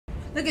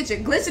Look at you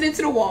glitching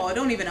into the wall.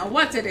 Don't even know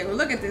what to do.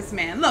 Look at this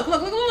man. Look,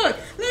 look, look, look, look.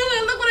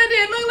 Look what I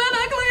did. Look, look,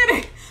 look, look at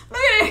it.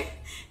 Look at it.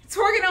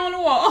 Twerking on the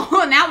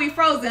wall. Now we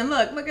frozen.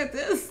 Look at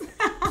this.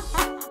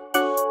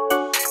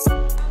 What's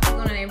going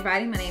on,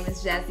 everybody? My name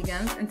is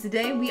JazzyGuns, and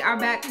today we are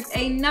back with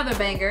another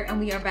banger, and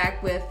we are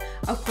back with,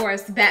 of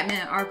course,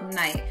 Batman Arkham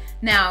Knight.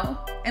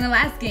 Now, in the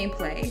last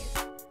gameplay,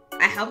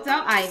 I helped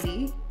out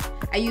Ivy.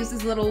 I used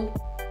this little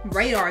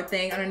radar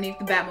thing underneath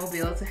the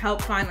Batmobile to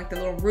help find like the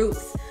little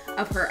roots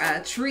of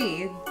her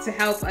tree to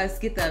help us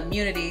get the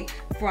immunity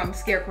from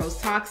Scarecrow's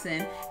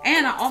toxin.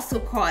 And I also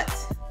caught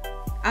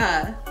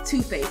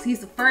Two-Face. He's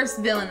the first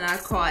villain that I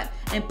caught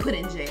and put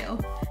in jail,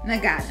 and I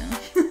got him.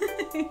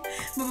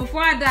 But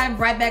before I dive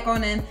right back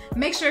on in,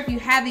 make sure if you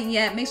haven't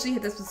yet, make sure you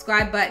hit the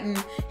subscribe button,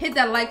 hit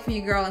that like for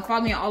your girl, and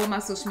follow me on all of my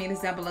social medias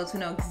down below to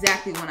know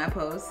exactly when I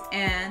post.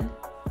 And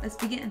let's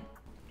begin.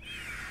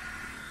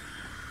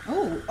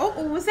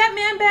 Oh, was that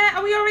man bad?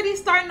 Are we already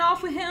starting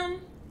off with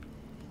him?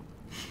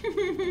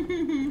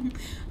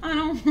 I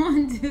don't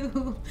want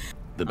to.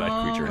 The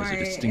Bat creature has a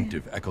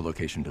distinctive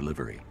echolocation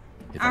delivery.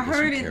 If I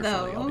heard it carefully,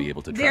 though. I'll be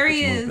able to there track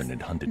he its is. movement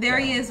and hunt it there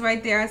down. he is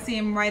right there. I see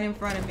him right in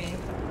front of me.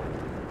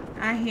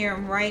 I hear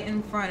him right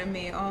in front of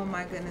me. Oh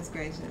my goodness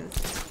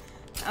gracious.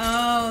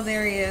 Oh,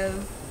 there he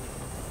is.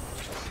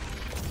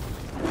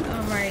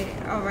 Alright.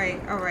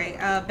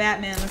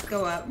 Batman, let's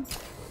go up.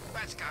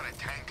 Bat's got a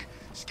tank.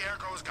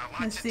 Scarecrow's got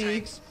lots Let's of see.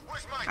 tanks.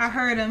 Where's my I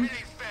heard him. It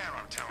ain't fair,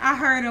 I'm telling I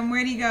heard him.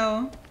 Where'd he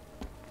go?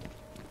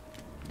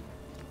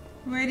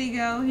 Where'd he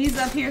go? He's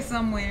up here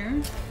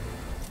somewhere.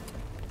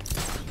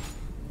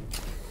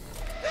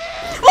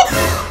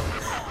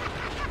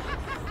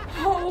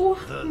 Oh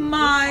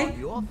my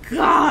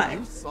God!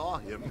 You saw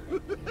him.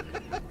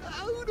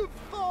 Who'd have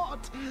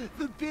thought?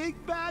 The big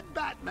bad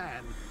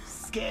Batman,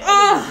 scared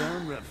of his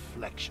own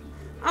reflection.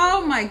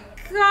 Oh my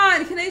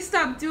God! Can they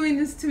stop doing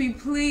this to me,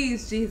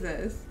 please,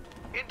 Jesus?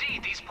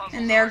 Indeed, these puzzles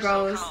And there are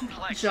goes so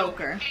complex,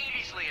 Joker. so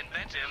easily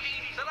inventive,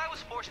 that I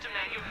was forced to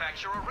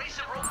manufacture a race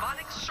of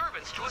robotic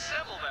servants to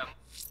assemble them.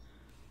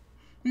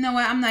 You know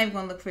what? I'm not even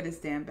gonna look for this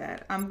damn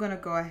bat. I'm gonna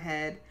go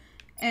ahead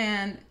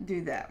and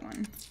do that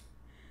one.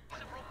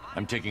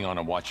 I'm taking on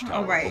a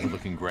watchtower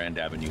overlooking Grand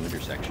Avenue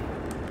intersection.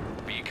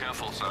 Be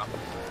careful, sir.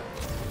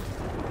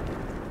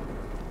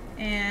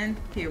 And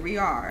here we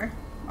are.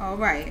 All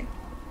right.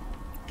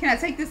 Can I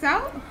take this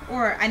out?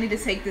 Or I need to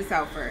take this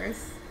out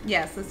first?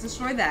 Yes, let's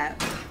destroy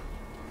that.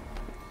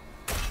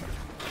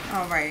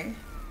 All right.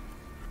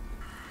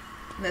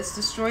 Let's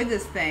destroy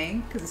this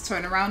thing because it's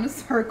turning around in a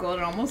circle.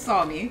 It almost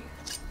saw me.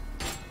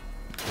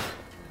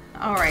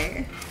 All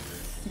right.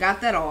 Got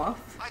that off.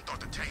 I thought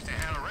the tanks they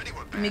had already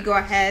were bad. Let me go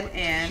ahead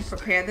and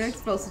prepare the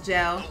explosive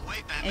gel No way,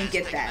 Batman's and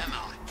get taking that. them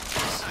out. The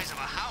size of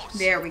a house.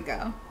 There we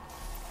go.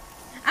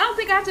 I don't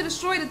think I have to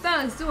destroy the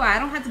thugs, do I? I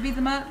don't have to beat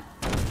them up?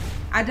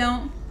 I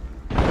don't?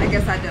 I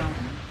guess I don't.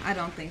 I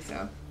don't think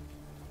so.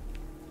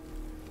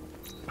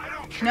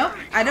 Nope,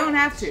 I don't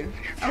have to.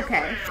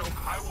 Okay.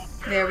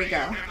 There we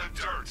go.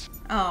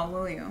 Oh,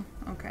 will you?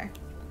 Okay.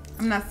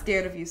 I'm not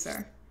scared of you,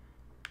 sir.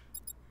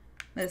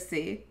 Let's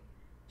see.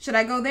 Should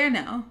I go there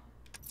now?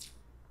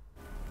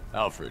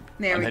 Alfred,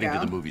 There I'm we heading go.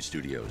 to the movie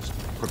studios.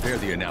 Prepare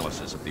the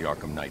analysis of the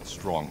Arkham Knight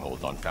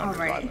stronghold on Founders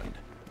All right. Island.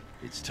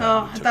 It's time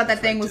Oh, we I took thought the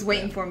that thing fight was to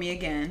waiting them. for me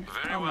again.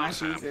 Very Oh well, my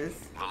Sam. Jesus.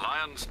 The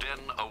lion's den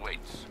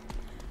awaits.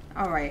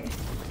 Alright,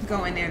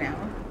 go in there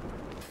now.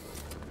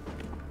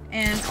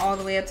 And all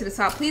the way up to the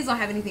top. Please don't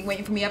have anything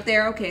waiting for me up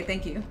there. Okay,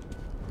 thank you.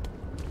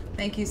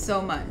 Thank you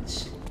so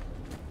much.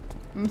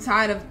 I'm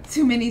tired of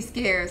too many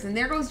scares. And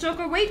there goes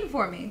Joker waiting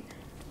for me.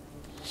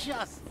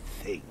 Just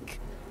think.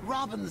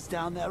 Robin's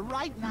down there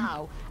right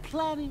now,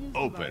 planning his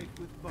Open. life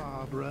with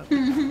Barbara.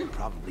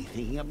 Probably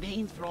thinking of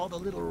names for all the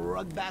little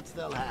rug bats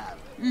they'll have.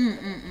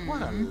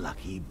 What a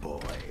lucky boy.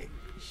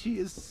 She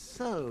is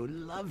so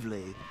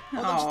lovely.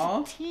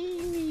 Although just a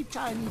teeny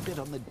tiny bit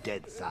on the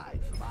dead side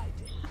for my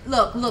taste.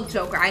 Look,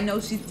 Joker. I know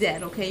she's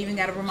dead, okay? You even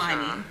gotta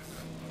remind me.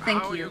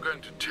 Thank How are you. you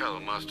going to tell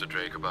Master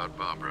Drake about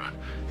Barbara?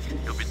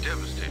 He'll be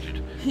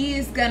devastated. He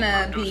is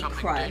gonna Do be something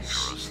crushed.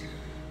 dangerous.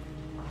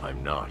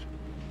 I'm not.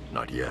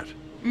 Not yet.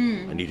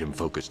 I need him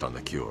focused on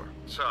the cure.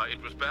 Sir,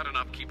 it was bad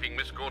enough keeping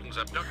Miss Gordon's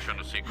abduction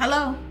a secret.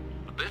 Hello?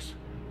 But this?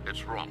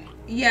 It's wrong.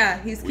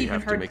 Yeah, he's We keeping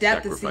have her to make death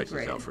a sacrifices,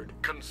 secret. Alfred.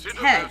 Consider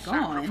Heck those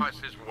on.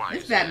 sacrifices wise.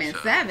 This Batman's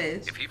sir.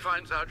 savage. If he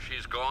finds out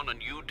she's gone and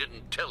you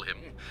didn't tell him,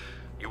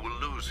 you will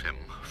lose him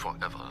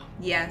forever.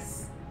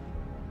 Yes.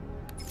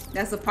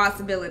 That's a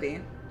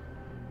possibility.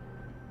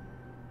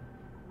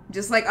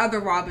 Just like other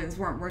Robins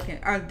weren't working,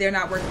 or they're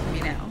not working for me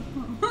now.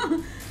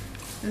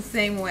 The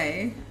same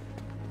way.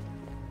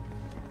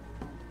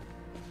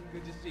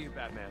 Good to see you,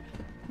 Batman.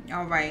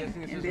 All right,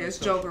 and there's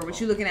Joker.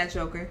 What you looking at,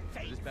 Joker?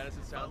 Is it as bad as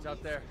it sounds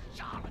out there?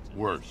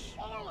 Worse.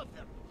 All of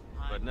them.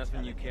 But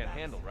nothing you can't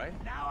handle, right?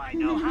 Now I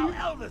know how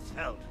Elvis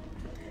felt.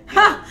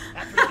 Ha!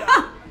 After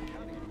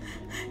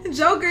he died.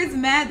 Joker's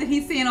mad that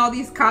he's seeing all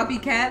these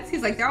copycats.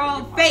 He's like, they're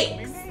all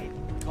fakes.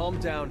 Calm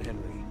down,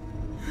 Henry.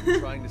 I'm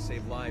trying to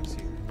save lives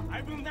here.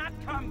 I will not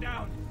calm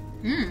down.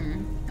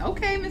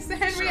 Okay, Mr. Sir,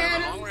 Henry the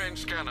Adams. long-range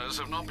scanners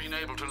have not been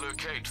able to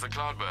locate the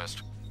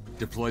cloudburst.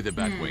 Deploy the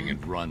Batwing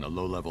and run a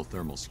low-level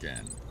thermal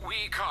scan. We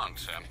can't,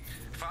 sir.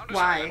 Founder's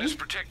Why? Island is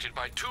protected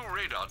by 2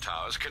 radar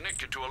towers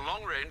connected to a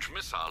long-range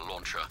missile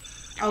launcher.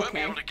 You won't be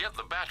Okay. able to get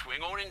the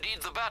Batwing or indeed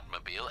the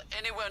Batmobile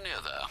anywhere near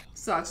there.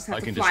 So I'll just have I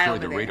to can fly destroy over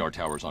the there. radar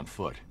towers on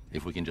foot,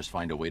 if we can just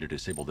find a way to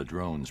disable the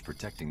drones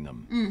protecting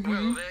them.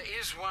 Well, there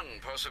is one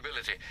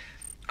possibility.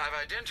 I've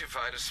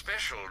identified a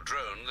special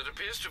drone that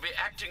appears to be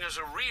acting as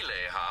a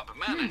relay hub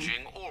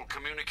managing all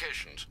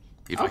communications.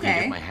 If I can Okay,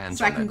 get my hands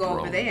so I on can that go over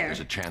drone, there. there's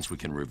a chance we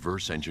can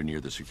reverse engineer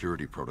the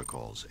security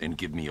protocols and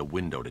give me a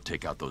window to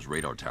take out those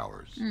radar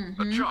towers.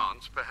 A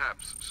chance,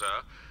 perhaps,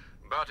 sir.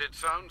 But it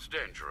sounds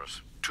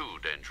dangerous. Too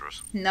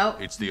dangerous. Nope.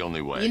 It's the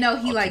only way. You know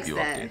he I'll likes keep you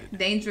that. updated.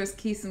 Dangerous,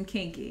 keeps him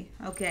kinky.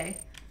 Okay.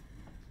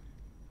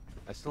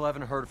 I still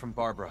haven't heard from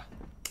Barbara.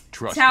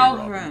 Trust Tell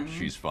me, Robin. him.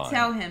 She's fine.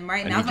 Tell him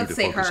right I now. I need was you about to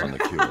say to focus her. on the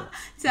cure.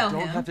 Tell You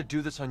don't him. have to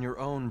do this on your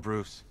own,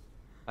 Bruce.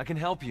 I can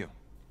help you.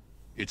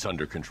 It's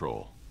under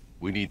control.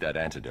 We need that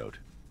antidote.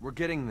 We're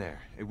getting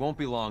there. It won't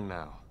be long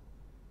now.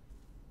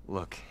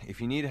 Look, if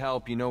you need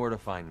help, you know where to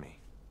find me.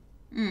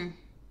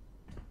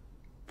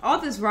 All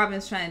this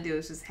Robin's trying to do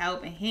is just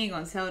help, and he ain't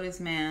gonna tell this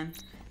man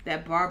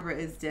that Barbara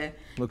is dead.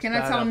 Looks Can I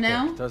bad tell out him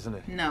now? there, doesn't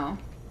it? No.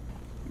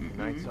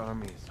 Knight's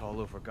army is all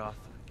over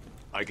Gotham.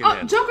 I can Oh,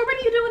 handle Joker, what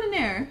are you doing in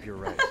there? You're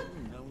right.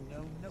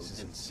 No, This is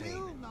this insane.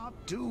 will not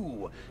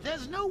do.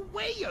 There's no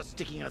way you're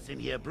sticking us in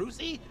here,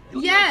 Brucey.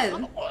 You're Yes.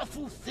 like some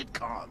awful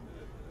sitcom.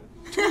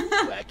 2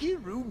 wacky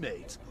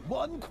roommates,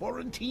 1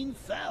 quarantine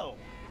cell.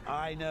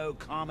 I know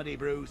comedy,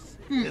 Bruce.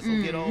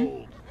 This'll get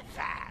old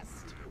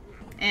fast.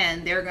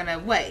 And they're gonna,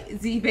 what?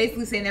 Is he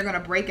basically saying they're gonna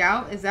break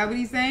out? Is that what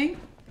he's saying?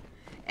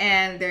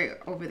 And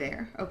they're over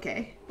there.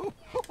 Okay.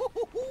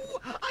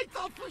 I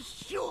thought for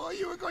sure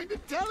you were going to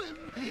tell him.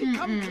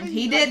 Come clean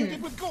He like you didn't.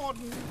 did with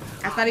Gordon.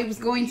 I thought he was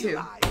going to.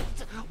 Realized,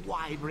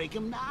 why break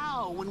him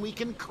now when we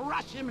can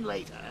crush him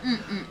later?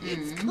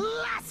 It's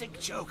classic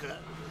Joker.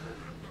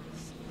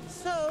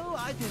 So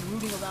I've been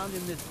rooting around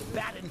in this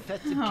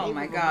bat-infested Oh cave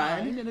my of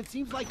God. mine, and it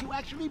seems like you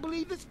actually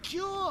believe this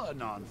cure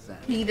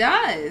nonsense. He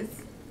does.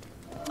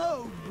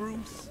 Oh,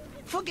 Bruce,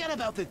 forget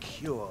about the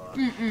cure.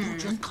 You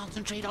just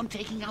concentrate on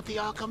taking out the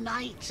Arkham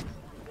Knight.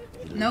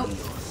 It'll Nope. be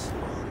your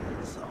swan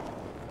song.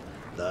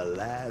 The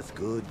last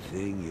good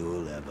thing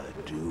you'll ever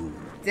do.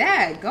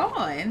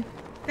 Daggone.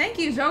 Thank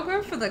you,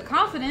 Joker, for the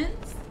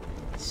confidence.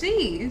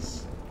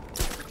 Sheesh.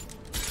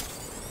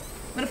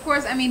 But of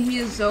course, I mean, he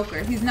is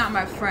Joker. He's not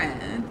my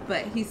friend,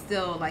 but he's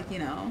still like, you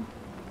know.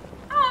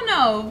 I don't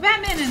know.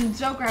 Batman and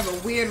Joker have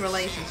a weird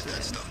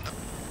relationship.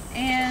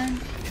 And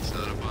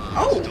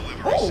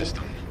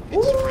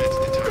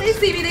Ooh, they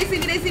see me, they see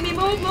me, they see me.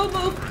 Move, move,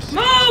 move.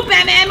 Move,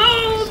 Batman,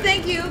 move.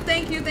 Thank you,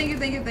 thank you, thank you,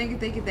 thank you, thank you,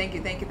 thank you, thank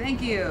you, thank you,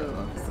 thank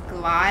you. Let's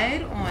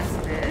glide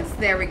onto this.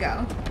 There we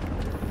go.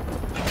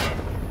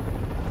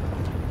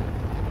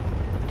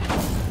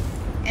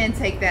 And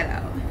take that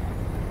out.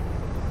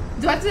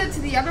 Do I have to do that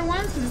to the other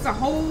ones? Because there's a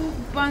whole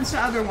bunch of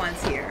other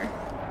ones here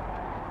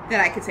that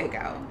I could take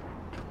out.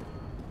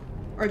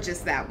 Or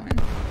just that one.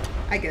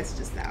 I guess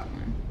just that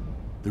one.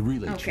 The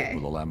relay Okay.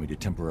 chip will allow me to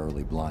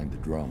temporarily blind the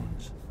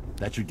drones.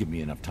 That should give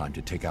me enough time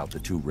to take out the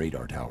 2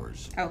 radar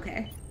towers.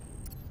 Okay.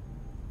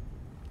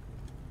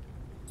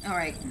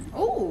 Alright.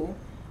 Ooh.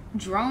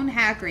 Drone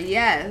hacker,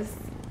 yes.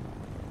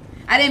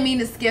 I didn't mean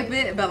to skip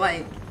it, but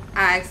like,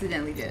 I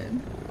accidentally did.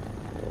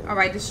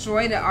 Alright,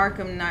 destroy the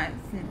Arkham Knight.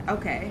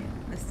 Okay,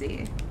 let's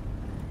see.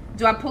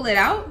 Do I pull it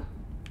out?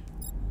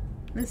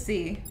 Let's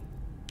see.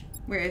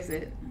 Where is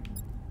it?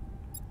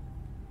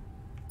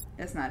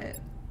 That's not it.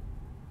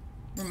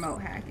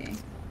 Remote hacking.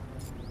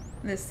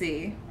 Let's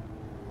see.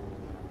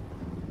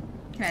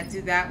 Can I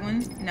do that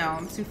one? No,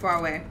 I'm too far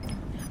away.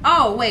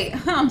 Oh, wait.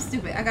 I'm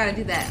stupid. I gotta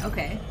do that.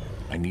 Okay.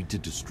 I need to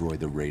destroy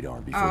the radar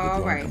before the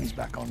drone Alright. comes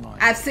back online.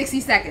 I have 60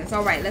 seconds.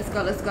 Alright, let's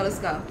go, let's go, let's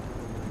go.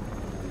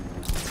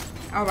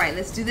 Alright,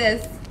 let's do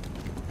this.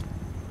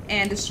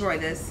 And destroy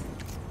this.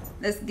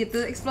 Let's get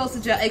the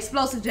explosive gel.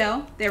 Explosive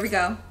gel. There we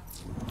go.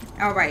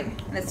 Alright,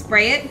 let's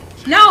spray it.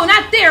 No,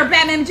 not there,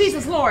 Batman.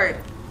 Jesus Lord.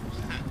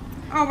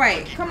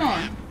 Alright, come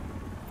on.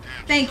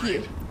 Thank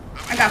you.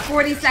 I got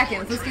 40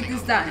 seconds. Let's get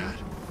this done.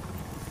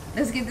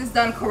 Let's get this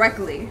done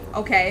correctly.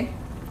 Okay.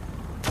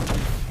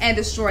 And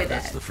destroy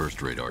that. That's the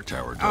first radar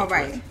tower dealt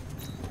Alright. with.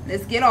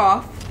 Let's get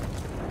off.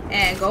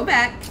 And go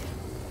back.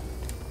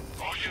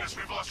 All units,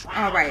 we've lost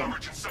radar All right.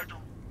 coverage in sector.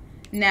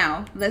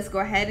 Now, let's go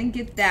ahead and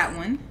get that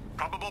one.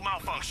 Probable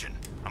malfunction.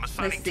 I'm Let's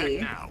assigning see.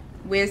 tech now.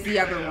 Where's the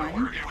other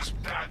one? It was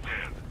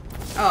Batman.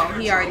 Oh,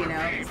 he already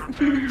knows.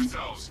 Prepare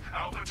yourselves.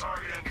 Alpha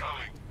target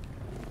incoming.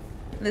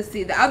 Let's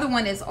see. The other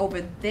one is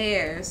over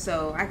there,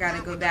 so I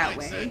gotta go that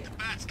way. The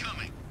bat's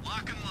coming.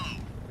 Lock and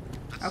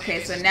load.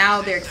 Okay, so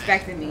now they're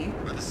expecting me.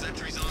 Are the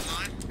sentries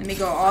online? Let me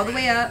go all the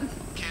way up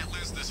Can't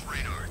lose this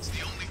radar. It's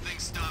the only thing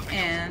stopping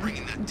and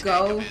bringing that tank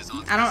go. of his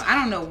onto I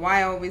don't know why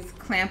I always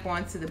clamp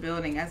onto the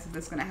building as if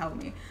that's gonna help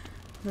me.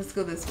 Let's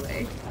go this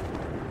way.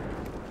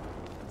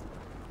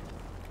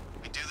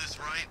 We do this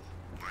right,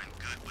 we're in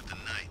good with the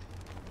night.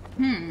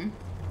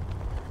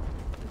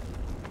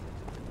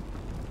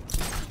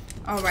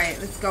 Alright,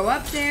 let's go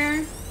up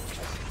there.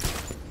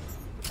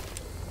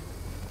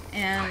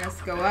 And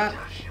let's go up.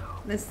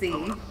 Let's see.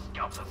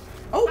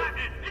 Oh!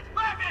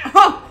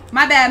 Oh!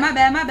 My bad, my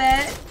bad, my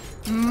bad.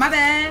 My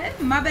bad,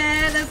 my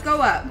bad. Let's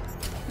go up.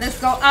 Let's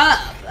go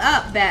up.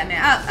 Up,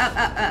 Batman.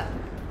 Up.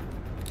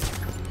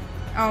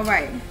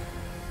 Alright.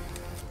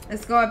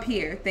 Let's go up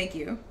here. Thank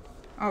you.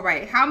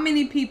 Alright, how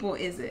many people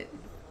is it?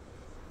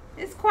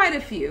 It's quite a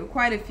few.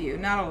 Quite a few.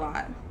 Not a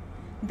lot.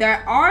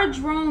 There are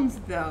drones,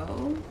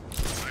 though.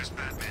 Where's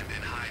Batman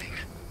been hiding?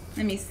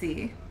 Let me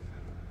see.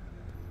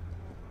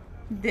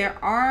 There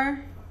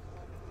are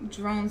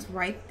drones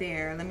right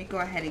there. Let me go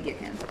ahead and get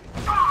him.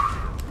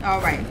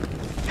 Alright.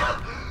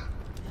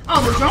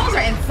 Oh, the drones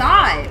are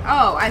inside.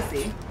 Oh, I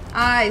see.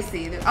 I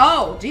see.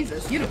 Oh,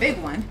 Jesus, you're the big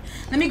one.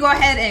 Let me go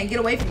ahead and get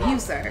away from you,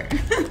 sir.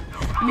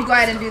 Let me go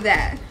ahead and do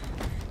that.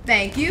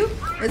 Thank you.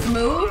 Let's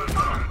move.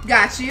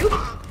 Got you.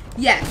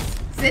 Yes.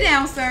 Sit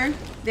down, sir.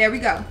 There we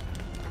go.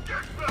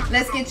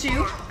 Let's get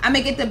you. I'm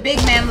gonna get the big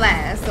man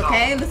last,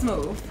 okay? Let's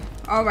move.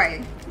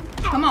 Alright.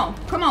 Come on.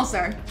 Come on,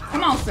 sir.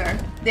 Come on, sir.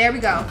 There we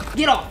go.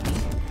 Get off me.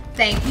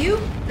 Thank you.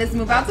 Let's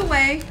move out the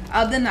way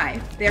of the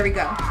knife. There we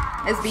go.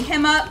 Let's beat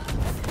him up.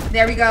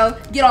 There we go.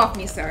 Get off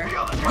me, sir.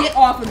 Get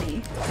off of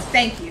me.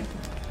 Thank you.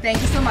 Thank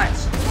you so much.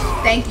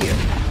 Thank you.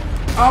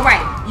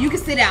 Alright. You can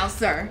sit down,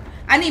 sir.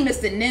 I need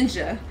Mr.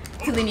 Ninja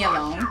to leave me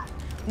alone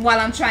while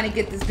I'm trying to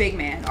get this big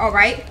man.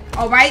 Alright?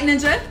 Alright,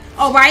 Ninja?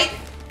 Alright?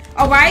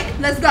 Alright?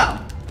 Let's go.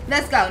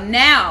 Let's go.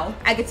 Now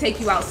I can take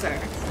you out, sir.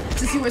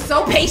 Since you were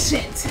so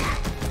patient.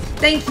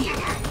 Thank you.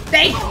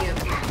 Thank you.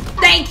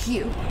 Thank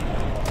you.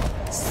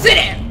 Sit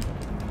down.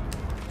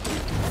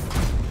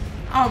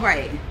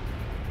 Alright.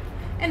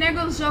 And there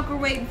goes Joker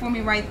waiting for me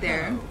right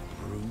there.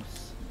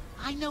 Bruce,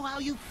 I know how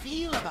you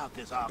feel about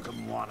this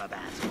Arkham wannabat.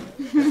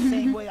 The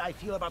same way I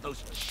feel about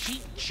those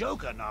cheap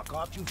Joker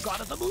knockoffs you've got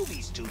at the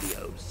movie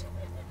studios.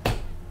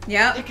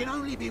 Yep. There can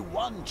only be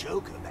one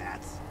Joker,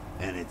 Bats,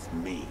 and it's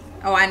me.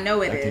 Oh, I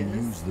know it I is.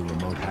 can use the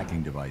remote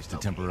hacking device to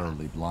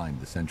temporarily blind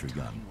the sentry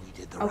gun. We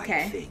did the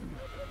Okay. right thing.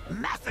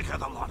 Massacre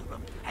the lot of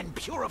them and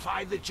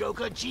purify the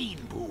Joker gene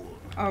pool.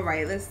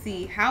 Alright, let's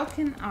see. How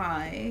can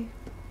I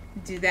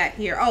do that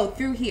here? Oh,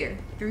 through here.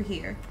 Through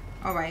here.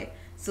 Alright.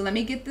 So let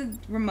me get the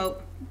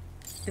remote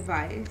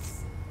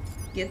device.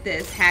 Get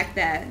this. Hack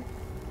that.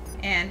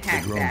 And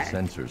hack The drone that.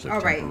 sensors are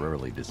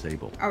temporarily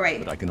disabled. Alright.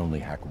 But I can only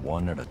hack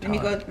one at a time.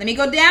 Let me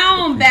go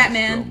down, The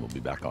Batman. drone will be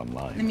back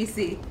online. Let me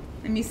see.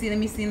 Let me see. Let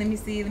me see. Let me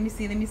see. Let me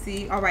see. Let me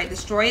see. Alright,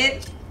 destroy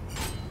it.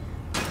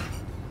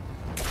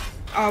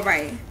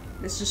 Alright.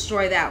 Let's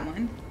destroy that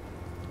one.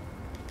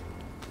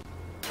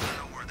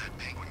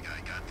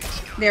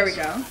 There we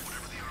go.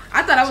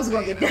 I thought I was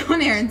going to get down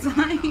there in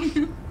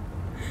time.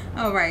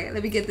 Alright,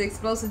 let me get the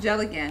explosive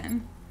gel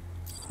again.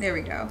 There we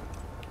go.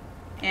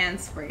 And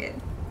spray it.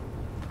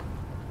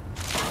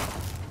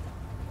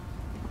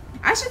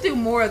 I should do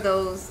more of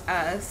those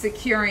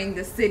securing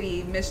the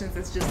city missions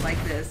that's just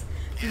like this.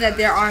 So that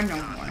there are no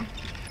more.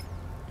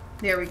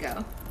 There we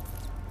go.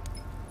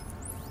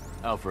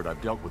 Alfred,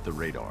 I've dealt with the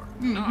radar.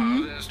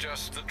 Now there's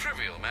just the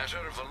trivial matter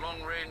of the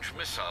long-range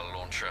missile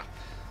launcher.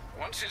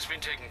 Once it's been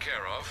taken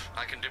care of,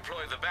 I can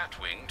deploy the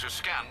Batwing to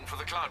scan for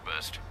the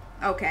cloudburst.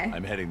 Okay.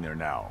 I'm heading there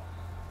now.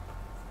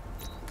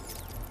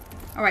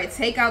 Alright,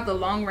 take out the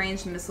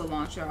long-range missile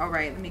launcher.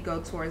 Alright, let me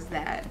go towards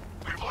that.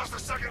 We've lost the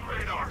second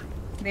radar.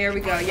 There we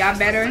go. Y'all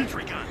better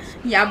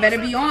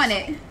be on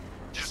it.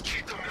 Just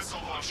keep the missile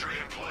launcher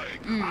in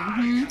play.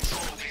 I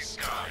control these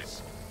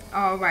skies.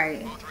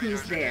 Alright,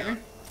 who's there?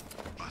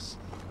 Us.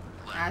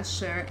 I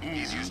sure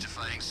He's am. used to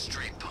fighting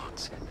straight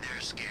punks.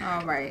 They're scared.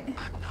 Alright.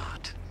 I'm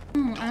not.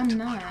 I'm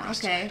not.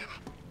 Okay.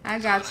 I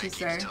got you,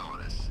 sir.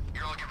 Telling us.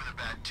 You're all giving the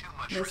bat too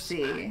much Let's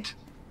see. respect.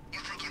 You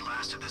think he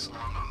lasted this long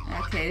on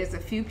Monday? Okay, there's a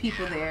few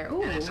people there.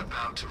 Ooh, And it's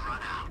about to run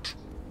out.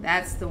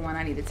 that's the one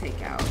I need to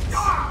take out.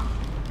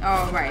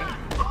 Alright.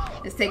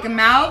 Let's take him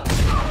out.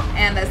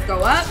 And let's go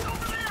up.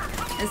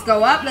 Let's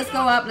go up. Let's go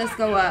up. Let's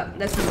go up.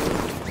 Let's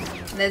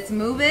move. Let's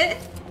move it.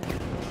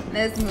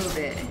 Let's move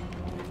it.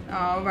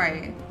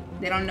 Alright.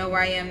 They don't know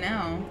where I am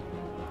now.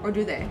 Or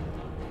do they?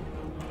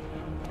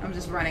 I'm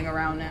just running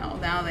around now.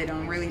 Now they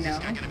don't really know.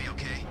 He's not gonna be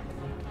okay.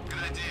 Good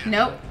idea.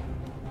 Nope.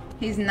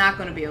 He's not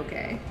gonna be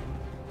okay.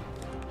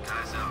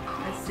 Guys out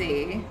cold. Let's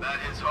see. That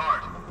hits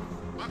hard.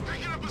 I'm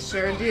picking up a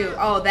Sure do.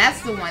 Oh,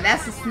 that's the one.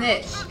 That's the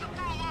snitch.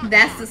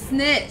 That's the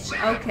snitch.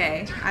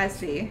 Okay, I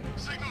see.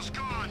 signal's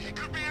gone. He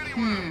could be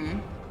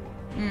anywhere.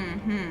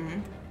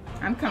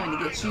 I'm coming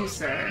to get you,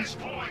 sir. Vantage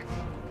point.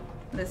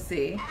 Let's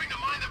see. Moving to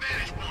mind the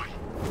vantage point.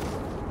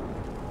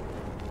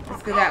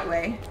 Let's go that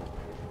way.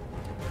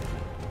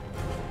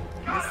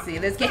 Let's see.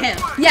 Let's get him.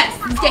 Yes,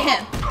 let's get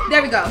him.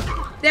 There we go.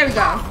 There we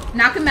go.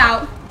 Knock him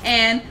out.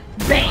 And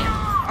bam.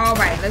 All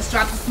right, let's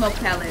drop the smoke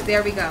pellet.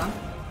 There we go.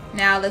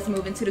 Now let's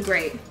move into the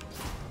grate.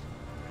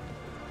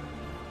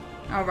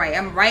 All right,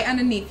 I'm right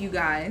underneath you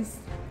guys.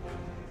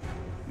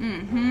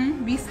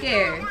 Be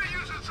scared. We're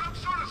using some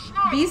sort of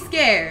smoke. Be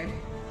scared.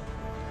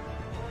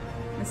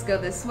 Let's go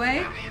this way.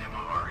 Hit him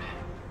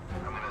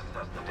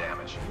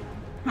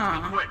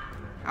Huh.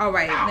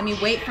 Alright, let me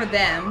wait for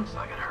them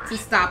to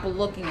stop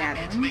looking at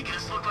him. Making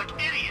us look like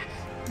idiots.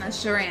 I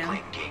sure am.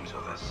 Playing games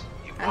with us.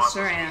 You I want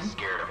sure us to be am.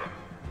 scared of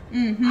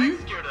him. I'm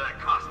scared of that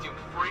costume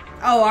freak.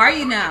 Oh, are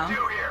you now? Do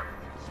here.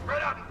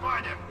 Spread out and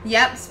find him.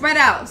 Yep, spread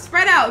out.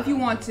 Spread out if you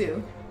want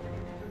to.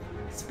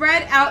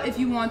 Spread out if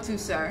you want to,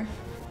 sir.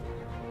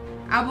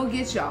 I will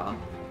get y'all.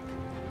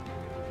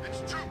 It's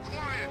too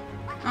quiet.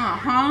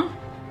 Uh-huh.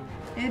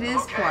 It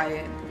is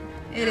quiet.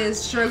 It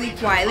is surely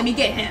quiet. Let me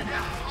get him.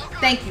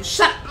 Thank you.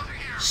 Shut up.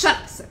 Shut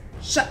up, sir.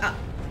 Shut up.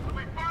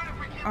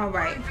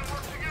 Alright.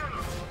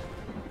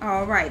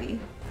 Alrighty.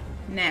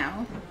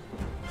 Now,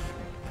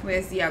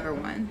 where's the other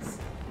ones?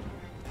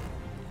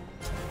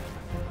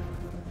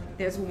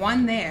 There's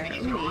one there.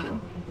 Ooh.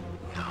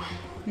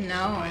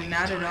 No,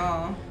 not at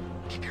all.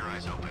 Keep your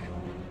eyes open.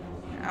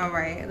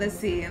 Alright, let's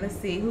see. Let's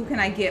see. Who can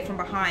I get from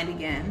behind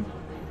again?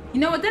 You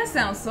know what? That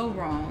sounds so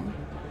wrong.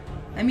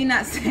 Let me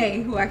not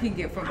say who I can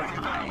get from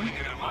behind.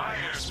 Into my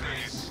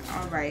airspace.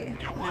 Alright,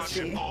 let's Watch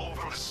see. it fall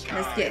from the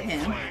sky. Let's get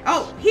him.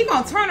 Oh, he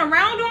gonna turn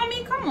around on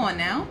me? Come on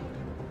now.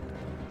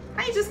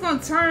 How you just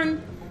gonna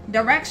turn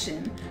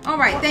direction?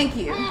 Alright, thank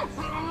you.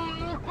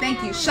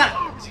 Thank you. Shut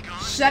up.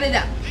 Shut it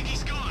up. Think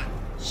he's gone.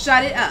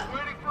 Shut it up.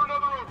 Waiting for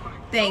another opening.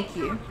 Thank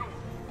you.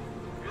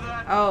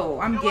 Oh,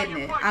 I'm getting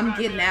it. I'm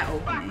getting that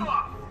opening.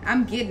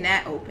 I'm getting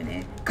that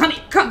opening. Come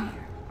here. Come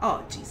here.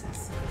 Oh,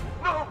 Jesus.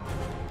 No.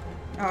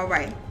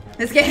 Alright.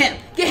 Let's get him.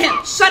 Get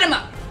him. Shut him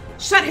up.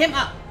 Shut him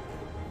up.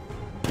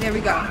 There we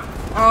go.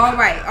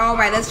 Alright.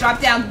 Alright. Let's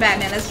drop down,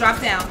 Batman. Let's drop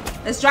down.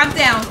 Let's drop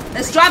down.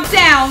 Let's drop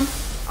down.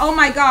 Oh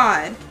my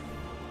God.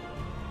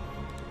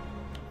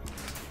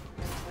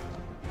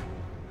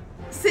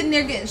 Sitting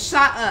there getting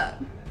shot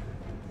up.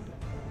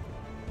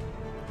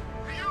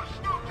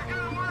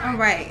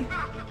 Alright.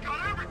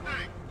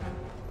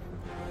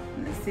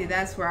 Let's see.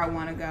 That's where I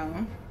want to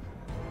go.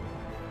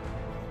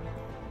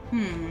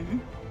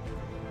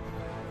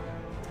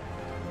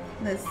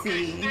 Let's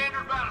see.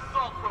 Standard bat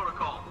assault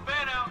protocol.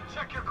 Fan out.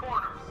 Check your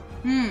corners.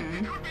 Could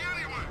be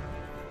anywhere.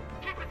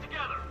 Keep it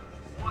together.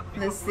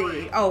 Let's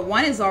see. Oh,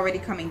 one is already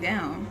coming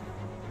down.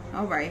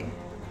 Alright.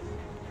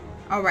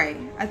 Alright.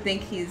 I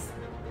think he's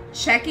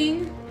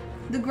checking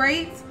the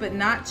grates, but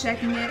not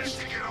checking it.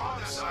 To get on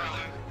this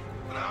island,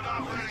 but I'm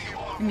not letting you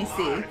off. Let me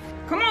see.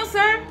 Come on,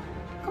 sir.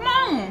 Come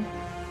on.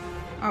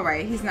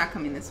 Alright, he's not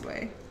coming this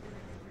way.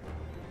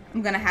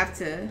 I'm gonna have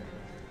to...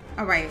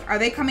 Alright, are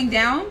they coming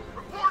down?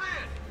 Report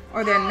in.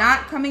 Or they're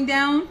not coming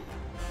down?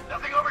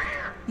 Nothing over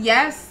here.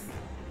 Yes?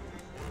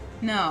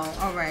 No.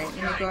 Alright,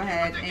 let me go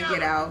ahead and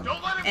get out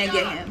and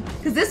get him.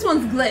 Because this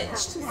one's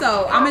glitched,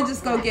 so I'm gonna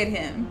just go get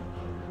him.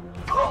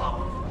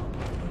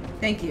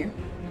 Thank you.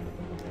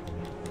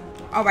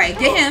 Alright,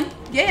 get him.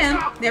 Get him.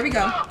 There we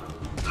go.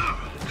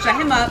 Shut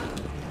him up.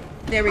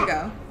 There we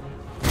go.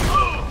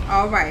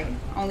 Alright,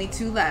 only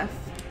 2 left.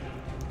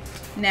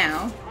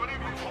 Now.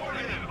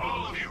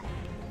 All of you.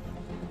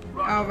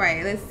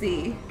 Alright, let's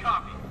see.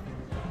 Copy.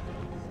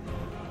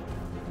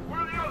 Where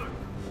are the others?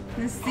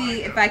 Let's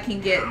see if I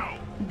can get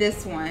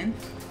this one.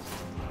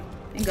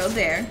 And go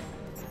there.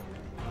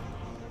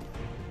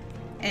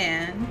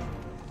 And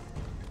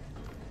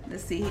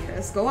let's see here.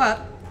 Let's go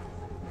up.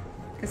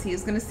 Because he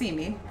is going to see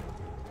me.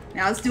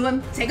 Now let's do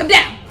him. Take him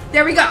down.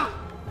 There we go.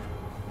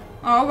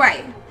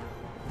 Alright.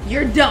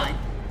 You're done.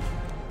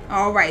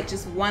 Alright,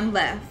 just 1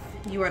 left.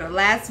 You are the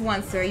last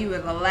one, sir. You are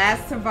the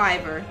last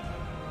survivor.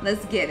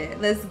 Let's get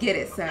it. Let's get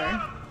it, sir.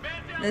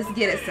 Let's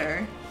get it,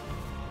 sir.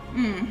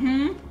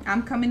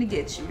 I'm coming to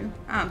get you.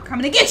 I'm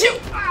coming to get you.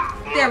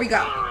 There we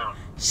go.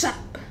 Shut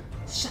up.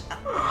 Shut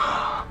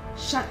up.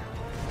 Shut up.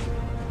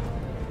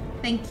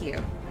 Thank you.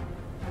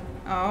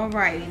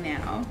 Alrighty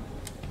now.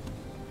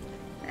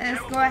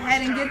 Let's go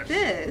ahead and get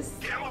this.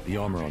 The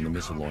armor on the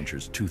missile launcher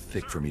is too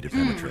thick for me to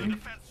penetrate.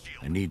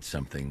 I need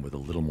something with a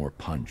little more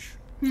punch.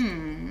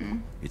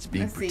 It's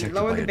being Let's see, protected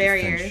lower by the a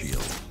barriers. defense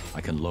shield. I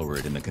can lower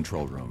it in the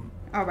control room.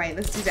 Alright,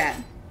 let's do that.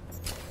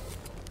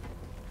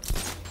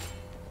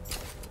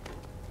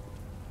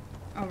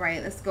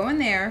 Alright, let's go in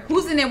there.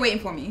 Who's in there waiting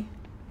for me?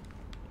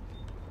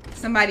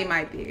 Somebody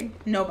might be.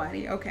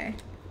 Nobody. Okay.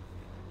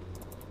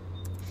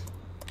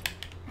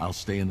 I'll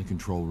stay in the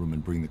control room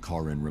and bring the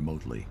car in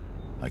remotely.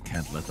 I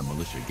can't let the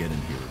militia get in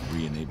here and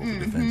re-enable the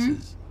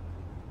defenses.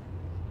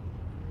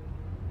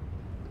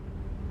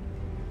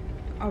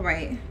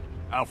 Alright.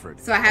 Alfred,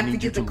 So I have to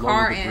need you get the lower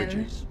car the in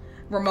bridges.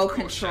 remote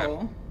Course, sir.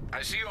 control.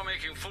 I see you're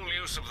making full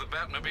use of the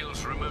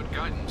Batmobile's remote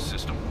guidance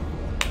system.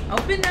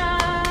 Open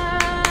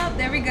up.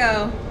 There we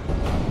go.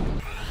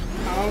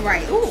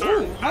 Alright. Ooh,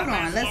 hold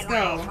on. Let's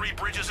go. 3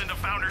 bridges into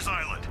Founders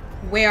Island.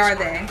 Where are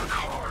they?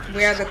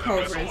 Where are the Missile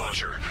Cobras?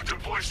 launcher.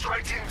 Deploy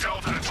strike team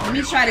Delta to Let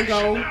me target try to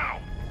location go now.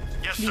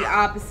 Yes, the sir.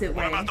 opposite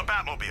What way. about the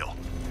Batmobile?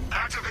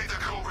 Activate the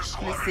Cobra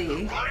squadron.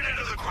 see. Right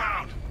into the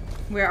ground.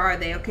 Where are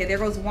they? Okay, there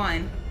goes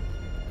one.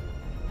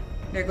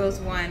 There goes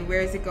one. Where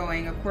is it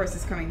going? Of course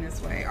it's coming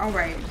this way.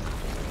 Alright.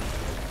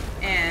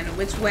 And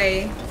which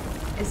way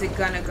is it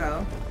gonna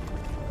go?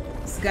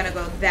 It's gonna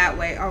go that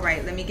way.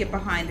 Alright, let me get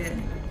behind it.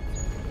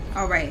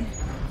 Alright.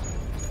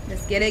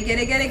 Let's get it, get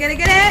it, get it, get it,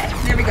 get it.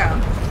 There we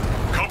go.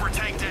 Cobra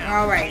tank down.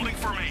 All right. Holding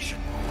formation.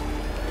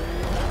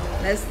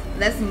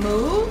 Let's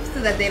move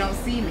so that they don't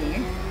see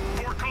me.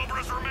 4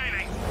 Cobras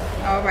remaining.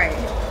 All right.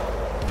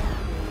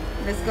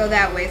 Let's go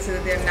that way so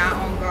that they're not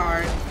on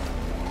guard.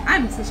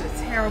 I'm such a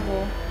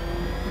terrible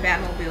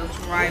Batmobile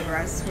driver.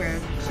 I swear,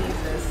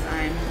 Jesus,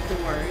 I'm the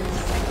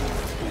worst.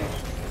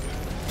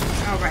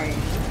 All right.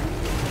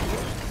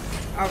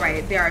 All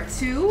right. There are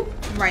 2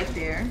 right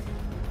there.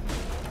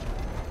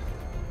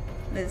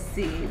 Let's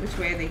see. Which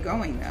way are they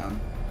going, though?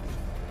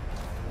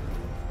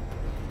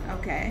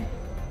 Okay.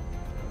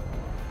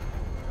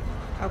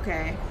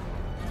 Okay.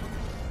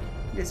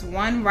 There's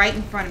 1 right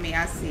in front of me.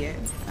 I see it.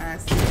 I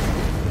see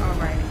it. All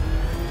right.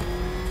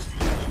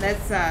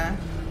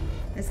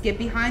 Let's get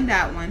behind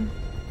that one.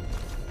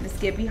 Let's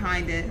get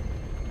behind it.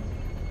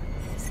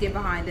 Let's get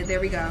behind it. There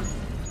we go.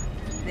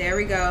 There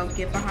we go.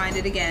 Get behind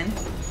it again.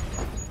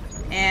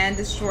 And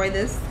destroy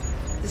this.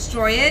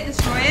 Destroy it.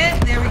 Destroy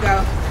it. There we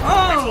go.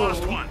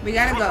 Oh! We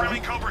gotta go.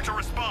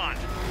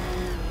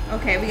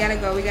 Okay, we gotta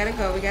go. We gotta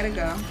go. We gotta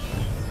go.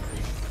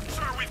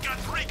 Sir, we've got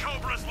 3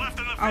 Cobras left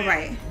in the field.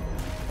 Alright.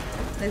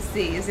 Let's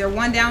see. Is there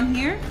 1 down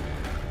here?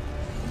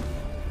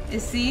 It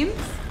seems.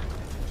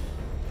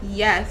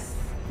 Yes.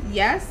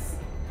 Yes.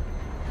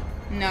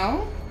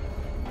 No.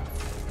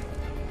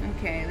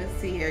 Okay, let's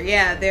see here.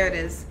 Yeah, there it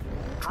is.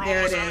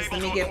 There it is.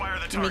 Let me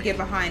get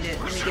behind it.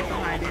 Let me get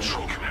behind it.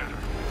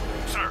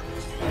 Sir.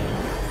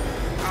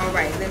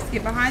 Alright, let's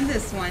get behind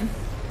this one.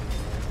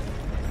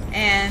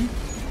 And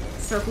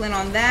circling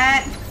on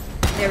that.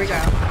 There we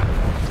go.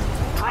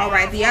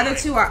 Alright, the other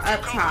 2 are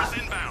up top.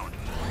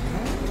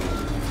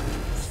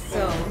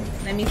 So,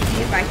 let me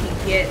see if I can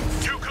get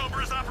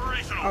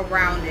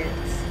around it.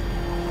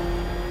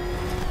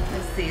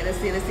 Let's see, let's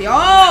see, let's see.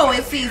 Oh,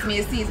 it sees me,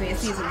 it sees me, it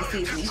sees me, it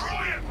sees me.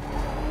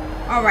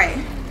 Alright.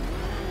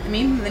 Let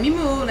me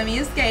move, let me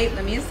escape,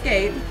 let me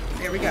escape.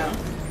 There we go.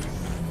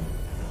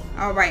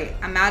 Alright,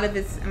 I'm out of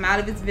its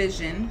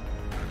vision.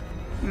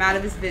 I'm out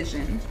of its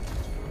vision.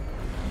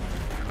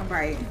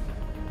 Alright.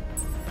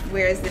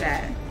 Where is it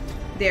at?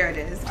 There it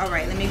is.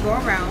 Alright, let me go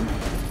around.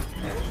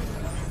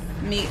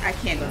 I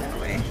can't go that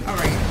way.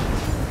 Alright.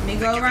 Let me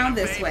go around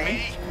this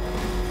way.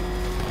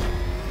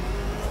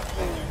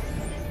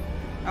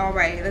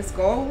 Alright, let's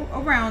go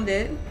around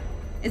it.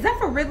 Is that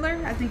for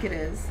Riddler? I think it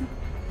is.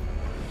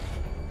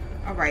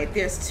 Alright,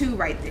 there's 2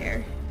 right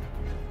there.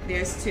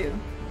 There's 2.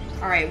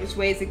 Alright, which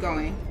way is it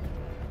going?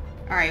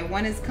 Alright,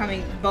 1 is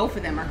coming. Both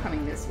of them are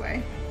coming this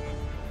way.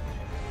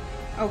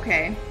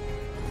 Okay.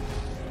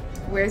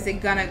 Where's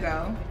it gonna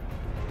go?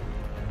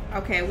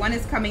 Okay, 1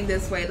 is coming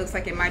this way. It looks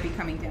like it might be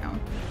coming down.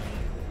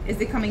 Is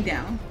it coming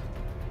down?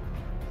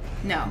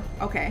 No.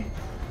 Okay.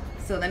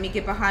 So let me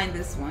get behind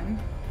this one.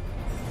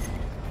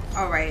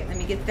 Alright, let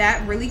me get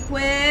that really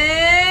quick.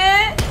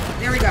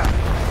 There we go.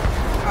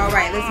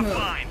 Alright, let's move.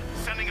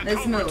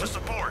 Let's move.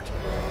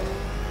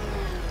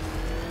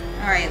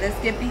 Alright, let's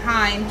get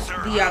behind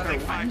the other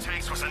one.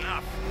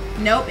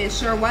 Nope, it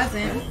sure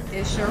wasn't.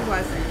 It sure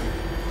wasn't.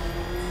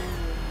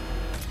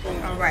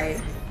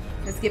 Alright,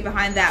 let's get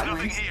behind that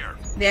one.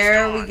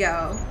 There we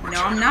go.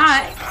 No, I'm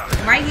not.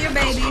 I'm right here,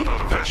 baby.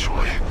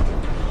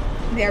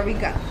 There we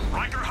go.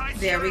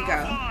 There we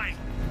go.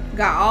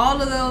 Got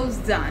all of those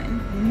done.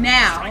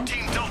 Now,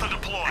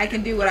 I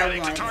can do what I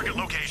want.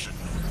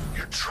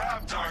 You're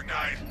trapped, Dark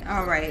Knight.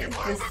 Alright,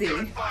 let's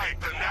see.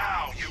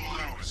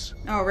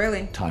 Oh,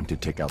 really? Time to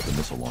take out the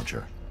missile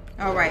launcher.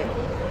 Alright.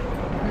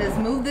 Let's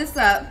move this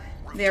up.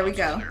 There we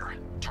go.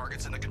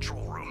 Target's in the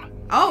control room.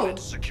 Oh.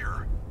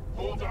 Secure.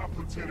 Hold up,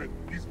 Lieutenant.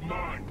 He's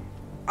mine.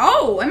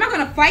 Oh, am I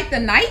gonna fight the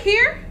knight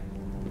here?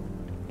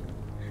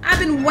 I've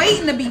been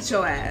waiting to beat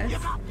your ass.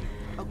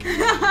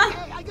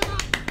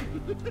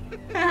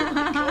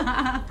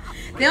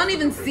 They don't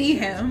even see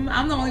him.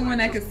 I'm the only one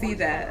that can see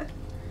that.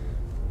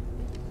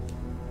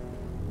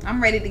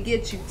 I'm ready to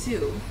get you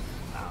too.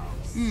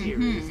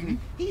 Seriously,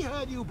 he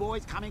heard you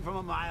boys coming from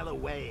a mile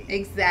away.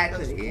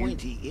 Exactly. Those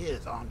pointy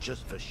ears aren't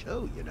just for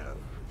show, you know.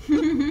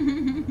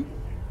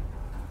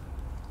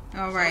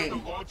 All right. The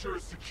launcher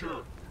is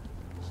secure.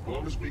 As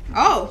long as we can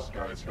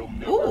disguise, he'll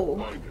never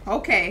find it.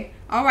 Okay.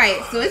 All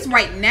right. So it's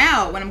right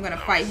now when I'm gonna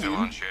fight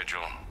him.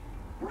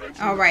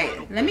 All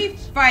right. Let me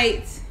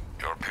fight.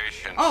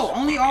 Oh,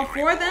 only all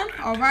 4 of them?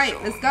 All right.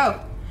 Let's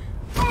go.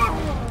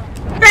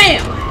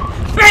 Bam!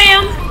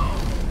 Bam!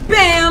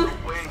 Bam!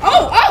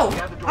 Oh!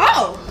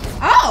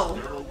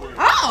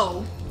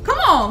 Come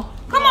on!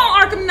 Come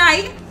on, Arkham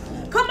Knight!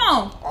 Come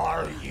on!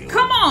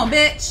 Come on,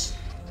 bitch!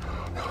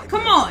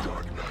 Come on!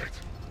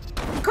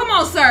 Come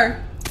on,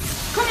 sir!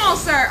 Come on,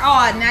 sir!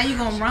 Oh, now you're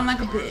gonna run like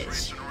a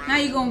bitch. Now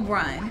you're gonna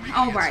run.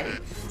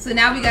 Alright. So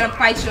now we gotta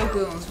fight your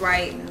goons,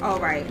 right?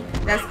 Alright.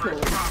 That's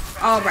cool.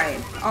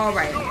 Alright.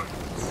 Alright.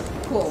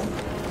 Cool.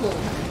 Cool.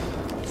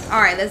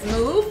 Alright, let's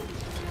move.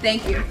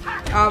 Thank you.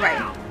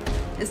 Alright.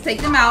 Let's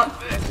take them out.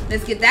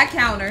 Let's get that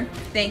counter.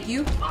 Thank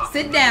you.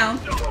 Sit down.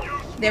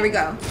 There we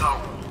go.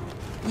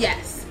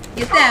 Yes.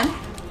 Get them.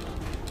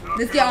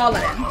 Let's get all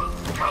of them.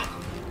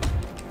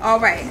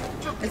 Alright.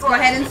 Let's go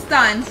ahead and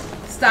stun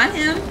Stun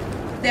him.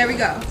 There we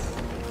go.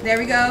 There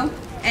we go.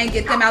 And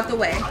get them out the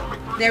way.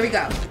 There we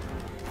go.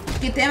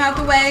 Get them out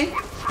the way.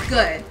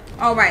 Good.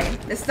 All right.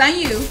 Let's stun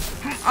you.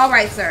 All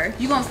right, sir.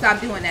 You gonna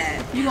stop doing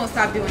that. You gonna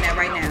stop doing that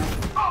right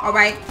now. All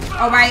right.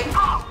 All right.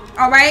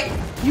 All right.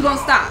 You gonna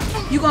stop.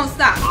 You gonna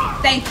stop.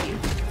 Thank you.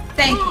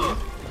 Thank you.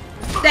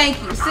 Thank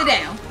you. Sit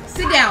down.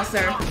 Sit down,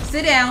 sir.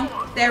 Sit down.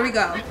 There we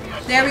go.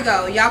 There we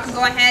go. Y'all can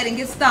go ahead and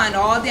get stunned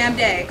all damn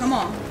day. Come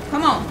on.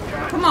 Come on.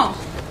 Come on.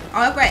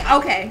 All right.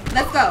 Okay.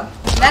 Let's go.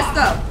 Let's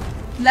go.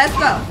 Let's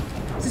go.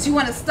 Since you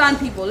want to stun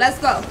people, let's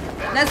go.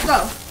 Let's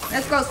go.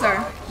 Let's go,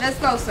 sir. Let's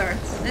go, sir.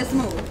 Let's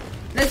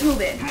move. Let's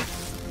move it.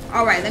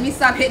 All right. Let me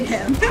stop hitting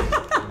him.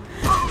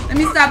 Let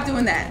me stop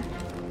doing that.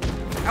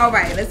 All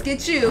right. Let's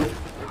get you.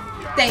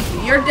 Thank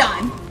you. You're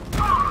done.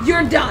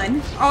 You're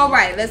done. All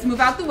right. Let's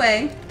move out the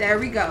way. There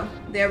we go.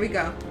 There we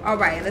go. All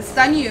right. Let's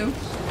stun you.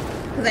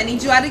 Because I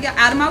need you out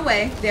of my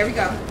way. There we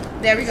go.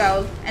 There we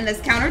go. And let's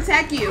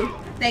counterattack you.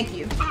 Thank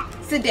you.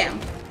 Sit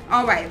down.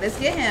 All right. Let's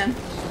get him.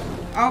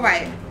 All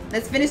right.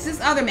 Let's finish this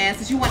other man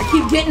since you want to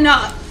keep getting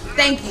up.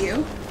 Thank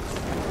you.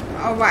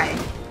 All right.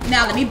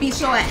 Now let me beat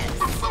your ass.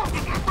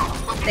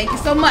 Thank you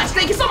so much.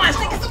 Thank you so much.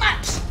 Thank you so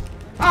much.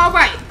 All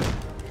right.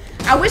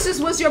 I wish this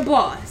was your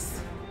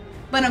boss.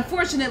 But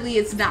unfortunately,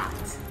 it's not.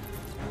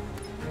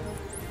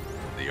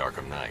 The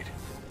Arkham Knight.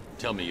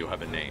 Tell me you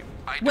have a name.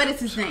 What is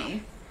his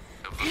name?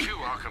 Of the few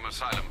Arkham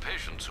Asylum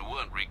patients who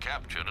weren't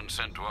recaptured and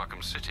sent to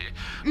Arkham City,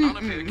 none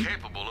appear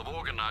capable of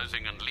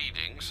organizing and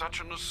leading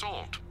such an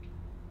assault.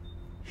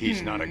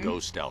 He's not a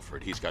ghost,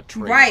 Alfred. He's got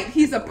training. Right,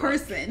 he's a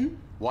person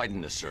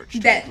Widen the search.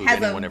 that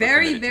has a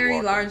very,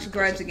 very large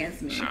grudge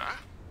against me. Sir?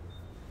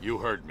 You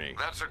heard me.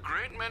 That's a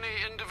great many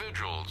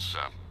individuals,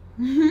 sir.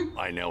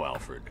 I know,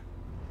 Alfred.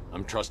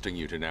 I'm trusting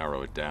you to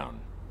narrow it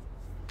down.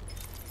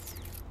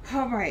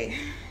 All right.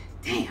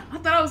 Damn, I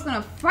thought I was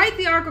gonna fight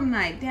the Arkham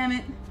Knight. Damn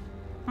it.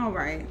 All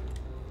right.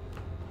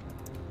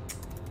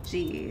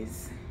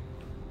 Jeez.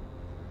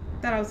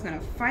 Thought I was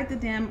gonna fight the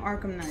damn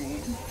Arkham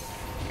Knight.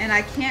 And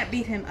I can't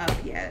beat him up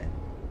yet.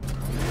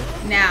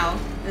 Now,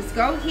 let's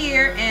go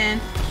here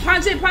and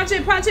punch it, punch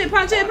it, punch it,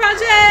 punch it,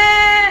 punch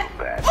it!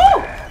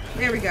 Oh!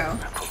 There we go.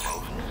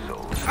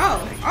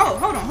 Oh,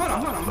 hold on.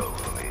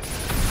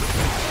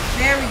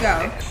 There we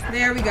go.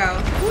 There we go.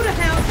 Who the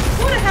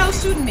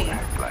hell's shooting me?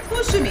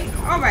 Who's shooting me?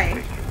 All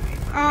right.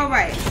 All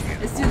right.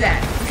 Let's do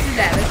that. Let's do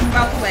that. Let's move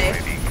out the way.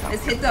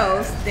 Let's hit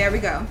those. There we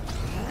go.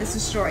 Let's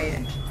destroy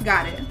it.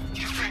 Got it.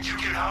 You think you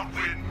can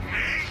outwit me?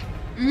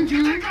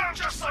 You think I'm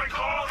just like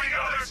all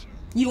the others?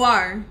 You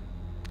are.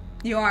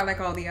 You are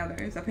like all the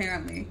others,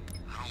 apparently.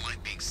 I don't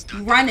like being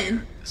stuck.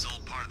 Running. This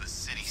old part of the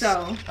city.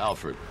 So.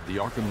 Alfred, the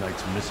Arkham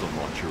Knight's missile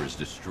launcher is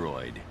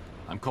destroyed.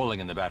 I'm calling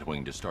in the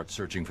Batwing to start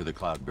searching for the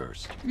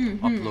cloudburst.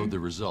 Upload the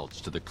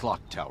results to the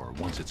clock tower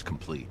once it's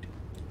complete.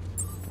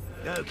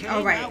 Okay,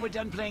 All right. now we're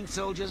done playing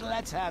soldiers.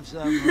 Let's have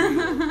some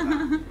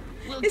real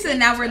fun. He said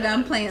now we're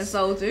done playing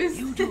soldiers.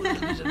 You do a little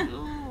bit of,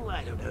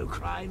 I don't know,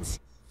 crimes.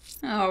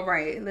 All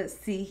right, let's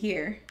see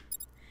here.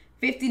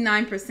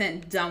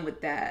 59% done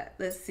with that.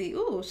 Let's see.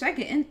 Ooh, should I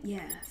get in?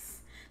 Yes.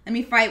 Let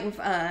me fight with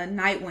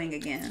Nightwing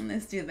again.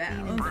 Let's do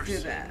that. Let's do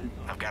that.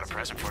 I've got a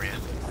present for you.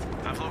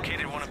 I've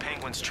located one of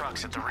Penguin's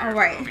trucks at the rear All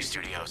right. of the movie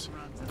studios.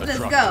 A Let's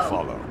truck go. to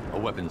follow. A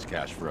weapons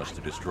cache for us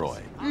to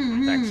destroy.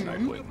 Thanks,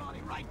 Nightwing.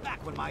 Right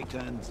back when my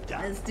turn's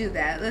done. Let's do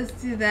that. Let's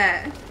do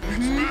that.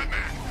 Batman,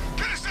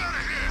 get us out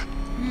of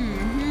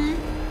here!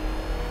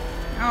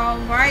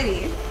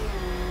 Alrighty.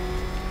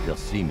 They'll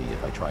see me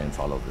if I try and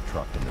follow the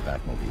truck in the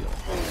Batmobile.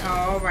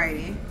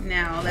 Alrighty.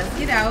 Now let's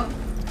get out.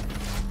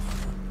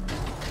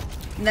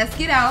 Let's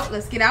get out.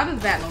 Let's get out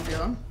of the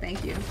Batmobile.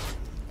 Thank you.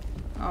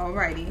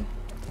 Alrighty.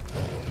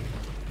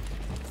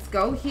 Let's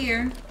go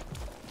here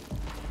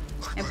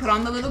and put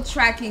on the little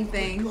tracking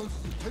thing.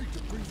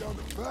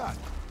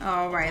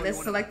 Alright,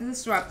 let's select the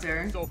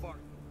disruptor.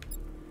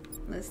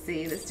 Let's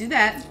see. Let's do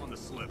that.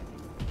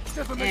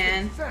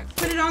 And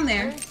put it on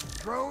there.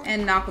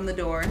 And knock on the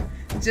door.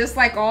 Just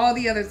like all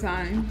the other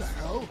times. The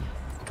hell?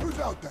 Who's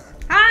out there?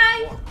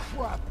 Hi! Oh,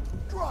 crap.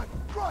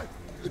 Drive.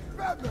 It's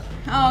Batman.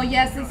 Oh,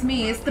 yes, it's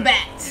me. It's the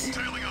Bat.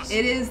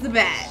 It is the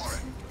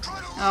Bat.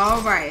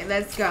 Alright,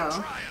 let's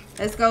go.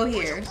 Let's go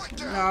here.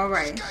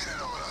 Alright.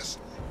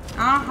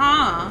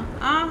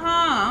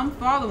 I'm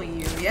following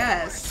you.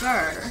 Yes,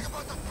 sir.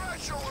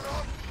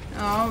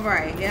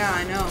 Alright, yeah,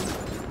 I know.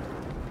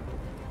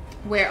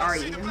 Where are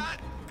you?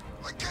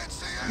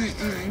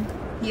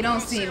 He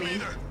don't see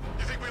me.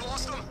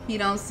 He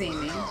don't see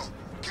me.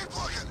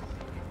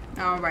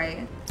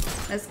 Alright.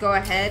 Let's go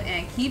ahead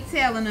and keep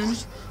tailing him.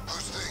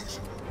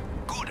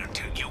 Good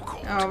until you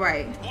called.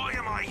 Alright. Why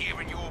am I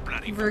hearing your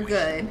bloody We're voice?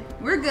 good.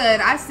 We're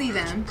good. I see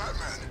them.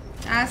 Batman,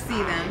 I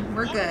see them.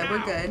 We're good.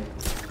 We're good.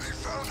 they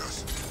found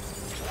us.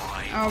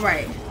 Why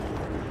Alright.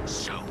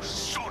 so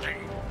sooty?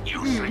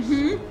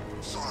 Useless.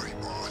 Sorry,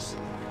 boss.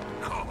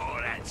 Oh,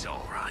 that's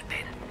all right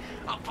then.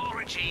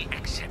 Apology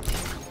accepted.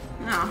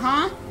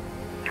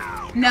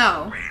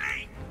 No.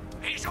 Really?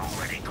 He's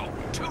already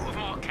got 2 of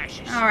our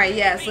caches. Alright,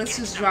 yes. Let's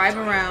just drive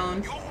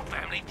around Your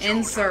family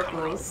in children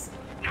circles.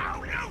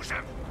 No.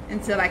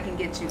 until I can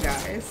get you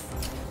guys.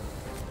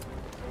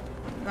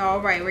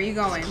 All right, where you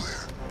going?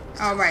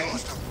 All right,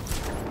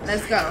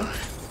 let's go.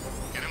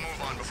 Get a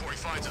move on before he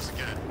finds us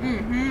again.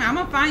 I'm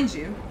gonna find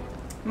you.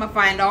 I'm gonna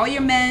find all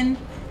your men,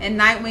 and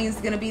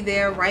Nightwing's gonna be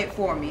there right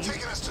for me.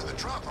 Taking us to the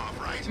drop-off,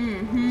 right? Sure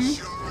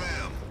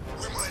am.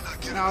 We might not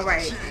get All another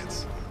right,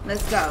 chance.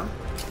 let's go.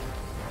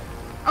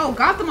 Oh,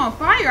 Gotham on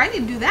fire! I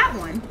need to do that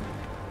one.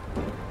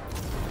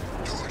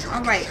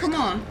 All right, come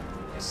on.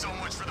 So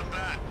much for the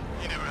bat.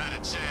 He never had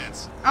a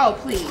chance. Oh, Like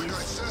I please.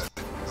 said,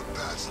 the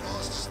bat's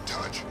lost his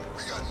touch.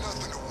 We got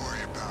nothing to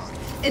worry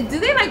about. Do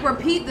they like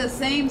repeat the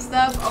same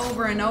stuff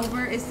over and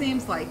over? It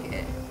seems like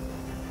it.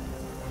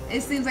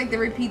 It seems like they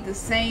repeat the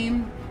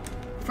same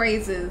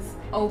phrases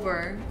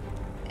over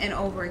and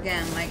over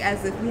again, like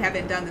as if we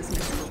haven't done this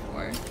mission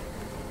before.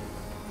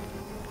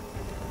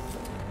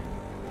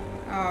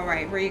 All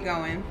right, where you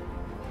going?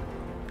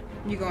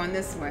 You going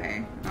this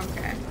way?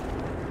 Okay.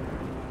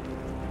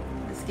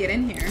 Let's get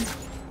in here.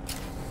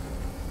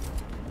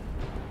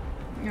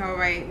 All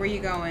right, where you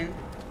going?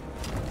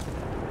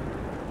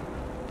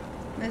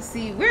 Let's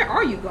see. Where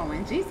are you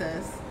going?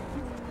 Jesus.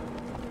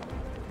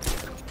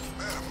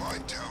 Man of my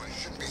talent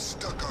shouldn't be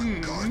stuck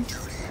on guard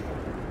duty.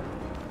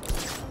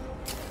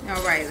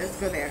 All right, let's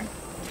go there.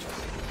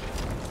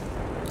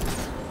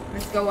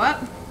 Let's go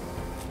up.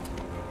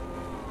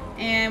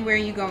 And where are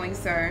you going,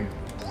 sir?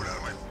 Bored out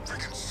of my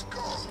freaking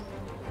skull.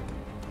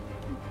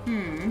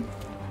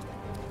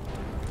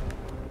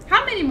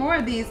 How many more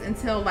of these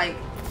until, like,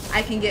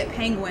 I can get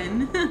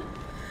Penguin,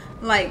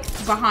 like,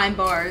 behind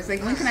bars?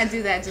 Like, when can I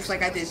do that just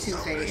like I did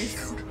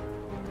Two-Face?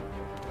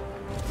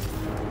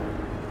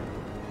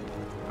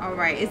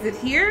 Alright, is it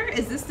here?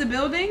 Is this the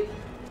building?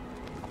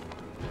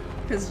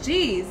 Because,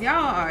 geez, y'all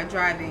are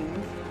driving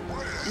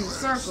in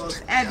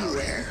circles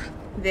everywhere.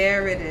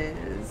 There it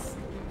is.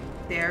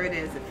 There it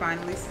is. It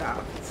finally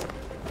stopped.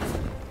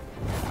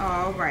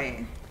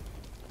 Alright.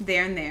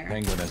 There and there.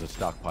 Penguin has a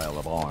stockpile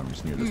of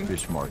arms near the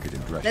fish market in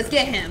Drescher. Let's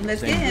get him.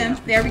 Let's Same get him.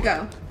 goes There we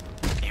go.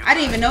 I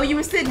didn't even know you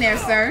were sitting there,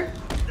 sir.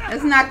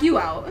 Let's knock you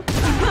out.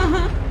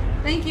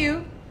 Thank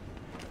you.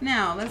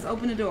 Now, let's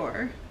open the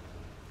door.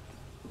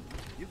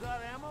 You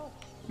got ammo?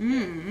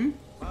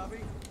 Bobby,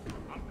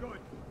 I'm good.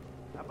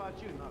 How about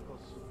you,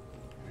 Knuckles?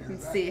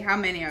 Let's see. How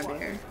many are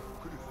there?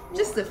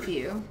 Just a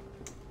few.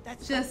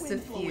 Just a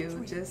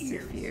few. Just a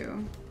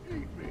few.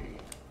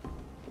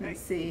 Let's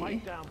see.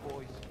 Pipe down,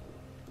 boys.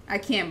 I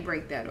can't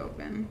break that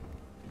open.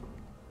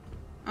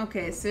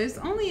 Okay, so it's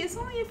only a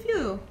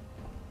few.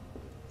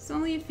 It's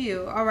only a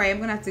few. All right,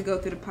 I'm gonna have to go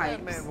through the That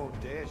pipes. man won't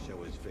dare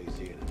show his face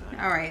here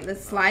tonight. All right,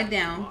 let's slide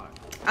down.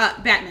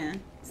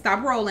 Batman,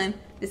 stop rolling.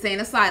 This ain't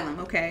asylum,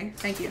 okay?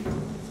 Thank you.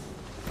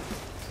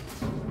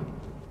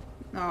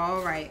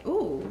 All right.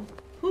 Ooh,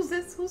 who's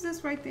this? Who's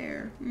this right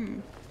there?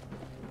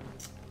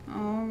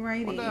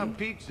 Alrighty. Wonder how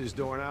Peaks is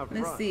doing out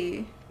front. Let's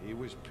see. He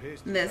was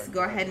pissed. Let's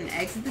go ahead and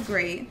exit the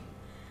grate.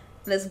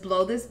 Let's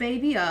blow this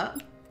baby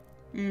up.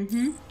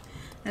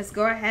 Let's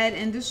go ahead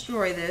and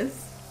destroy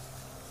this.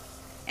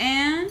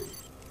 And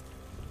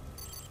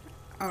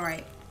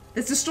alright.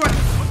 Let's destroy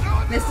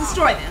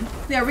them.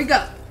 There we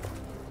go.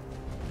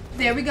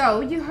 There we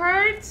go. You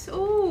hurt?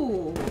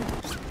 Ooh.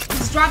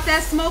 Let's drop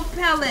that smoke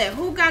pellet.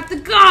 Who got the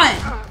gun?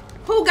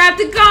 Who got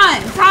the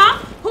guns, huh?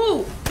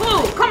 Who?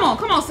 Come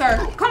on,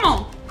 sir. Come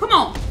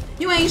on.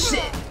 You ain't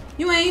shit.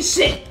 You ain't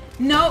shit.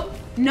 Nope.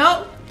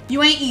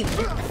 You ain't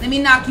either. Let me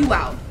knock you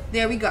out.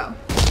 There we go.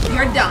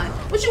 You're done.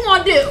 What you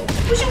want to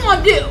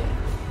do?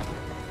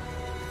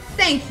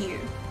 Thank you.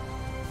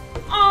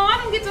 Oh, I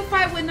don't get to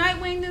fight with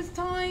Nightwing this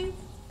time.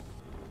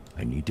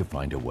 I need to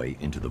find a way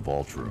into the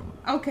vault room.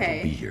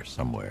 Okay. It'll be here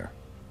somewhere.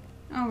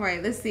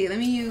 Alright, let's see. Let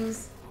me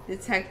use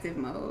detective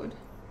mode.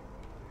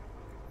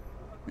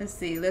 Let's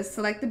see. Let's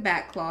select the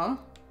bat claw.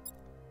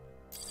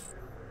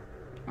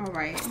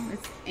 Alright,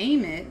 let's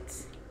aim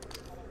it.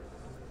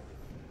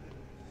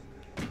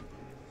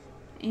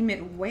 Aim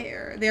it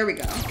where? There we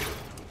go.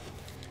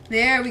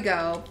 There we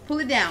go. Pull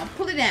it down.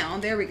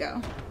 There we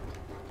go.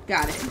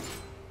 Got it.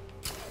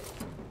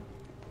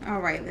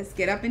 Alright, let's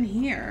get up in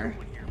here.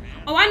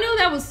 Oh, I knew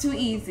that was too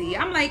easy.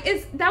 I'm like,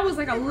 that was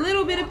like a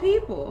little bit of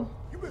people.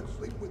 you been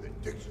sleeping with a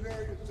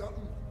dictionary or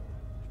something?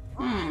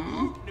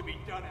 To be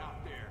done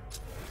out there.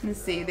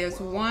 Let's see, there's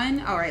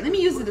one. Alright, let me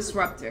use the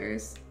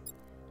disruptors.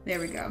 There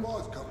we go.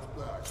 Boss comes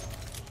back.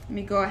 Let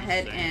me go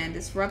ahead and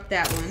disrupt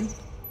that one.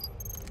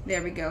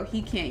 There we go.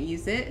 He can't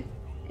use it.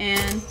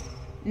 And,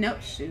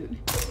 nope, shoot.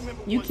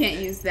 You can't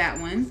use that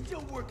one.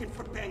 Still working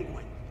for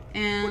Penguin.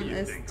 And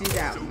let's do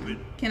that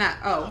one. Can I?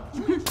 Oh.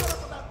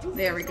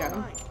 There we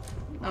go.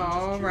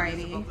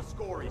 Alrighty. The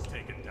score he's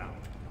taken down.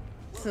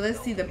 So let's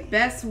see the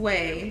best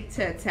way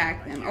to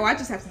attack them. Oh, I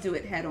just have to do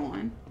it head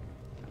on.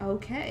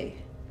 Okay.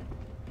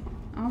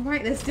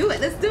 Alright, let's do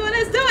it.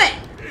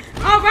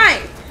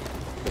 Alright.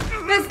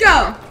 Let's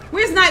go.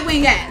 Where's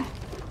Nightwing at?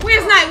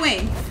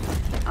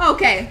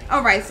 Okay.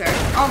 Alright, sir.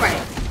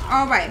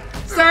 Alright.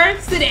 Sir,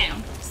 sit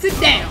down.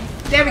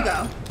 There we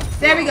go.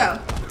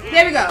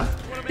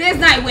 There's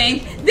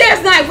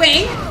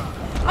Nightwing.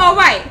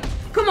 Alright.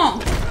 Come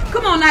on.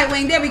 Come on,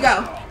 Nightwing. There we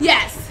go.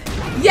 Yes.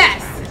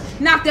 Yes.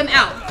 Knock them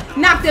out.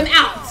 Knock them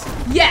out.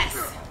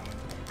 Yes.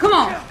 Come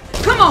on.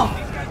 Come on.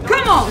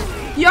 Come on.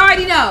 You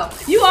already know.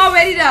 You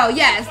already know.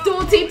 Yes.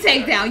 Dual team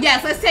takedown.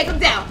 Yes. Let's take them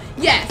down.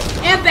 Yes.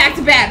 And back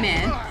to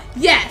Batman.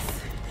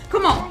 Yes.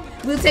 Come on.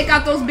 We'll take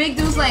out those big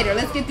dudes later.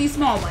 Let's get these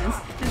small ones.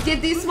 Let's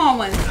get these small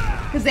ones.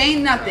 Because they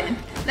ain't nothing.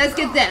 Let's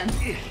get them.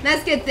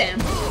 Let's get them.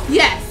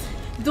 Yes.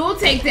 Dual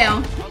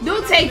takedown.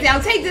 Dual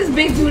takedown. Take this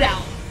big dude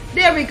out.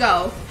 There we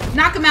go.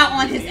 Knock him out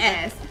on his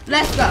ass.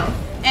 Let's go.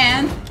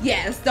 And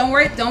yes. Don't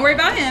worry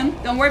about him.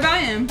 Don't worry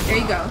about him. There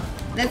you go.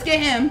 Let's get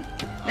him.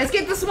 Let's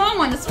get the small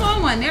one. The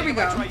small one. There we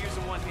go.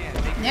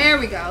 There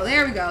we go.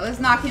 There we go. Let's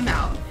knock him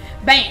out.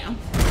 Bam.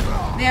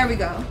 There we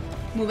go.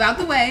 Move out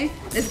the way.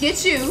 Let's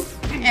get you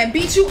and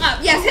beat you up.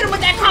 Yes, hit him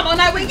with that combo,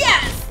 Nightwing.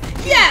 Yes.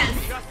 Yes.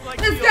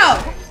 Let's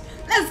go.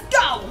 Let's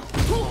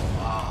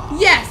go.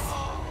 Yes.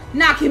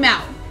 Knock him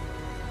out.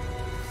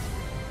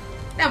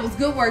 That was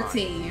good work,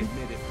 team.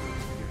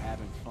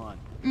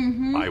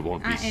 I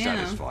won't be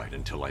satisfied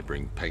until I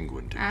bring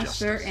Penguin to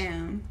justice. I sure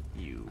am.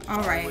 You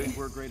alright. always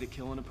were great at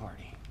killing a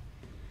party.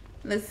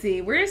 Let's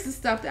see. Where's the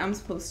stuff that I'm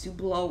supposed to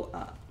blow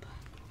up?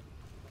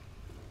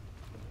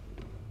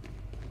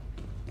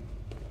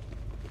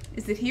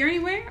 Is it here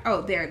anywhere?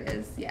 Oh, there it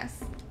is.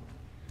 Yes.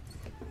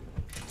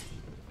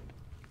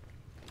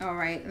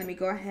 Alright, let me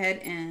go ahead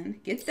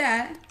and get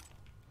that.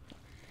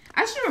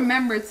 I should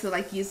remember to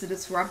like use the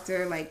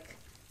disruptor like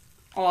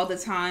all the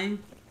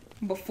time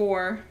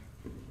before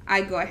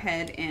I go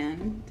ahead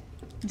and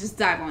just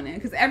dive on it.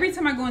 Because every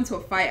time I go into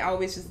a fight, I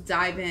always just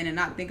dive in and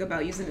not think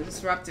about using the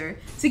disruptor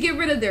to get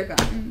rid of their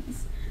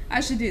guns.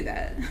 I should do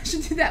that. I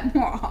should do that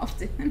more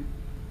often.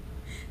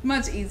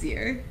 Much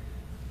easier.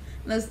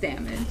 Less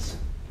damage.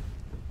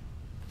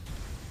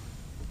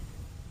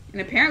 And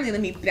apparently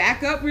let me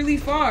back up really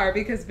far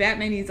because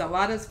Batman needs a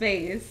lot of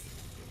space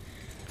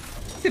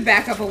to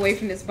back up away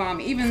from this bomb,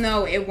 even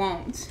though it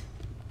won't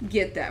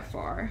get that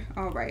far.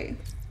 Alright.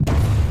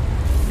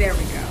 There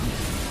we go.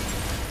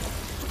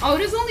 Oh,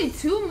 there's only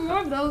 2 more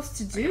of those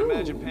to do. I can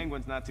imagine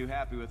Penguin's not too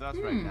happy with us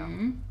right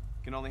now.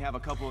 Can only have a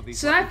couple of these.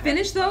 Should I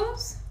finish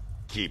those?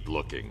 Keep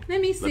looking.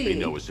 Let me see. Let me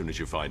know as soon as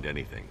you find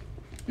anything.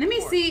 Let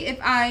me see if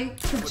I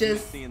could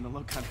just seeing the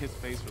look on his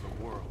face for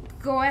the world.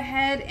 Go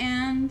ahead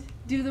and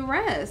do the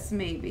rest,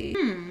 maybe.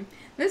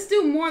 Let's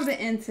do more of the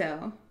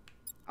intel.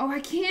 Oh, I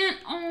can't.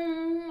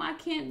 Oh, I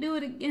can't do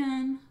it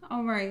again.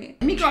 All right.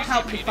 Let me go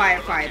help the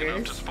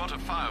firefighters. To spot a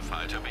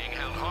firefighter being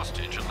held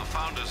hostage on the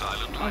Founders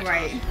Island. All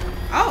right.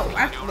 Oh,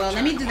 well,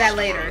 let me do that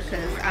later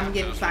because I'm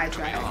getting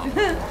sidetracked.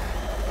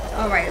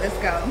 All right, let's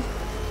go.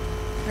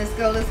 Let's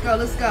go. Let's go.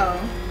 Let's go.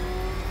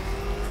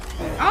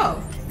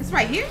 Oh, it's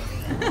right here.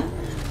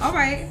 All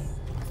right.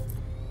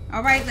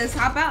 All right, let's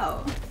hop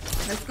out.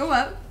 Let's go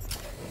up.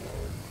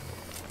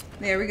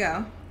 There we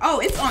go. Oh,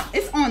 it's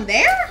on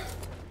there?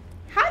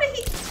 How did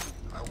he?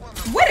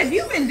 What have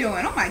you been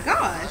doing? Oh my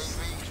gosh.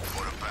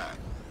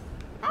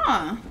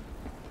 Huh.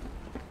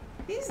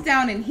 He's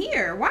down in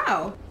here.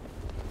 Wow.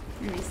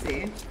 Let me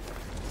see.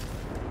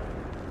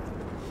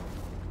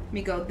 Let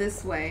me go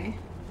this way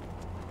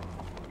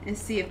and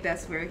see if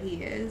that's where he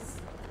is.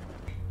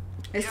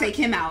 Let's take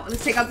him out.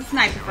 Let's take out the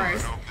sniper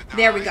first.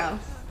 There we go.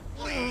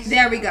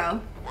 There we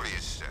go. What do you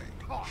say?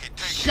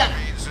 Shut up.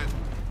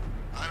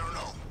 I don't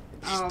know.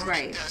 All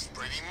right.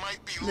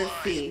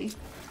 Let's see.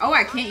 Oh,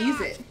 I can't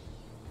use it.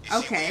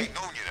 Okay.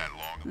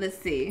 Let's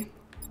see.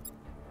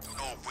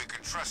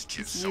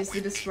 Let's use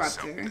the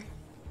disruptor.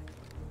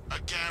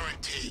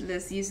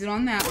 Let's use it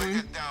on that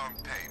one.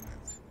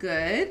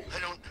 Good. I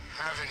don't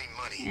have any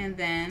money. And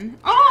then,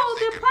 oh,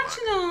 they're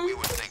punching them. We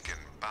were thinking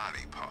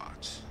body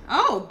parts.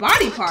 Oh,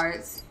 body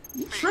parts.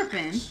 You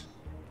tripping.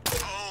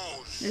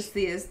 Let's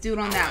see. Let's do it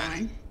on that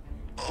one.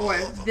 Or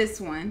this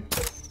one.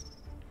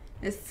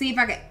 Let's see if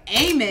I can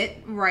aim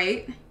it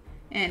right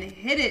and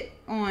hit it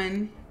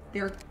on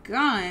their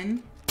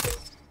gun.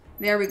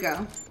 There we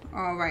go.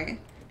 All right.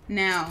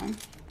 Now,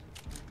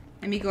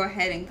 let me go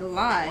ahead and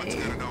glide.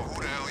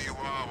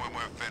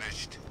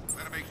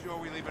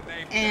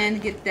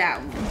 And get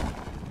that one.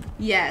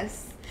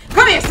 Yes.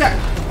 Come here, sir.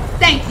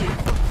 Thank you.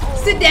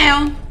 Sit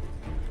down.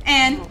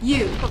 And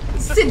you.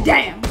 Sit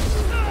down.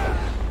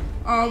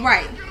 All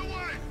right.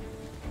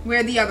 Where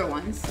are the other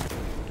ones?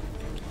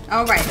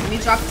 All right. Let me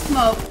drop the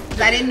smoke.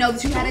 I didn't know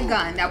that you had a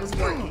gun that was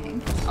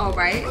working. All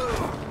right.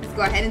 Let's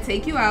go ahead and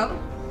take you out.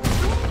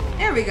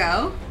 There we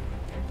go.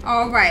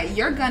 All right.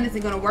 Your gun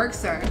isn't going to work,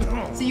 sir.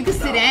 So you can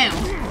sit down.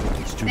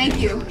 Thank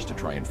you. To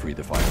try and free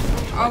the fire.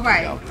 All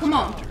right. Come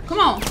on. Come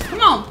on.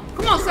 Come on.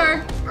 Come on,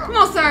 sir. Come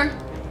on, sir.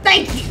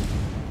 Thank you.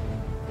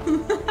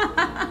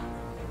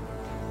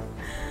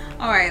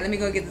 All right. Let me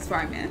go get this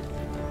fireman.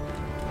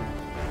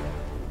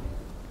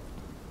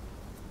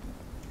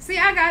 See,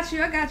 I got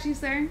you. I got you,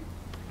 sir.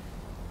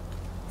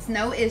 It's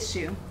no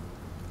issue.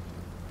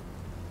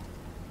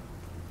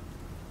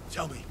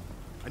 Tell me.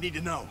 I need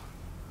to know.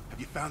 Have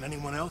you found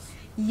anyone else?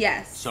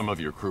 Yes. Some of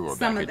your crew are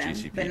Some back of at them,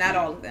 GCPD. but not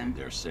all of them.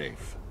 They're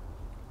safe.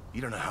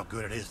 You don't know how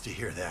good it is to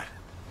hear that.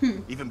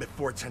 Even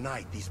before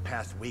tonight, these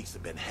past weeks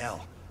have been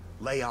hell.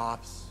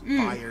 Layoffs,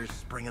 fires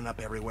springing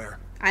up everywhere.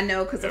 I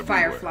know, because of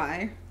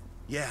Firefly.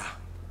 Yeah.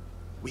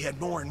 We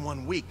had more in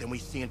 1 week than we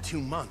see in 2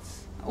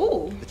 months.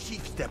 Ooh. The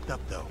chief stepped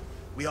up, though.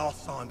 We all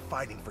saw him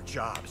fighting for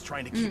jobs,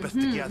 trying to keep us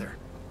together.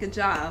 Good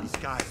job. These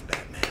guys,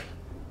 Batman,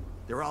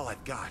 they're all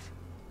I've got.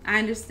 I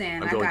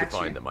understand. I'm going to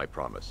find them, I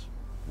promise.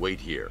 Wait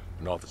here.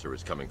 An officer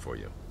is coming for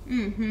you.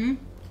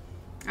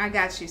 I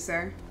got you,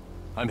 sir.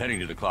 I'm heading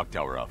to the clock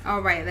tower, Alfred.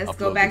 All right, let's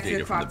go back to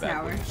the clock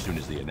tower. As soon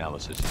as the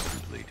analysis is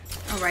complete.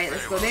 All right,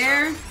 let's go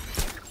there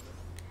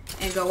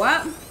and go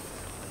up.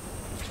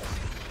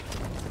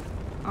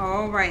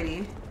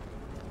 Alrighty.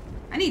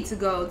 I need to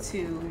go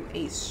to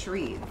a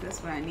street.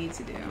 That's what I need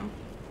to do.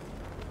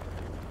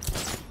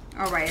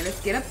 Alright,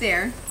 let's get up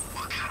there.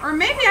 Or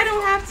maybe I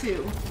don't have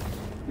to.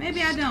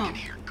 Maybe I don't.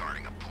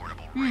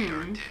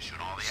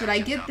 Should I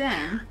get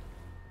them?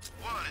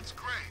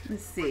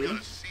 Let's see.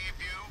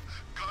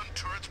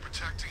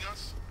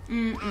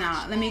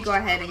 No, let me go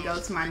ahead and go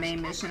to my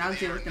main mission. I'll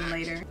deal with them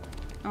later.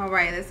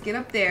 Alright, let's get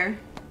up there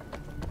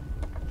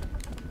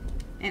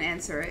and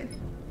enter it.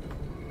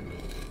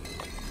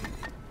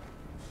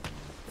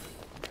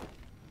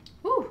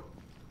 Whew.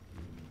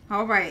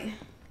 Alright.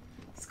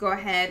 Let's go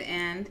ahead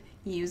and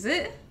use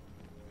it.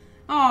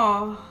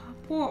 Oh,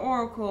 poor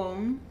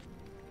Oracle.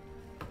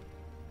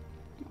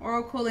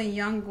 Oracle and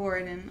young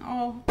Gordon.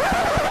 Oh.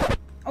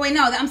 Oh wait,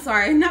 no, I'm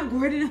sorry. Not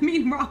Gordon, I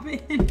mean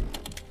Robin.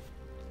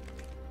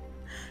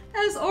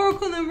 That's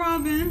Oracle and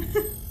Robin.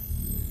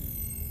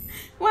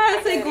 Why did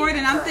I say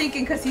Gordon? I'm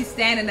thinking because he's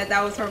standing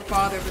that was her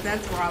father, but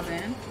that's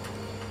Robin.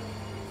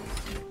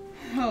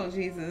 Oh,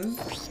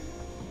 Jesus.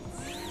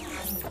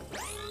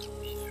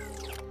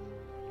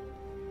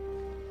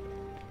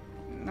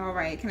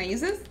 Alright, can I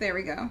use this? There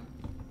we go.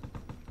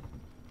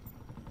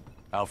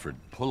 Alfred,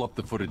 pull up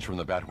the footage from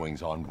the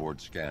Batwing's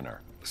onboard scanner.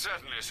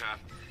 Certainly, sir.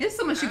 There's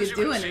so much you could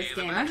do in this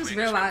game. I just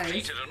realized.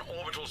 Completed an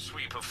orbital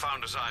sweep of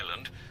Founders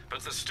Island, but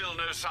there's still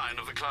no sign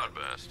of the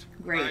cloudburst.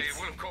 Great. I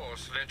will, of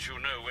course, let you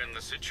know when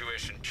the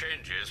situation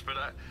changes,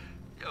 but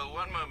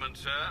one moment,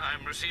 sir.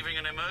 I'm receiving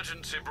an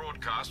emergency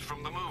broadcast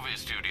from the movie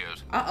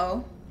studios.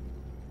 Uh-oh.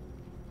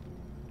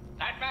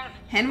 Batman?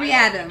 Henry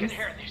Adams. You can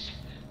hear this.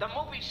 The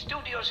movie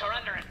studios are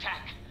under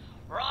attack.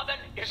 Robin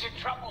is in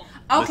trouble.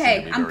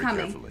 Okay, I'm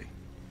coming. Carefully.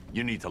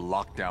 You need to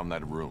lock down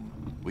that room.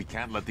 We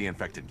can't let the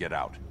infected get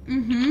out.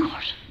 Of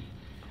course.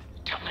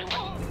 Tell me when.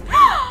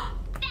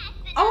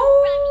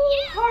 Oh,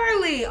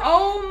 Harley.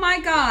 Oh my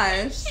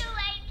gosh. Too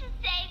late to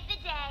save the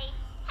day.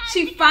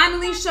 She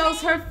finally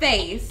shows her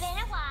face. It's been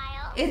a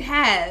while. It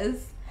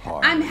has.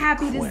 Harley I'm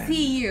happy to Quinn.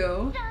 see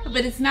you,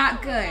 but it's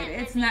not good.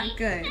 It's not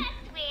good.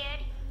 That's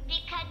weird,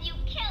 because you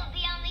killed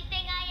the only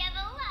thing I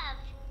ever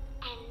loved.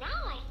 And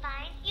now I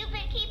find you've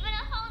been keeping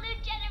a whole new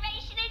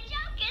generation of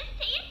jokers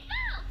to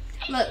yourself.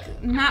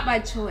 Look, not by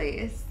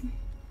choice.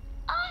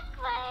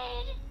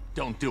 Awkward.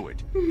 Don't do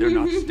it. They're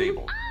not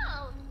stable.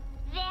 Oh,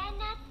 they're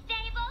not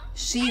stable?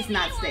 She's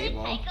not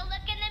stable. Take a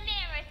look in the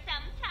mirror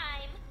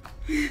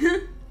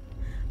sometime.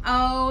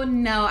 Oh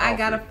no, I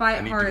gotta fight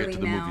I need Harley to get to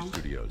the now. movie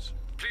studios.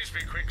 Please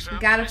be quick, sir.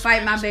 Gotta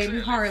fight my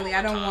baby Harley.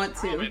 I don't want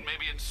to. Robin may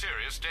be in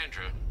serious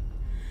danger.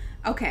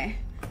 Okay,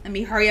 let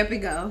me hurry up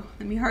and go.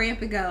 Let me hurry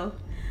up and go.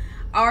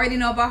 I already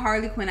know about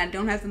Harley Quinn. I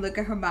don't have to look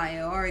at her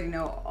bio. I already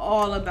know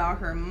all about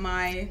her.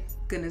 My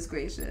goodness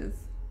gracious.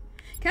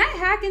 Can I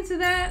hack into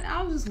that?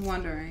 I was just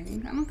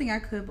wondering. I don't think I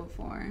could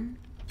before.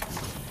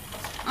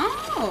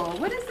 Oh,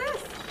 what is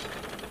this?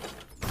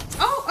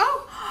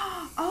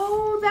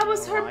 Oh, that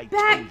was her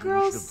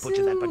Batgirl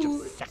suit. That bunch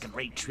of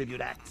second-rate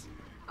tribute acts.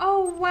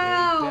 Oh,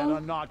 wow. They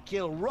better not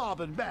kill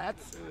Robin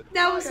Bats.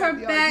 That was her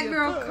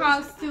Batgirl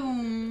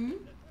costume.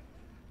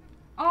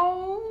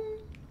 Oh.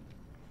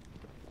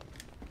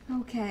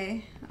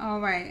 Okay.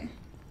 All right.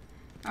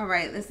 All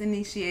right. Let's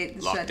initiate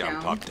the shutdown.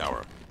 Lockdown clock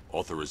tower.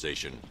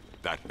 Authorization.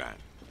 Batman.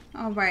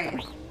 All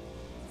right.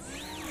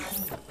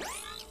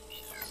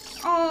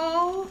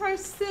 Oh, her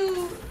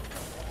suit.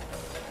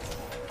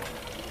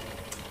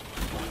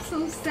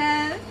 So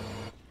sad.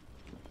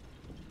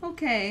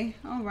 Okay.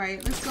 All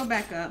right. Let's go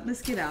back up.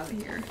 Let's get out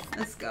of here.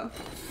 Let's go.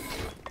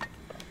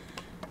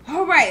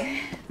 All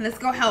right. Let's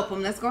go help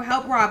him. Let's go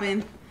help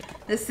Robin.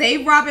 Let's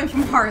save Robin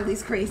from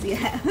Harley's crazy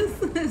ass.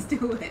 Let's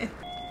do it.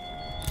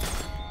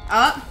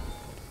 Up.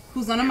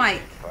 Who's on the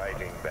mic?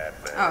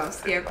 Oh,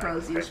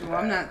 Scarecrows usual.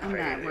 I'm not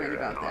worried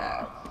about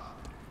that.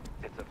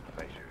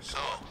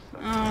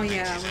 Oh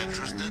yeah,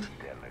 whatever.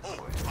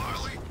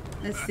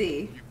 Let's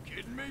see.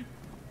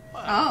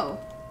 Oh,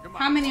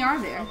 how many are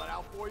there?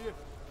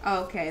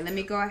 Okay, let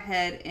me go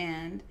ahead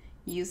and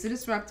use the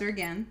disruptor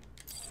again.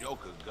 All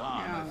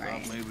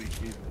right.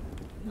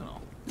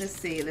 Let's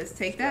see. Let's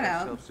take that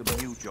out.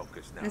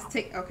 Let's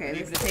take. Okay,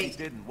 let's take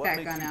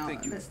that gun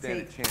out. Let's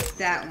take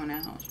that one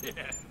out.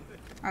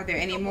 Are there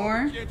any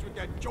more?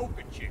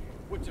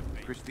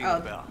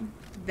 Oh,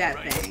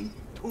 that thing.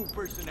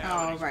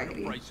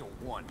 Alrighty.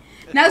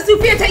 Now let's do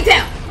fear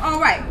takedown. All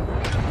right.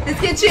 Let's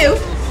get you.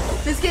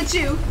 Let's get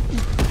you.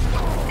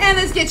 And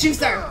let's get you,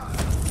 sir.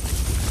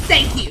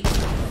 Thank you.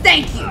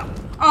 Thank you.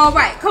 All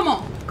right. Come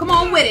on. Come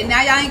on with it.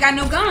 Now y'all ain't got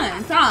no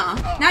guns, huh?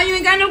 Now you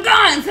ain't got no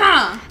guns,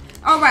 huh?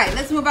 Alright,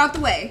 let's move out the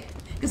way.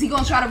 Because he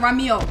gonna try to run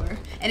me over.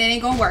 And it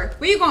ain't gonna work.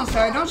 Where you going,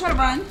 sir? Don't try to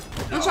run.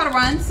 Don't try to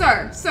run.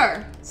 Sir,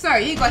 sir, sir.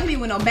 You ain't gonna hit me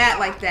with no bat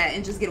like that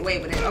and just get away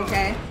with it,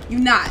 okay? You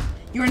not.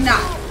 You're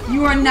not.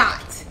 You are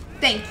not.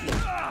 Thank you.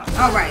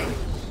 Alright.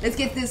 Let's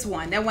get this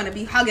one. That wanna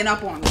be hugging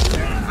up on me,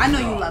 sir. I know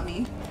you love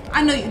me.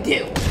 I know you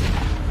do.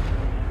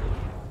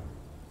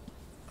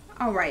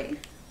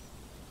 Alright.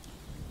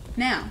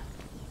 Now,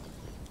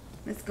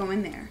 let's go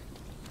in there.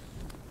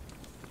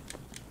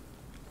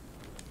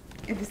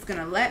 If it's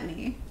gonna let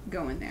me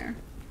go in there.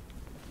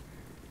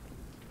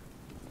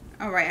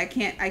 Alright,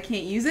 I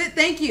can't use it.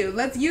 Thank you.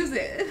 Let's use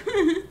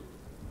it.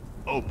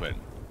 Open.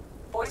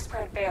 Voice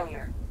print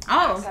failure.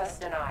 Oh. Access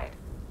denied.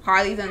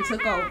 Harley done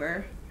took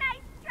over.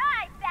 Nice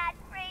try, Bat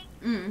Freak.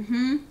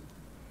 Mm-hmm.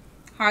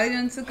 Harley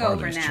done took over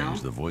Harley's now.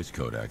 changed the voice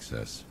code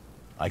access.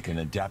 I can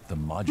adapt the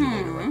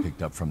modulator I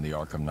picked up from the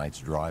Arkham Knight's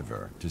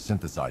driver to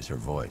synthesize her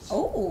voice.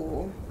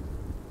 Oh.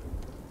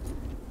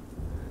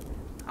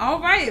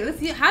 Alright, let's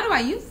see. How do I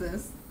use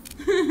this?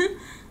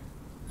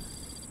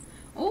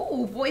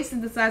 Oh, voice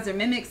synthesizer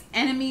mimics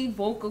enemy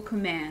vocal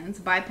commands,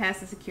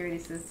 bypasses security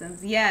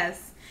systems.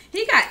 Yes.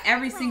 He got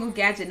every single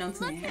gadget known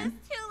to man. Look who's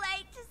too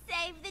late to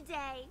save the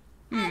day.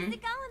 How's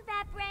it going,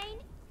 Bat Brain?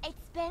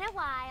 It's been a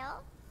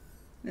while.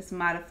 Let's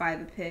modify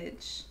the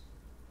pitch.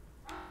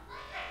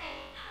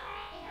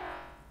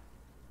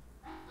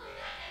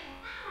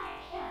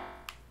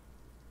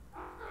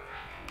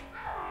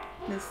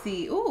 Let's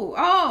see. Ooh,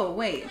 oh,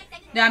 wait.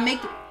 Do I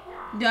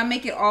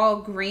make it all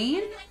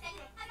green?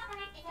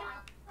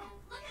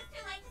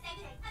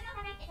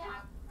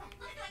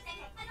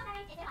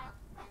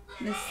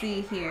 Let's see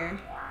here.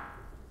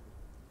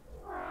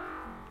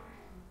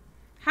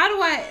 How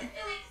do I...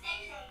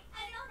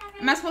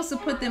 Am I supposed to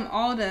put them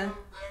all to...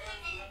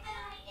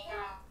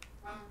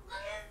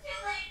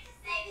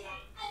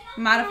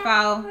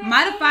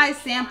 Modify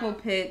sample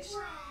pitch.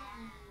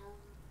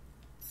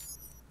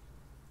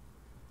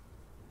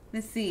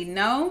 Let's see.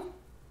 No?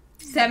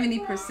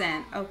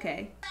 70%.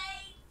 Okay.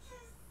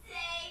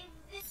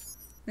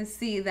 Let's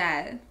see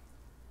that.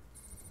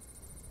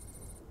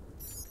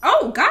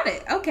 Oh, got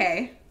it.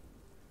 Okay.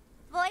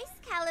 Voice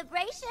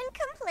calibration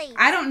complete.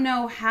 I don't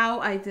know how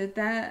I did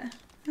that,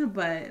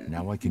 but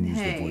now I can use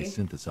the voice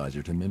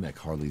synthesizer to mimic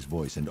Harley's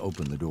voice and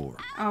open the door.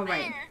 All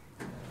right.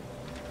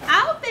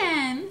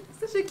 Alvin!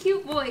 Such a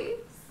cute voice.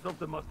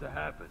 Something must have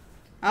happened.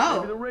 Oh.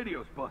 Maybe the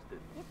radio's busted.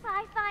 If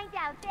I find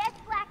out that's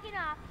blacking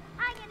off,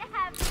 I'm gonna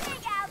have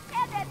Big Al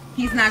tell them.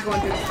 He's not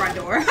going through the front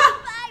door.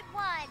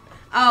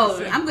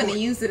 Oh, I'm gonna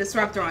use the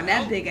disruptor on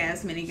that big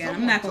ass minigun.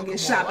 I'm not gonna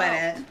get shot by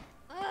that.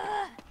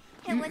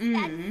 It was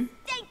that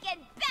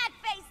stinking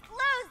bat-faced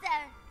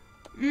loser.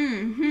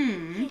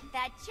 Get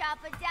that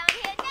chopper down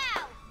here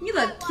now. You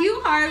look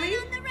cute, Harley.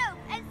 On the roof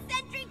and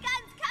sentry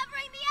guns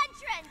covering the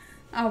entrance.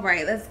 All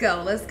right, let's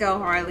go. Let's go,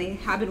 Harley.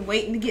 I've been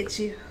waiting to get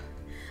you.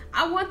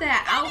 I want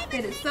that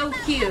outfit. It's so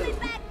cute.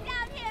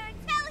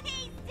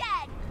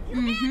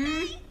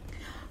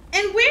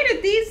 And where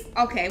did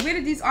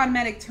these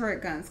automatic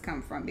turret guns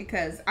come from?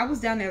 Because I was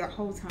down there the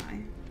whole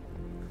time.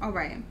 All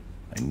right.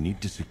 I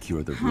need to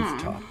secure the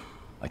rooftop.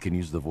 I can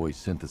use the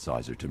voice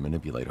synthesizer to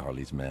manipulate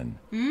Harley's men.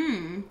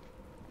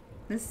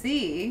 Let's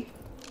see.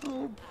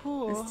 Oh,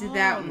 poor Let's do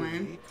that Harley.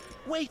 one.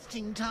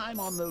 Wasting time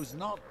on those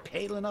not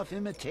pale enough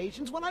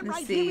imitations when I'm Let's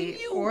right see. here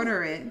with you.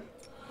 Order it.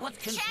 What's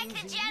Check the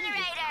confusing generator. me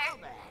is how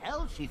the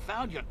hell she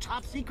found your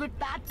top secret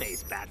bat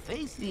base,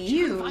 Batface. She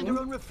You couldn't find her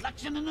own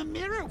reflection in a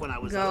mirror when I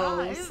was Go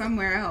alive.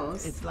 somewhere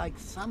else. It's like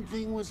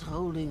something was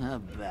holding her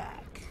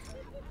back.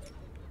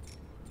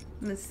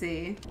 Let's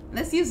see.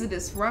 Let's use a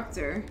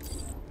disruptor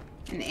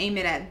and aim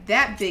it at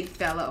that big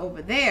fella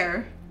over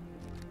there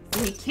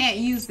so he can't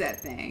use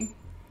that thing.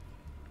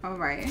 All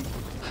right.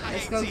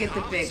 Let's go get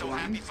the big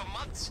one.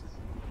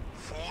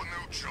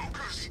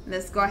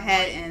 Let's go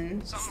ahead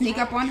and sneak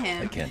up on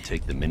him. I can't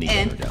take the minigun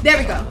And down. there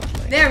we go.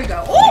 There we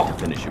go. I need to Ooh!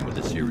 finish him with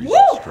a series Woo!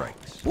 of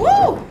strikes.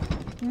 Woo!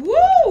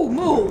 Woo!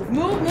 Move,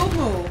 move, move,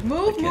 move,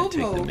 move, I can't move,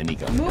 take the move,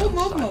 minigun move, down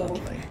move,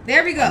 silently. move.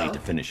 There we I go. need to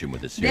finish him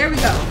with a series There we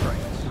of go.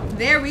 strikes.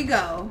 There we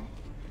go.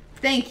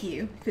 Thank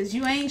you, because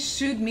you ain't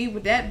shooting me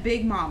with that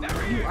big mama.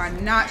 You are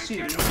not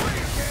shooting me.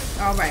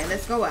 All right,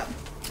 let's go up.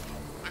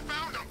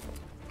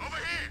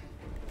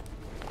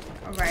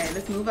 All right,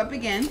 let's move up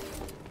again.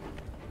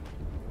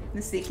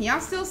 Let's see. Can y'all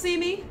still see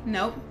me?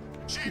 Nope.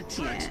 You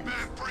can't.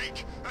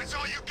 That's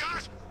all you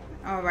got?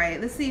 All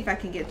right, let's see if I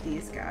can get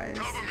these guys.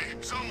 Cover me,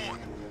 someone.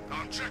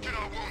 I'm checking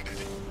our wounded.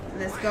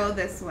 Let's go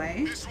this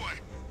way. This way.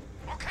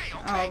 Okay,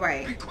 okay. All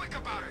right. Be quick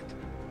about it.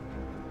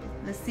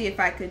 Let's see if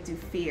I could do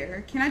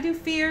fear. Can I do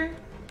fear?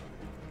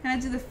 Can I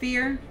do the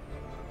fear?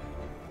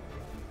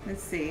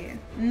 Let's see.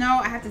 No,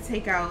 I have to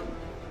take out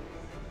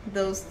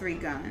those 3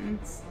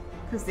 guns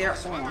because they're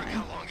on.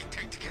 How long it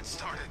take to get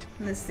started?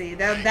 Let's see.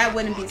 That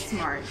wouldn't be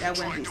smart. That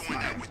wouldn't be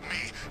smart.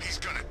 He's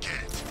gonna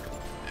get.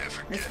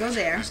 Let's go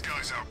there. This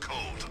guy's out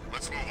cold.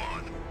 Let's move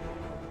on.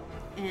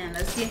 And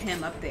let's get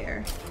him up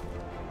there.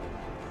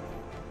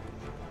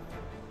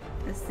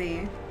 Let's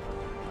see.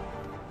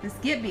 Let's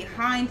get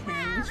behind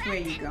him. Which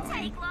way are you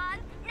going?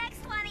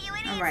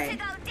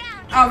 Alright.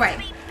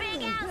 Alright.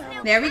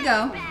 There we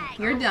go.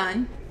 You're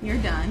done. You're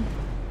done.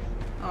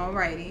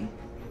 Alrighty.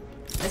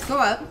 Let's go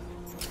up.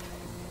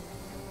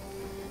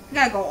 We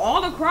gotta go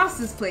all across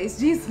this place.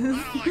 Jesus.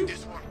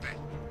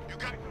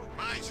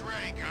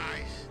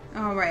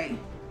 Alright.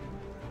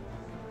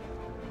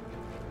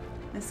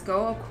 Let's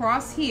go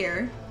across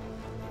here.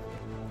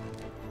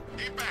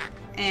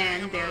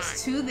 And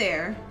there's two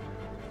there.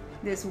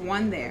 There's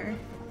one there.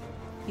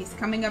 He's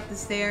coming up the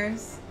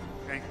stairs.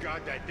 Thank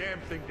God that damn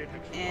thing didn't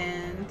explode.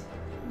 And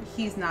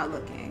he's not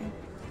looking.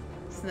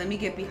 So let me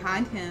get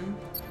behind him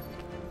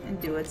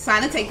and do it.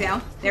 Silent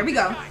takedown. There we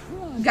go.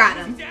 Got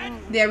him.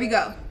 There we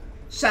go.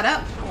 Shut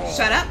up.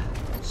 Shut up.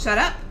 Shut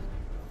up.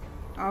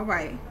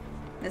 Alright.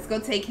 Let's go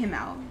take him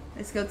out.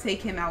 Let's go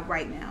take him out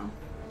right now.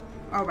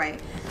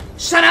 Alright.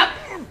 Shut up.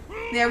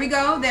 There we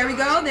go. There we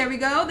go. There we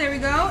go. There we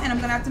go. And I'm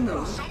gonna have to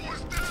move.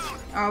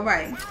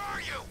 Alright.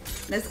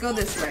 Let's go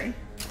this way.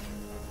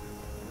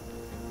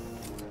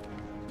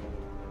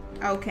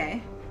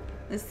 Okay.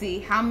 Let's see.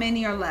 How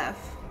many are left?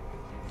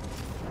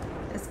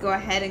 Let's go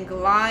ahead and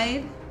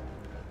glide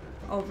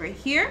over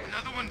here.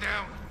 Another one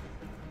down.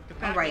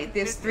 Alright.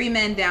 There's 3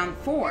 men down.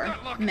 4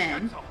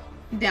 men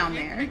down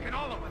there.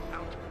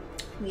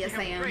 Yes,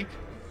 I am.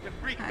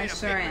 I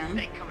sure am.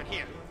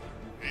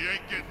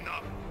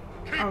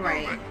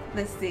 Alright.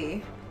 Let's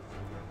see.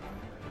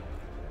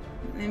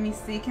 Let me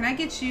see. Can I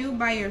get you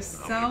by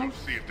yourself?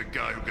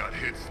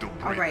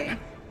 Alright.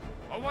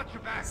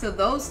 So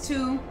those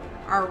 2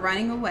 are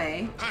running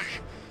away.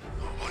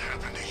 What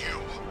happened to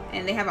you?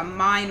 And they have a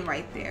mine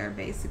right there,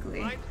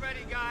 basically.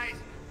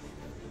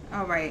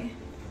 Alright.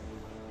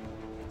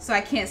 So I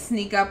can't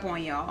sneak up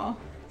on y'all.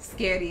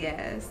 Scaredy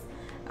ass.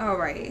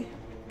 Alright.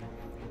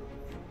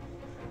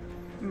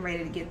 I'm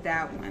ready to get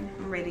that one.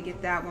 I'm ready to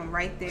get that one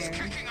right there.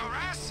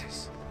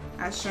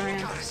 I sure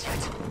am.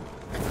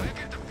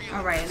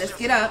 Alright, let's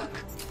get up.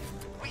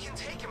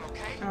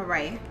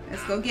 Alright,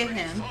 let's go get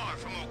him.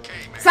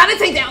 Silent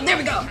takedown! There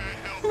we go!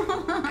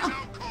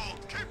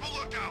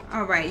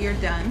 Alright, you're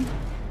done.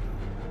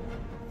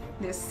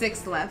 There's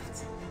 6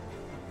 left.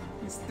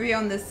 There's 3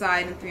 on this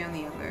side and 3 on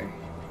the other.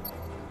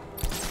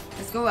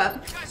 Let's go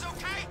up.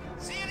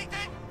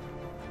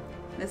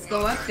 Let's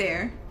go up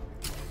there.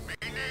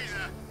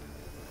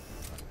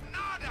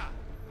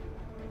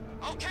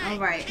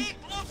 Alright.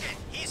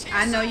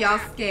 I know y'all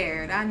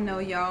scared. I know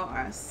y'all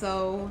are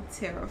so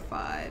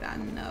terrified. I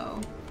know.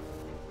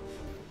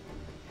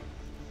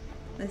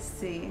 Let's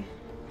see.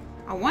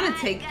 I want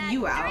to take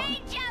you out.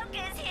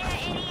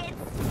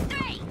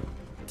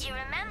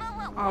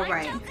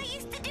 Alright.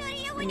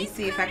 Let me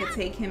see if I can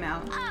take him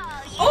out.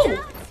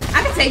 Oh!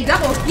 I can take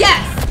double.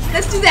 Yes!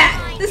 Let's do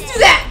that. Let's do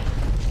that.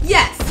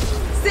 Yes.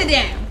 Sit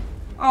down.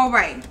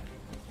 Alright.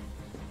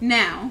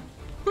 Now.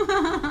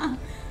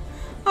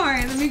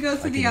 Alright, let me go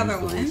to the other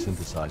one.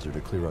 Synthesizer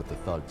to clear out the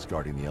thugs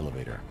guarding the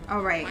elevator.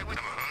 Alright.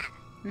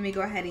 Let me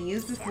go ahead and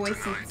use this voice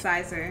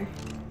synthesizer.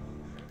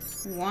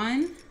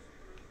 1.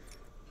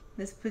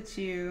 Let's put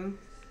you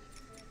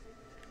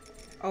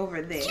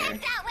over there.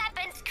 Check that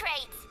weapons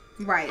crate.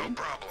 Right.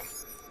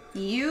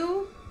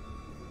 You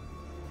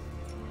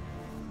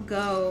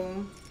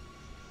go.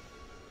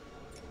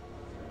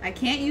 I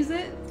can't use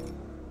it?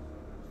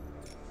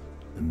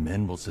 The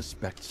men will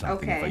suspect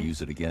something if I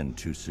use it again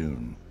too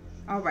soon.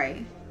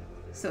 Alright.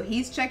 So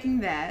he's checking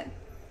that.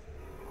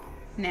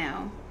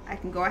 Now, I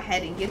can go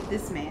ahead and get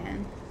this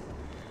man.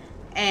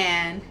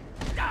 And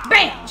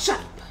BAM! Shut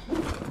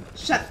up!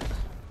 Shut up.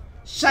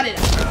 Shut it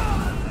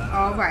up.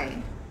 Alright.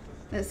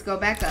 Let's go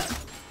back up.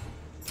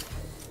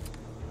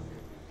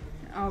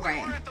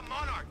 Alright.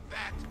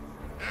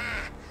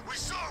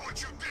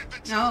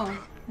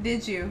 Oh,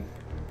 did you?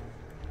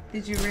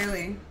 Did you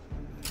really?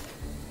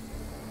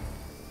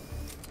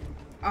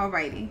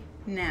 Alrighty.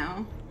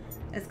 Now,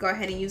 let's go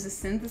ahead and use the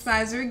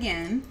synthesizer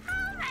again.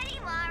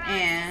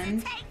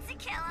 And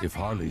if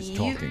Harley's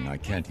talking, I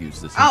can't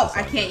use the synthesizer. Oh,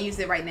 I can't use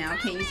it right now. I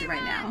can't use it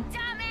right now.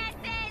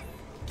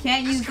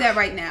 Can't use that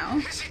right now.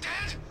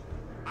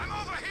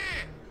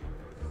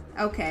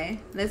 Okay,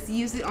 let's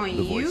use it on you.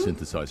 The voice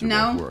synthesizer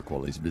won't work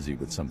while he's busy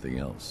with something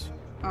else.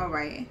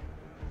 Alright.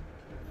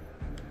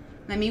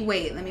 Let me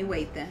wait. Let me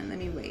wait then. Let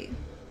me wait.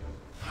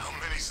 How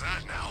many's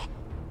that now?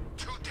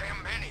 Too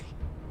damn many.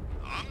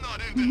 I'm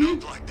not ending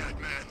up like that,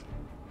 man.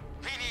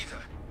 Me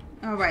neither.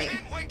 Alright.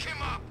 Can't wake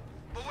him up,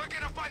 but we're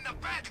gonna find the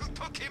bat who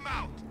took him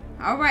out.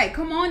 Alright,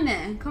 come on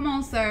then. Come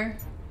on, sir.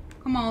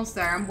 Come on,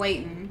 sir. I'm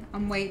waiting.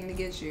 I'm waiting to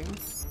get you.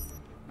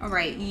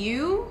 Alright,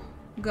 you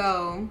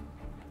go.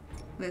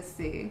 Let's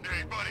see.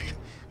 Hey, buddy.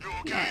 You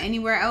okay? Yeah,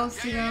 anywhere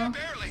else to go?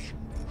 Barely.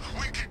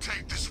 We can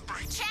take this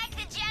break. Check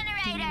the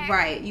generator.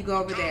 Right, you go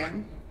over there.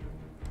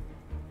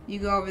 You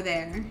go over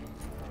there.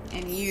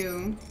 And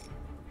you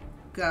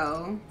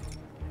go.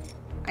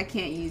 I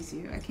can't use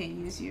you. I can't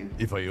use you.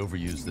 If I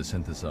overuse the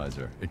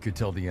synthesizer, it could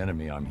tell the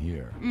enemy I'm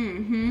here.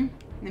 Mm-hmm.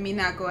 Let me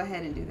not go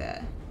ahead and do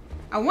that.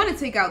 I want to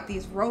take out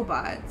these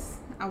robots.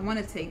 I want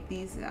to take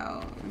these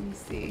out. Let me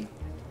see.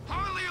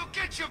 Harley will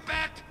get you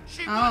back.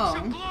 She wants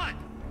your blood.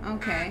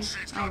 Okay.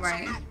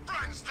 Alright.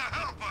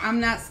 I'm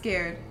not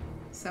scared.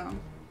 So.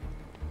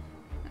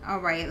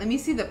 Alright, let me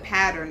see the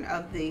pattern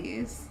of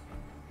these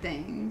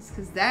things.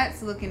 Because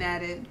that's looking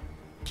at it.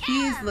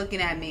 He's looking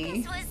at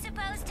me. This was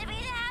supposed to be the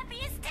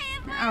happiest day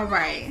of my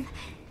Alright. life.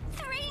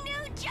 3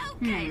 new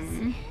Jokers.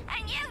 And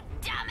you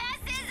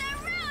dumbasses are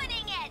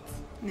ruining it.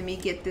 Let me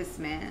get this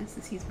man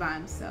since he's by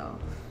himself.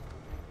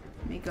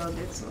 Let me go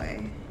this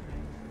way.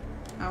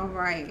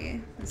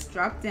 Alright. Let's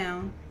drop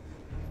down.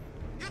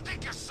 You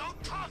think you're so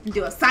tough?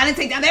 Do a silent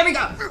takedown. There we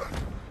go.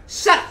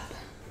 Shut up.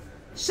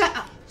 Shut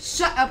up.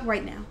 Shut up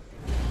right now.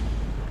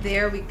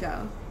 There we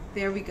go.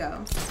 There we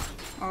go.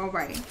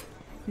 Alright.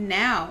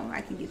 Now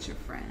I can get your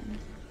friend.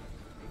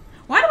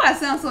 Why do I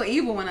sound so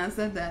evil when I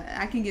said that?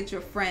 I can get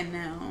your friend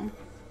now.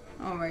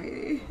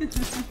 Alright.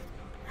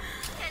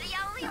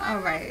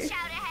 Alright.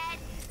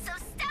 So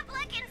stop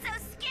looking so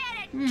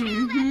scared and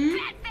kill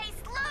that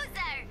fat-faced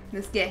loser.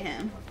 Let's get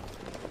him.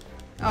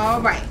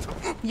 Alright.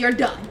 You're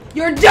done.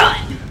 You're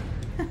done!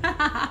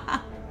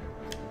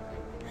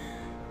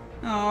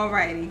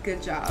 Alrighty.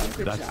 Good job.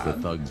 Good job. That's the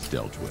thugs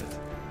dealt with.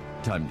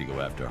 Time to go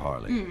after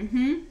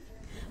Harley.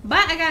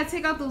 But I gotta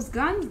take out those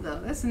guns though.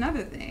 That's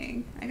another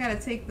thing. I gotta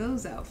take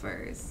those out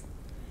first.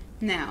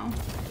 Now,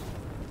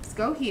 let's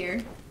go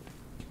here.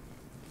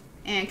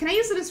 And can I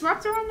use the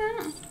disruptor on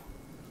that?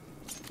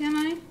 Can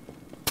I?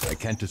 I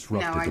can't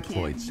disrupt No, a I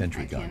deployed can't.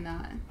 sentry I gun.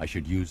 cannot. I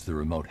should use the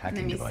remote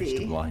hacking me device see.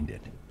 to blind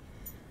it.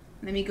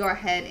 Let me go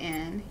ahead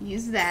and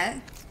use that.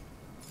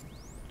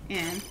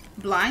 And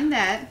blind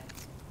that.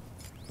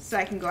 So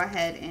I can go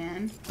ahead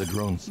and The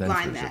drone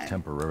blind sensors that. are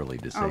temporarily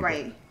disabled.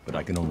 Alright. But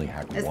I can only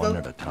hack Let's one go.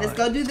 at a time. Let's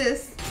go do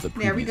this. The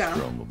There we previous go.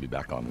 drone will be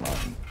back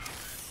online.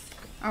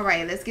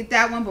 Alright, let's get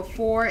that one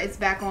before it's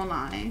back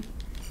online.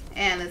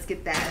 And let's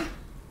get that.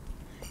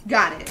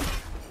 Got it.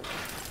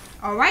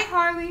 Alright,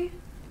 Harley.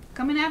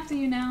 Coming after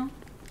you now.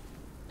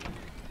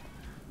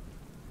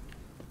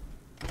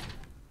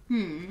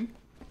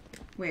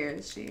 Where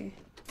is she?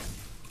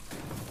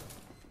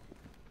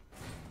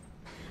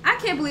 I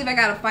can't believe I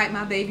gotta fight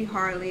my baby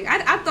Harley.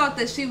 I thought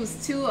that she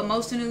was too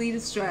emotionally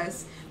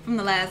distressed from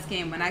the last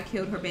game when I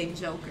killed her baby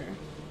Joker.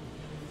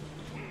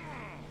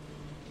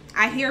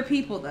 I hear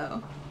people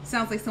though.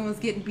 Sounds like someone's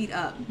getting beat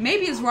up.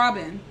 Maybe it's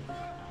Robin.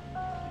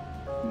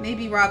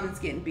 Maybe Robin's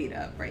getting beat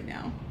up right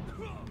now.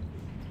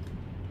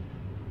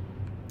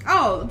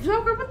 Oh,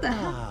 Joker, what the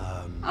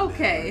hell?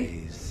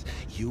 Okay.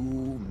 You,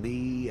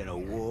 me, and a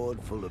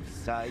ward full of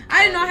psychos.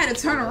 I didn't know how to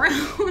turn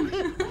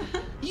around.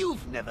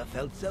 You've never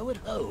felt so at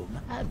home,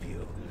 have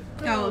you?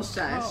 Oh,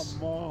 shush.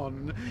 Come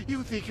on.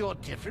 You think you're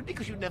different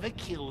because you never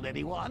killed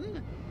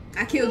anyone?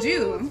 I killed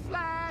you.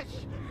 Flash.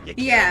 You killed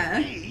Yeah,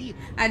 me.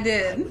 I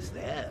did. I was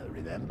there,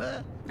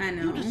 remember? I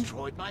know. You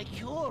destroyed my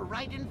cure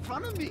right in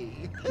front of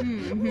me.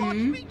 Watch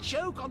me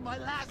choke on my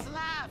last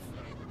laugh.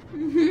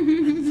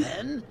 And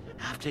then,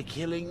 after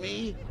killing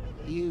me,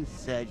 you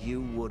said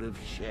you would have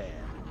shared.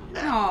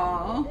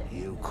 Aww.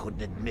 You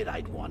couldn't admit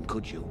I'd won,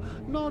 could you?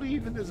 Not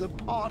even as a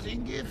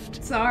parting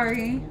gift.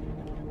 Sorry.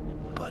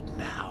 But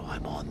now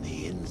I'm on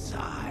the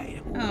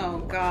inside. Oh,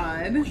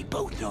 God. We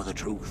both know the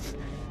truth.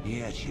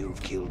 Yes, you've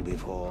killed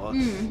before.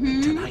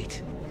 And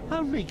tonight,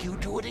 I'll make you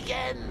do it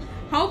again.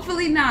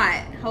 Hopefully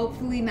not.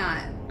 Hopefully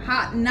not.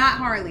 Not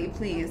Harley,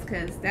 please,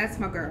 because that's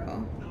my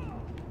girl.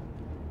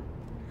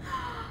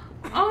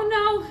 Oh,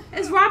 no.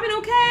 Is Robin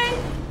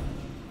okay?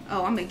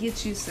 Oh, I'm going to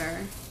get you, sir.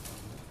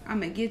 I'm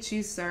going to get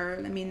you, sir.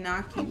 Let me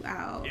knock you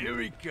out. Here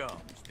he comes.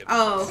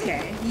 Oh,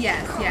 okay.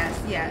 Yes,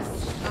 yes,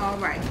 yes. All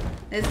right.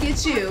 Let's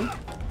get you.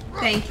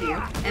 Thank you.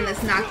 And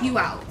let's knock you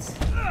out.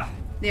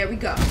 There we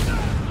go.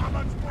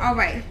 All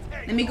right.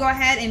 Let me go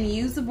ahead and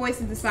use the voice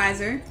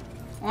synthesizer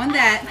on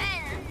that.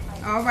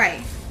 All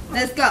right.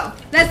 Let's go.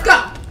 Let's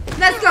go.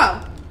 Let's go.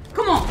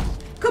 Come on.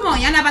 Come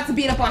on. Y'all not about to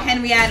beat up on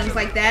Henry Adams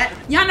like that.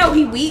 Y'all know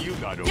he weak.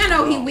 Y'all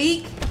know he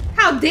weak.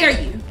 How dare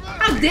you?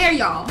 How dare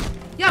y'all?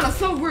 Y'all are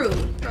so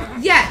rude.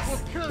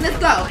 Yes. Let's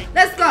go.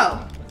 Let's go.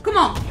 Come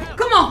on.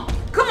 Come on.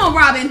 Come on,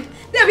 Robin.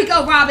 There we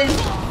go, Robin.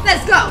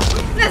 Let's go.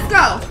 Let's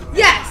go.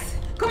 Yes.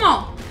 Come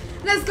on.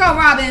 Let's go,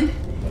 Robin.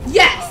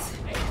 Yes.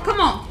 Come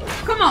on.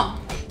 Come on.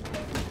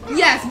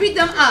 Yes. Beat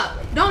them up.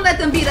 Don't let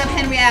them beat up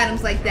Henry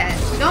Adams like that.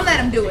 Don't let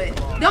them do it.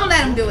 Don't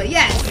let them do it.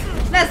 Yes.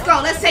 Let's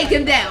go. Let's take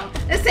him down.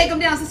 Let's take him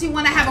down since you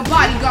want to have a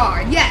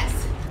bodyguard.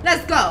 Yes.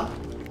 Let's go.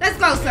 Let's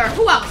go, sir.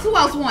 Who else? Who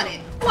else wanted?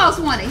 Who else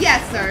wanted?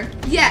 Yes, sir.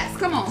 Yes.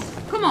 Come on.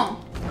 Come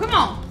on. Come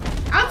on.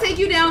 I'll take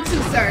you down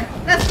too, sir.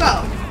 Let's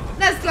go.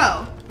 Let's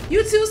go.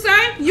 You too,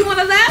 sir? You on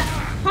the left?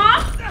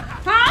 Huh?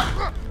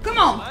 Huh? Come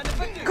on.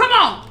 Come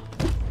on.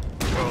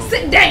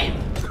 Sit down.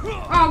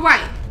 All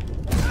right.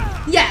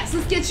 Yes,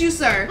 let's get you,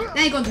 sir. That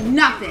ain't gonna do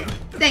nothing.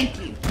 Thank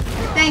you.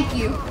 Thank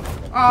you.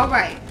 All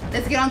right.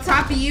 Let's get on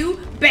top of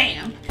you.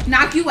 Bam.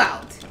 Knock you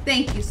out.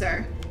 Thank you,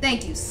 sir.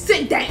 Thank you.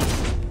 Sit down.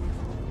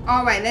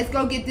 All right. Let's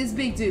go get this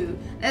big dude.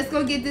 Let's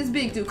go get this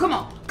big dude. Come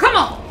on. Come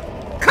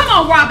on. Come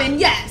on, Robin.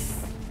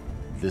 Yes.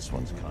 This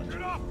one's con.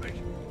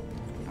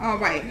 All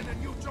right. And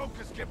then you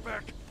jokers get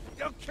back.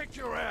 They'll kick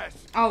your ass.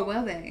 Oh,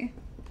 will they?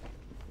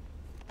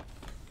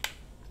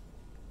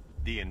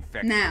 The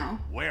infected. Now.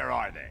 Where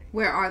are they?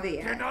 Where are they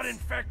at? They're not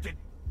infected.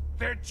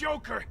 They're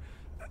Joker.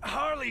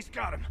 Harley's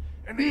got them.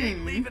 And they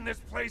ain't leaving this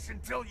place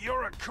until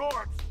you're a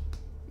corpse.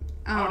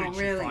 How Oh, did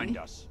she really? find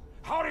us?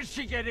 How did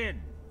she get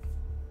in?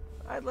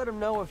 I'd let him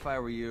know if I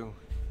were you.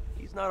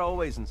 He's not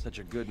always in such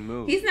a good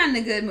mood. He's not in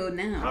a good mood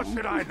now. How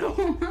should I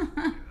know?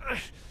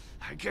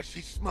 I guess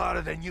she's smarter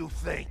than you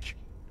think.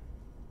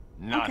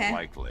 Not Okay.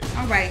 likely.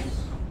 All right.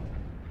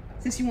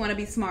 Since you want to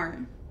be smart.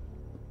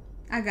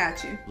 I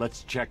got you.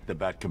 Let's check the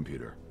Bat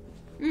computer.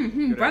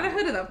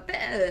 Brotherhood of the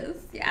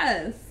Fist.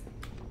 Yes.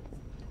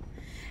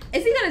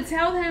 Is he gonna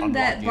tell him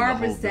that Unlocking the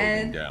Barbara's whole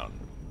building dead? down.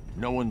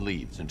 No one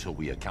leaves until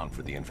we account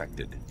for the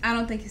infected. I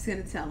don't think he's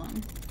gonna tell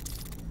him.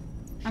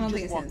 I don't She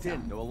think just he's gonna walked tell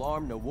in. him. No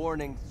alarm, no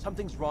warning.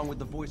 Something's wrong with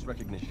the voice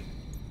recognition.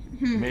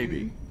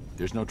 Maybe.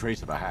 There's no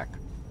trace of a hack.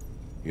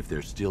 If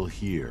they're still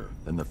here,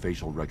 then the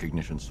facial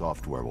recognition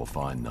software will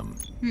find them.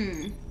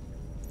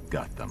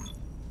 Got them.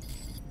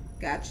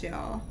 Got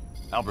y'all.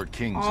 Albert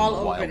King's All in the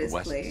over Wild this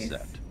West place.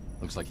 set.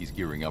 Looks like he's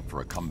gearing up for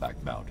a comeback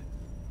bout.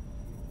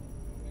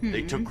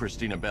 They took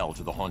Christina Bell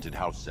to the haunted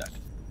house set.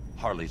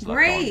 Harley's left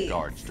Great. armed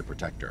guards to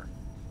protect her.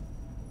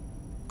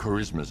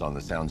 Charisma's on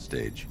the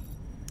soundstage.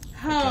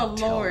 I Oh, can't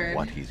tell Lord.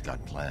 what he's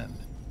got planned.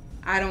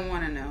 I don't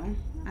want to know.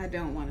 I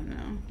don't want to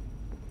know.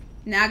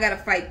 Now I gotta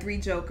fight 3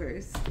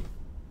 Jokers.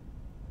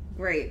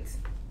 Great.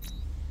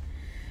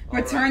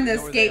 Return the we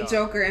know where they escaped are.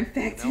 Joker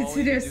infected Now all to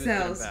we their need to do is get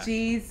 'em cells. back.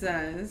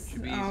 Jesus.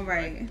 Should be easy, All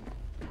right? right.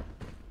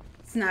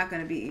 It's not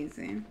gonna be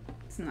easy.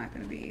 It's not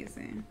gonna be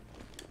easy.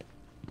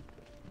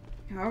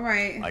 All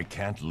right. I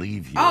can't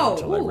leave here Oh,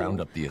 until I ooh.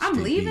 round up the escapees.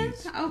 I'm leaving?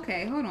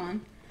 Okay, hold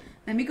on.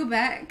 Let me go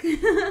back.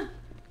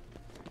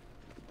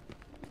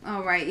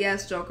 All right,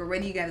 yes, Joker.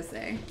 What do you gotta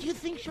say? Do you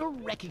think she'll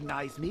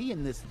recognize me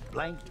in this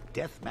blank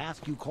death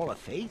mask you call a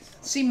face?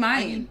 She might.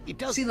 I mean, it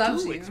does She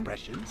loves 2 you.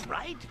 expressions,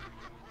 right?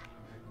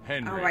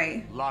 Henry, All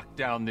right. lock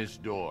down this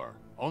door.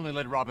 Only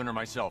let Robin or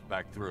myself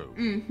back through.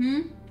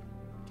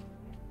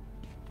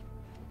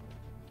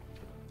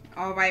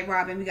 All right,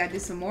 Robin, we gotta do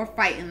some more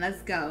fighting.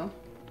 Let's go.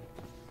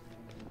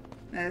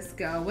 Let's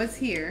go. What's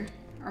here?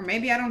 Or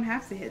maybe I don't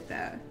have to hit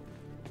that.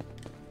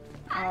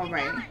 All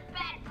right.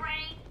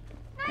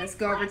 Let's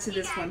go over to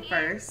this one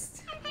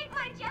first. I think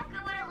my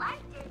Joker would have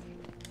liked it.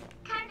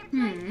 Kind of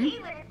place he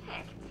would have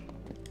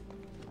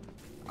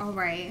picked. All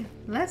right.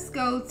 Let's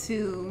go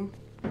to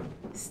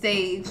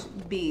stage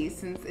B,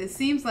 since it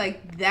seems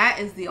like that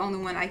is the only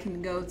one I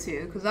can go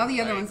to, because all the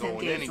other ones have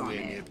gates on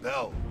it.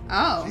 Bell.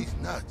 Oh. She's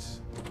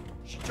nuts.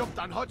 She jumped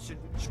on Hudson,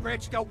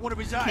 scratched out one of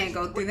his eyes. Can't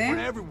go through waiting for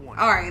there. everyone.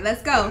 All right,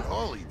 let's go.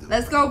 Harley do?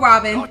 Let's go,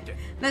 Robin. Nothing.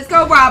 Let's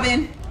go,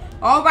 Robin.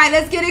 All right,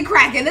 let's get it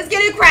cracking. Let's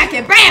get it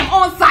cracking. Bam!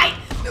 On site.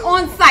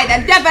 On site.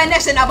 The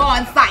definition of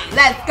on site.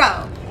 Let's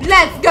go.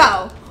 Let's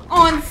go.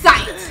 On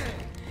site.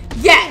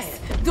 Yes.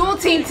 Dual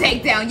team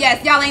takedown.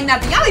 Yes, y'all ain't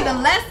nothing. Y'all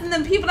even less than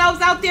the people that was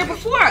out there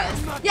before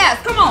us.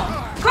 Yes, come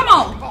on. Come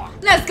on.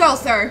 Let's go,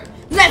 sir.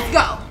 Let's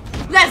go.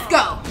 Let's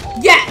go.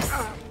 Yes.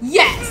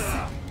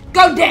 Yes.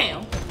 Go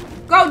down.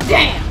 Go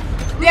down.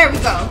 There we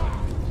go.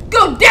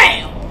 Go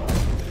down.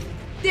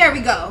 There we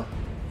go.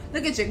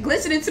 Look at you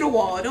glitching into the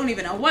wall. Don't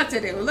even know what to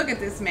do. Look at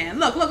this man.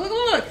 Look, look, look,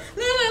 look, look.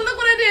 Look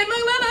what I did.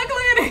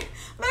 Look at it.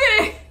 Look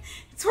at it.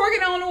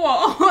 Twerking on the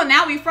wall.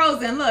 Now we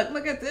frozen.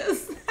 Look at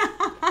this.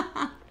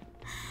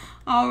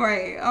 All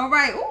right. All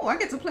right. Oh, I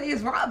get to play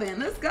as Robin.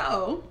 Let's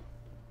go.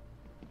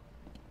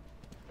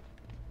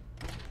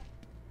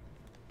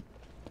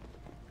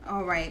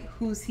 All right.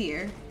 Who's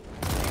here?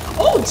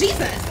 Oh,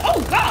 Jesus.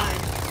 Oh, God.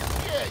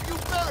 Yeah, you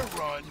better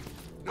run.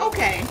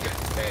 Okay.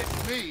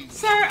 That's me.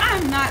 Sir,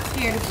 I'm not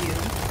scared of you.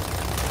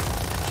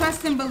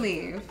 Trust and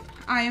believe.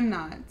 I am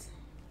not.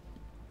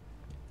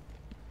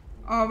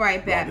 All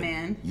right,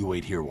 Batman. Robin, you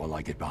wait here while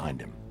I get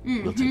behind him.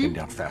 We'll take him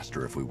down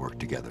faster if we work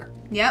together.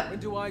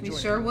 Yep, do I we join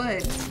sure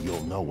would.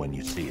 You'll know when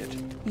you see it.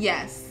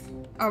 Yes.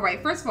 All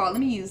right, first of all, let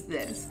me use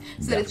this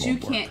so that you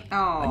won't work. can't... Oh.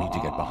 I need to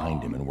get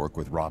behind him and work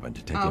with Robin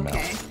to take him out.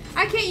 Okay.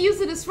 I can't use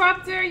the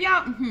disruptor,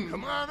 y'all.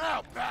 Come on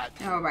out, Bat.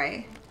 All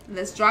right.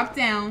 Let's drop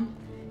down,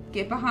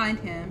 get behind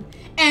him,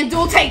 and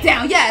dual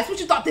takedown. Yes, what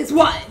you thought this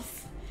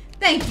was.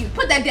 Thank you.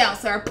 Put that down,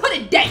 sir. Put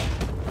it down.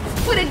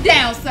 Put it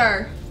down,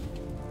 sir.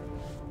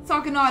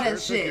 Talking all that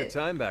Sure took your shit.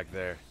 time back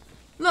there.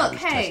 Look,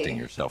 Testing hey.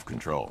 your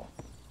self-control.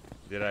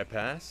 Did I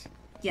pass?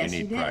 Yes, you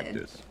you need did.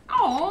 practice.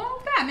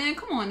 Oh, Batman,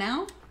 come on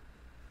now.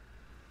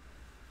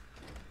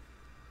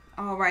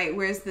 All right,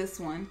 where's this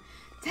one?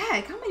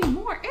 Dad, how many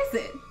more is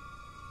it?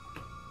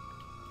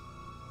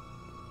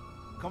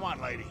 Come on,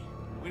 lady.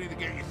 We need to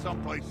get you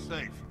someplace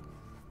safe.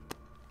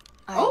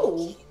 Oh.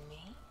 Are you kidding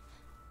me?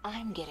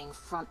 I'm getting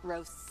front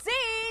row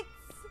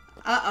seats.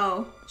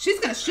 Uh-oh. She's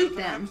gonna shoot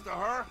them. Happens to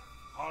her,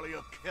 Harley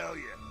will kill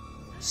you.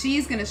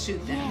 She's gonna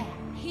shoot them.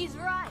 Yeah, he's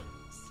right.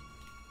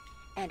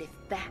 And if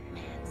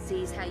Batman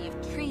sees how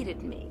you've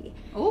treated me,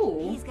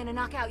 Ooh. he's gonna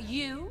knock out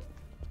you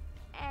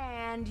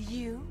and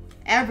you.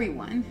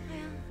 Everyone.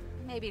 Well,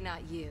 maybe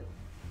not you.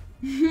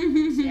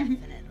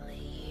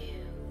 Definitely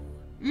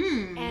you.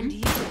 And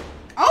you.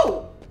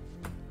 Oh!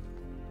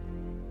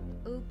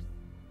 Oops.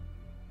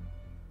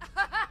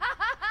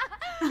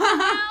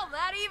 Well,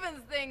 that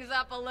evens things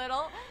up a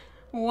little.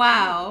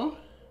 Wow.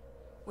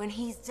 When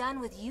he's done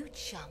with you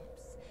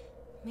chumps,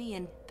 me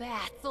and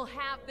Bats will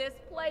have this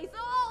place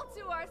all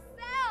to ourselves.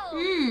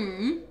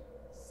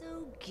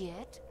 So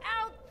get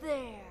out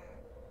there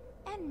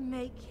and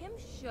make him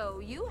show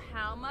you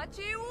how much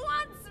he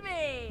wants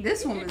me.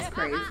 This woman's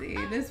crazy.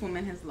 This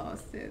woman has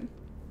lost it.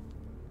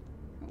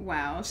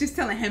 Wow, she's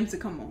telling him to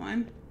come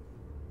on.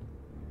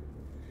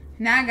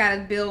 Now I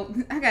gotta deal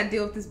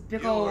with this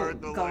big old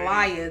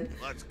Goliath.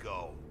 Let's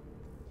go.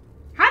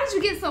 How did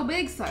you get so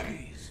big, sir?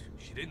 Jeez,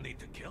 she didn't need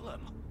to kill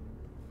him.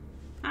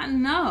 I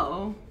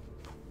know.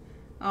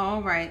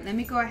 All right, let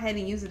me go ahead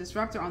and use a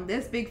disruptor on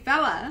this big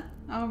fella.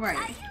 All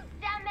right,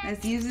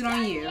 let's use it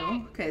on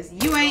you, because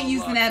you ain't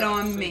using that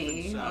on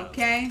me,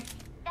 okay?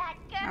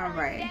 All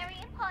right.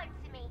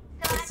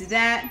 Let's do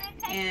that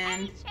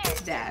and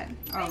that.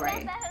 All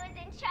right.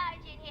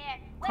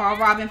 Call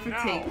Robin for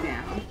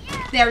takedown.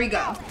 There we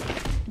go.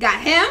 Got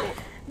him.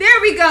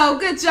 There we go.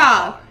 Good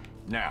job.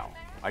 Now,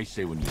 I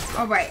say when you start.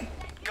 All right.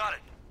 Got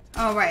it.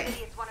 All right.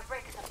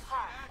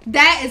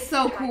 That is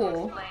so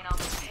cool.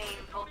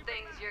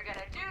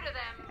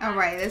 All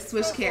right, let's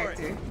switch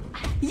character.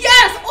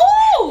 Yes!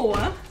 Ooh!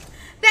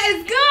 That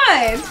is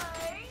good!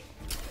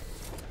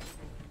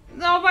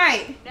 All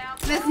right,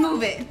 let's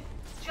move it.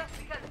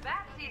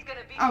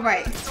 All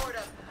right,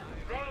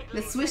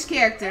 let's switch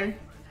character.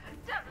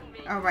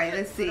 All right,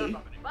 let's see.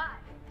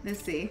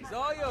 Let's see.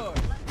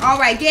 All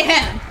right, get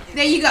him.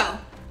 There you go.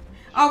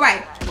 All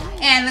right,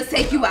 and let's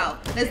take you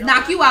out. Let's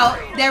knock you out.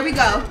 There we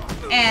go.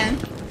 And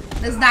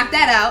let's knock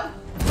that out.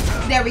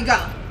 There we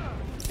go.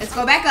 Let's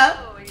go back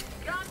up.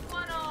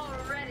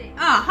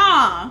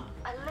 Uh-huh.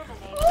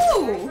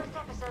 Ooh.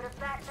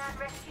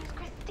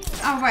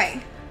 All right.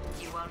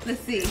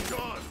 Let's see.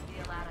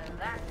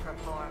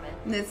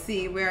 Let's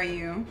see. Where are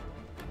you?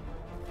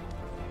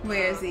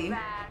 Where is he?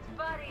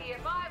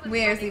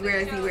 Where is he? Where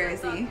is he? Where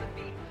is he?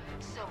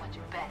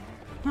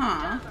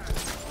 Huh.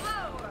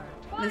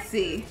 Let's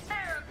see.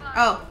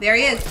 Oh, there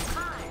he is.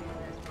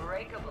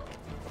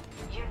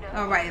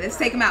 All right. Let's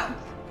take him out.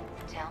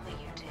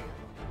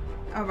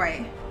 All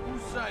right.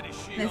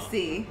 Let's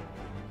see.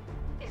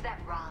 Is that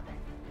Robin?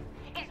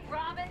 Is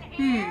Robin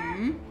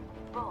here?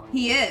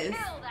 He is.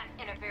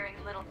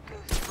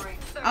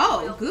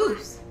 Oh,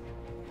 Goose.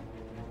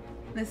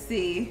 Let's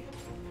see.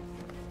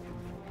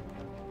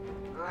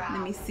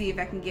 Let me see if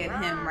I can get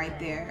him right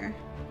there.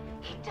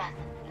 He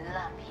doesn't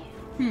love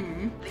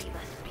you.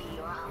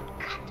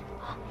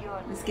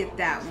 Let's get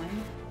that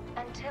one.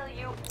 Until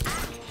you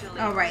actually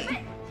all right.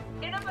 sit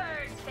in a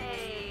bird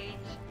cage.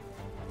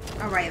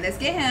 All right, let's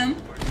get him.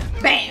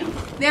 Bam!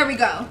 There we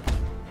go.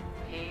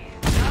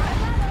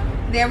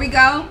 There we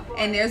go.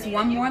 And there's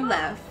one more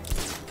left.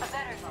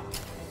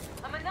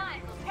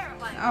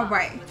 All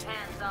right.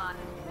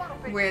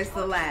 Where's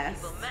the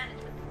last?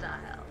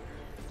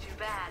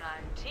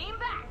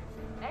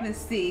 Let's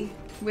see.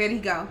 Where'd he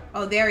go?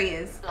 Oh, there he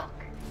is.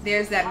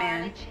 There's that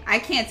man. I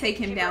can't take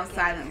him down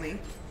silently.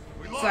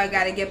 So I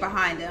gotta get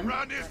behind him.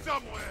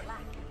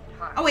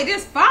 Oh wait,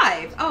 there's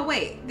 5. Oh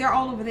wait, they're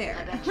all over there.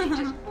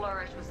 Let's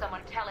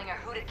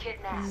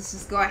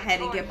just go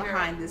ahead and get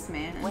behind this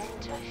man.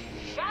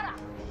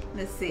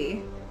 Let's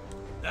see.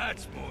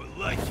 That's more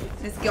like it.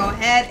 Let's go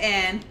ahead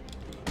and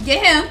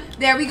get him.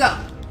 There we go.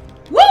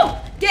 Woo!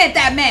 Get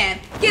that man.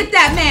 Get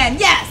that man.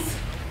 Yes.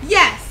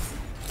 Yes.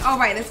 All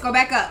right, let's go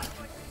back up.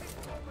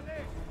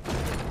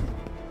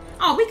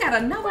 Oh, we got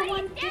another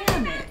one.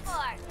 Damn it.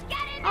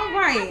 All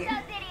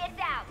right.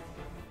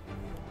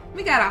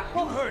 We got a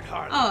whole. You heard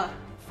Harley.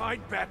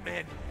 Find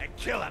Batman and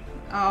kill him.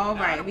 All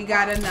right, we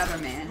got another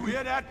man. You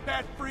hear that,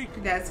 Bat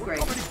Freak? That's great.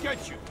 We're coming to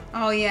get you.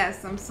 Oh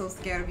yes, I'm so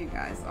scared of you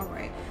guys. All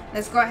right,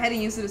 let's go ahead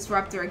and use the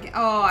disruptor again.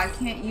 Oh, I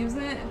can't use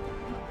it.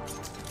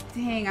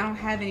 Dang, I don't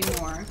have any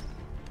more.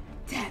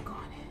 Tag on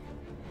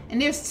it.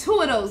 And there's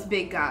 2 of those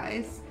big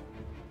guys.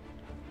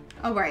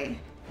 All right,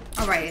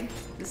 all right.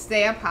 Let's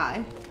stay up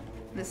high.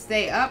 Let's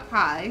stay up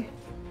high.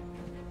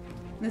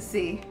 Let's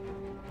see.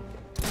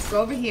 Let's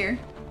go over here.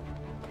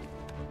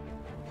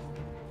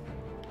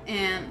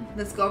 And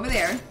let's go over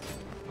there.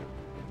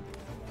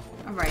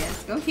 All right,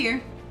 let's go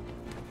here.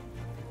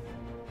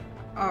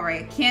 All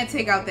right, can't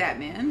take out that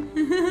man.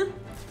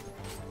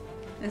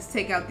 Let's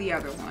take out the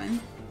other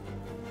one.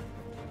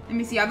 Let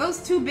me see, are those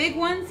 2 big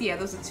ones? Yeah,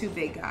 those are 2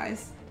 big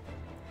guys.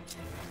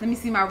 Let me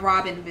see my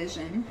Robin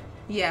vision.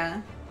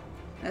 Yeah,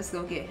 let's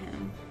go get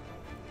him.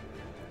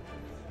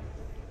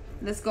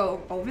 Let's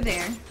go over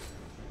there.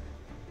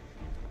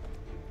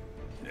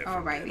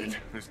 Alrighty.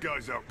 This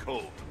guy's out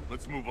cold.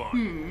 Let's move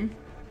on.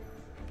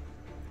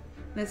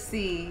 Let's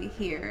see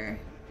here.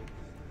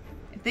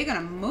 If they're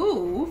gonna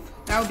move,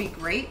 that would be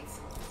great.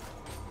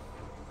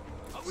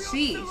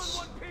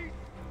 Sheesh.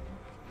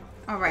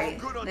 Alright,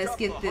 let's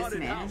get this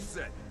man.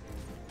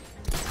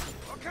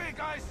 Okay,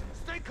 guys,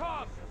 stay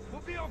calm.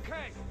 We'll be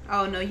okay.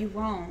 Oh, no, you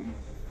won't.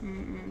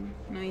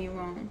 No, you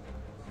won't.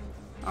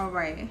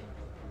 Alright.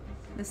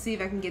 Let's see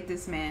if I can get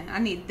this man. I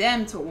need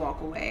them to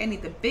walk away. I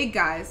need the big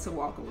guys to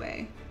walk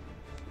away.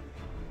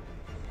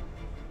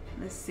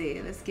 Let's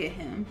see. Let's get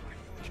him.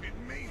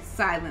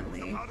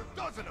 Silently.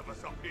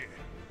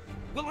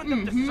 We'll end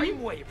up the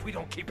same way if we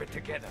don't keep it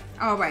together.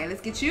 Alright,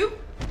 let's get you.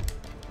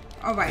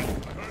 Alright.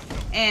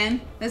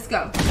 And let's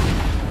go.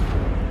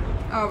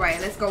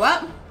 Alright, let's go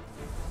up.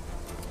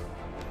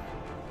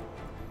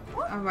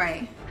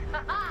 Alright.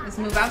 Let's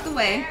move out the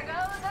way.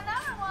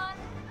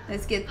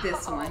 Let's get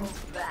this one.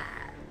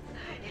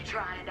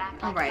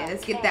 Alright,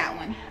 let's get that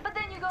one.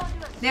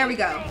 There we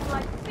go.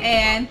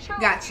 And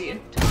got you.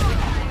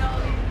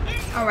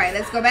 Alright,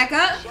 let's go back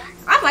up.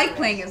 I like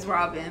playing as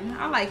Robin.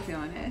 I like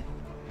doing it.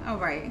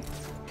 Alright.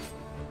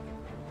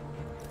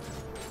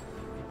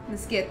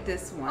 Let's get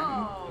this one.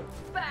 Oh,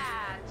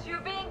 Bats,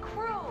 you're being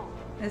cruel.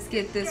 Let's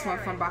get this one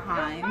from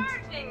behind.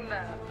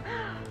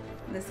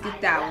 Let's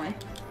get that one.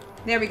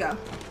 There we go.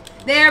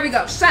 There we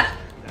go. Shut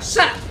up.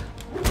 Shut up.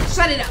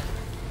 Shut it up.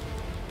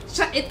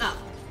 Shut it up.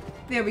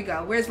 There we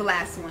go. Where's the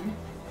last one?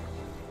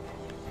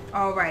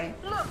 Alright.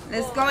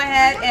 Let's go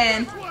ahead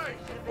and...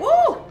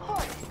 Ooh!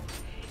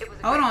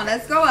 Hold on.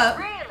 Let's go up.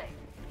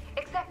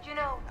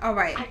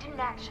 Alright.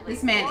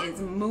 This man is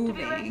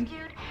moving.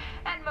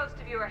 And most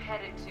of you are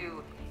headed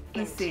to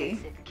Let's see.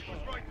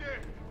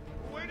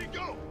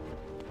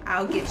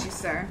 I'll get you,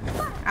 sir.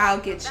 I'll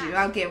get you.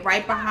 I'll get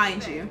right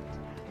behind you.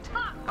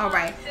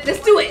 Alright.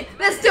 Let's do it.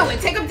 Let's do it.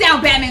 Take him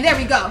down, Batman. There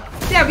we go.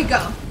 There we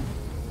go.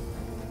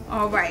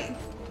 Alright.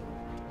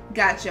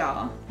 Got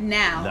y'all.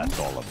 Now. That's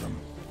all of them.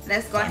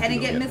 Let's go ahead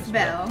and get Miss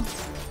Bell.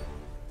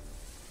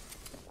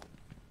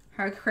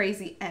 Her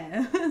crazy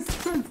ass.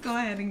 Let's go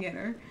ahead and get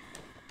her.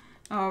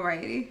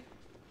 Alrighty.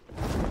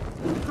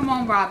 Come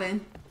on,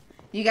 Robin.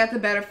 You got the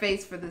better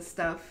face for this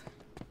stuff.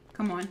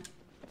 Come on.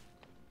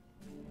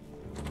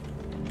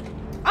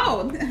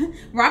 Oh,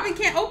 Robin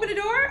can't open the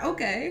door?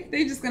 Okay.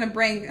 They're just gonna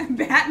bring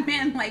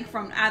Batman like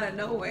from out of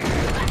nowhere.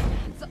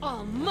 It's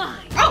all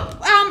mine.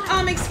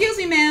 Oh, excuse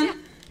me,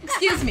 ma'am.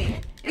 Excuse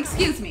me.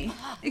 Excuse me.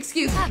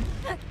 Excuse me.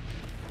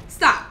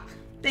 Stop.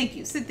 Thank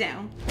you. Sit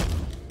down.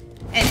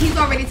 And he's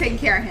already taking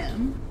care of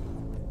him.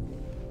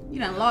 You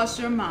done lost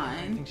your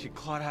mind. I think she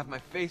clawed half my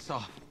face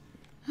off.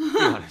 Be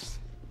honest.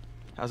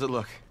 How's it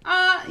look?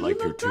 Like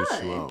you're too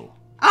slow.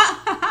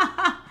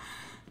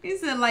 He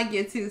said like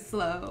you're too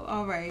slow.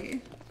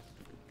 Alright.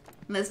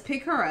 Let's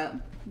pick her up.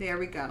 There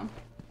we go.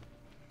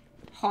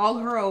 Haul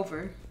her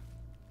over.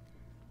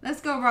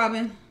 Let's go,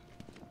 Robin.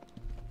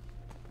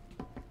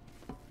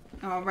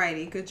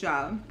 Alrighty, good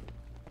job.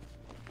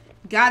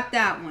 Got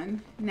that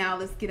one. Now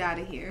let's get out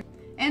of here.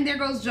 And there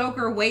goes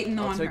Joker waiting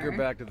on her. I'll take her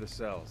back to the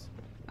cells.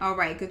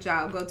 Alright, good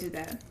job. Go do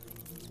that.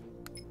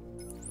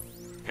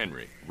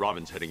 Henry,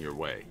 Robin's heading your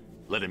way.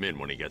 Let him in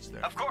when he gets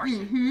there. Of course.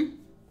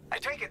 I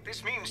take it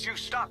this means you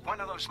stopped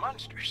one of those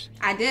monsters.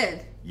 I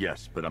did.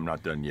 Yes, but I'm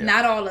not done yet.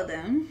 Not all of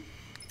them.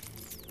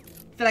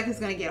 I feel like it's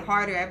gonna get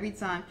harder every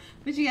time.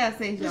 What you gotta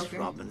say, Joker? This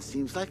Robin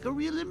seems like a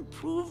real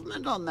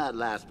improvement on that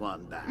last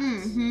one, Bats.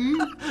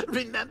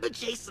 Remember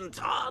Jason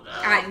Todd?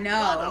 Oh, I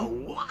know.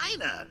 What a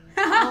whiner.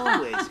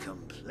 Always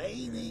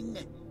complaining.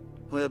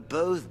 We're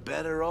both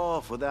better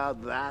off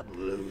without that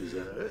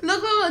loser.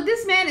 Look,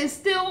 this man is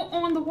still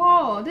on the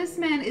wall. This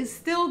man is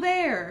still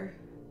there.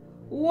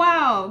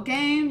 Wow,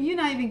 game, you're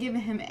not even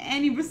giving him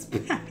any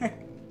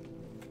respect.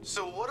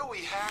 So what do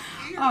we have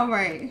here?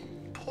 Alright.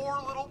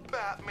 Poor little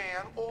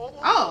Batman all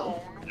alone.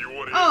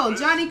 Oh,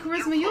 Johnny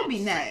Charisma, you'll be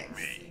next.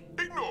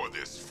 Ignore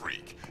this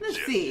freak. Let's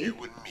Just see. you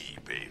and me,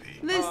 baby.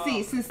 Let's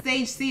see, since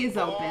stage C is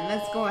open,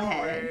 let's go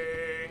ahead.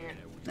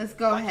 Let's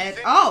go ahead.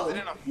 Oh,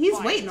 he's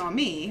waiting on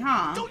me,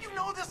 huh? Don't you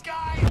know this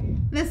guy?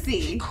 Let's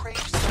see.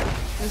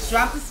 Let's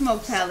drop the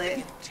smoke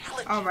pellet.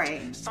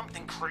 Alright.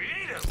 Something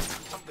creative.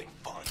 Something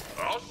fun.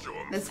 I'll show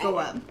him. Let's go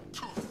up.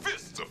 2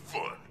 fists of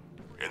fun.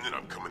 And then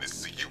I'm coming to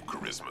see you,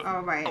 Charisma.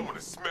 Alright. I'm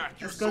gonna smack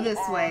you Let's go this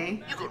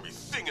way. You're gonna be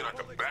singing at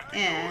the back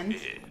And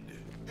of your head.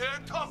 Yeah,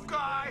 tough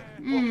guy.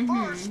 Well,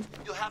 first,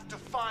 you'll have to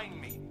find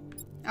me.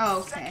 Oh,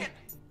 okay.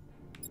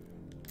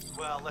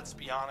 Well, let's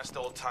be honest,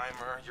 old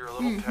timer. You're a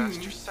little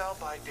past your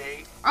sell-by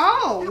date.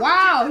 Oh,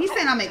 wow. He's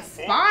saying I'm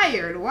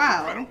expired.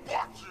 Wow.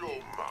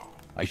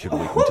 I should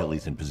wait until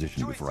he's in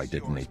position before I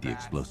detonate the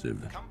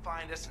explosive. Come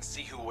find us and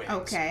see who wins.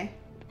 Okay.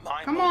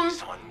 My Come on.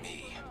 money's on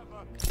me.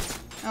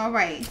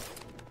 Alright.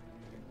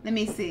 Let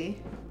me see.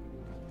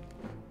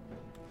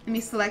 Let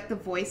me select the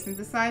voice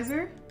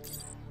synthesizer.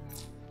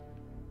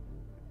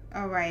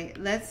 Alright,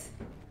 let's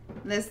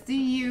do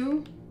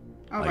you.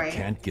 Alright. I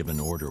can't give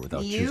an order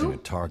without choosing a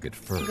target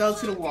first. Go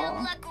to the wall.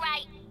 Don't look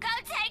right. Go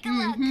take a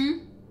look.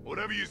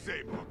 Whatever you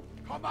say, bro.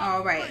 Come on.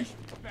 Alright.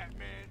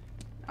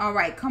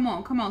 Alright, come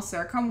on,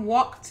 sir. Come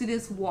walk to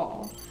this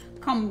wall.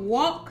 Come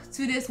walk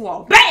to this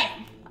wall.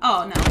 BAM!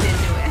 Oh, no, didn't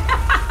do it.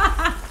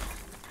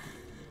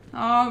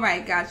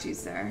 Alright, got you,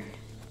 sir.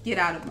 Get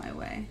out of my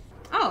way.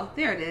 Oh,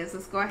 there it is.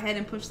 Let's go ahead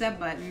and push that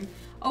button.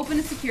 Open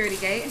the security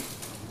gate.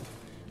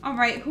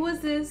 Alright, who is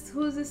this?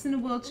 Who is this in the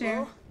wheelchair?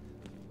 Hello?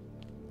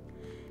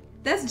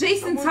 That's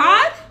Jason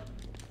Todd?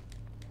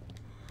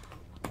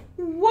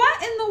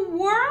 What in the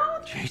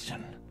world?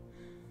 Jason.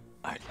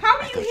 How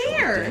are you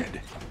here?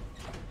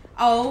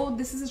 Oh,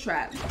 this is a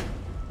trap.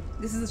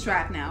 This is a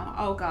trap now.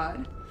 Oh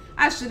God.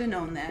 I should have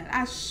known that.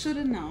 I should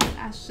have known.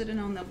 I should have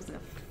known that was a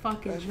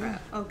fucking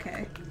trap.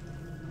 Okay.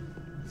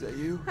 Is that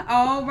you?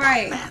 All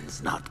right.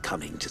 Batman's not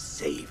coming to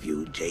save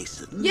you,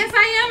 Jason. Yes,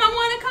 I am. I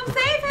want to come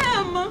save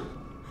him.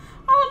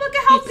 Oh, look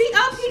at how beat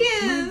up he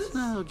is.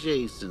 Now,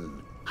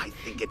 Jason, I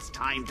think it's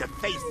time to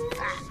face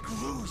Bat.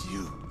 Screws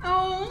you.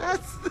 Oh.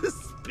 That's the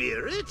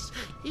spirit.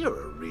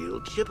 You're a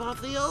real chip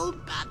off the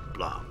old Bat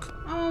block.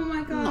 Oh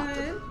my God. Not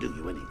that it'll do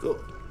you any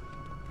good.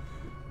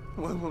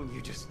 Why won't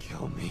you just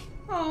kill me?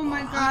 Oh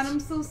my God, I'm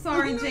so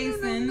sorry,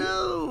 Jason.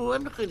 No,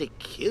 I'm not going to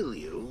kill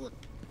you.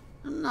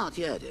 Not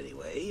yet,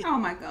 anyway. Oh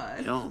my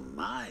God. You're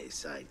my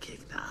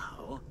sidekick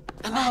now.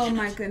 Oh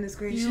my goodness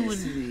gracious. You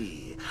and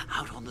me,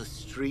 out on the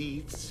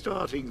streets,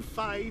 starting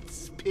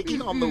fights,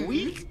 picking on the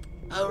weak.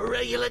 A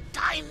regular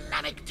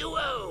dynamic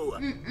duo.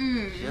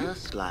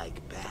 Just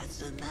like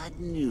Bats and that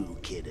new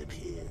kid of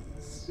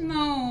his.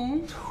 No.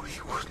 No,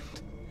 he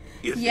wouldn't.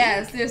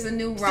 Yes, there's a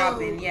new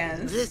Robin, So, yes.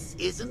 This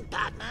isn't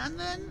Batman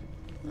then?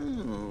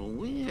 Oh,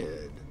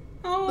 weird.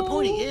 Oh. The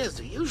pointy ears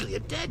are usually a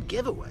dead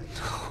giveaway.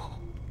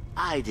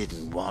 I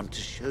didn't want to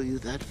show you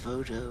that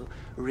photo.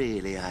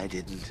 Really, I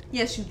didn't.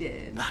 Yes, you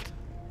did. But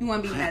you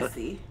want to be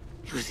messy.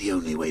 It was the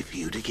only way for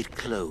you to get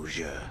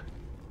closure.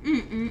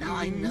 Now,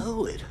 I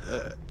know it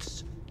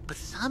hurts, but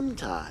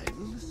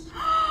sometimes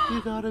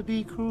you gotta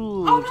be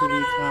cruel Oh, to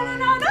be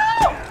kind.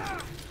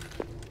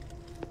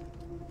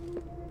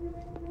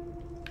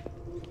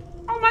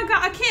 Oh my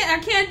God, I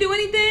can't do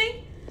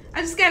anything.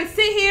 I just gotta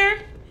sit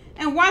here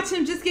and watch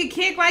him just get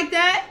kicked like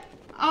that.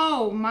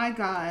 Oh my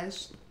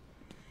gosh.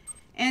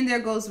 And there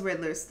goes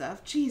Riddler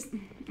stuff. Jeez.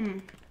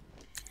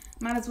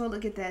 Might as well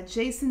look at that.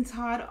 Jason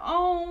Todd.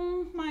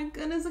 Oh my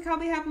goodness. Look how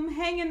they have him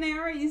hanging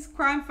there. He's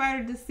crime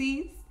fighter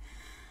deceased.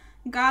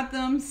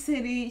 Gotham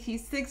City.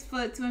 He's 6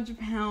 foot, 200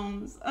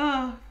 pounds.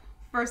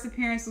 First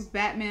appearance was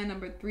Batman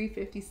number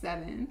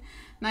 357.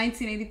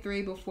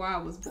 1983, before I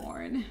was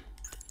born.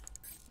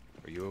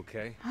 Are you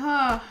okay?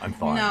 I'm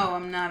fine. No,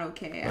 I'm not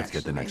okay. Let's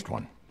get the next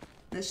one.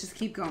 Let's just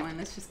keep going.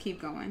 Let's just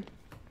keep going.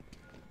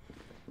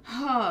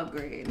 Oh,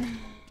 great.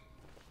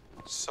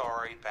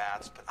 Sorry,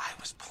 Bats, but I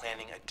was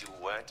planning a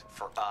duet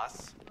for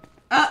us.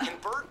 Can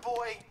Bird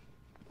Boy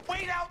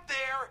wait out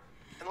there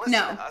and listen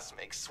to us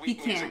make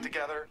sweet music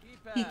together?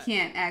 He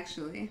can't,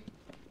 actually.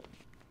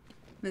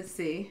 Let's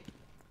see.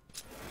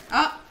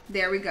 Oh,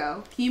 there we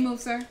go. Can you move,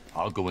 sir?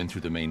 I'll go in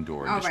through the main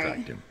door and All distract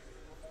right. him.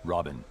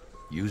 Robin,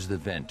 use the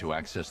vent to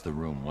access the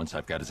room once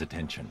I've got his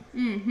attention.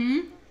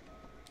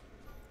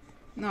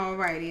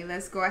 Alrighty,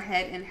 let's go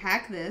ahead and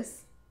hack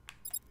this.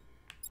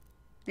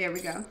 There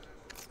we go.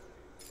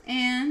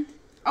 And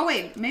oh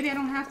wait, maybe I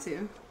don't have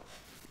to.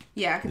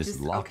 Yeah, I could This just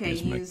lock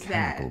is use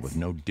mechanical that. with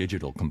no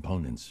digital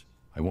components.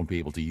 I won't be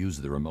able to use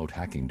the remote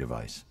hacking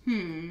device.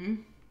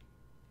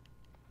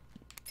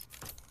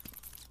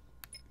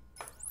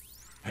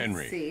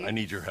 Henry, I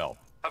need your help.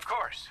 Of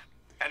course.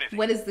 Anything.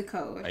 What is the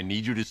code? I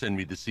need you to send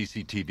me the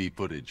CCTV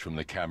footage from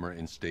the camera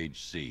in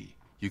stage C.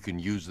 You can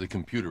use the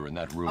computer in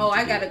that room. Oh, to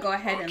I do gotta it. go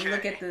ahead and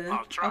look at the.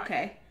 I'll try.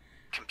 Okay.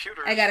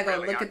 Computers I gotta go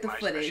really look aren't at the my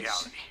footage.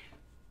 specialty.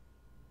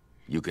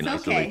 You can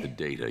It's isolate okay. the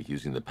data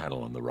using the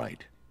panel on the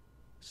right.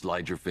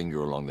 Slide your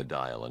finger along the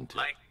dial until...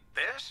 Like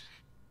this?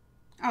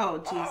 Oh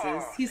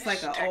Jesus, he's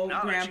like an old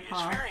Technology is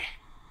grandpa. very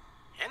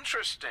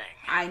interesting.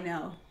 I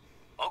know.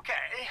 Okay,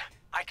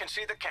 I can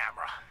see the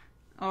camera.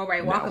 All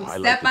right, walk Now him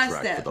highlight step the by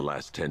track step. for the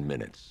last 10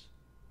 minutes.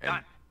 And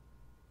Done.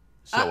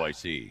 so I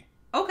see.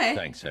 Okay.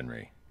 Thanks,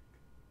 Henry.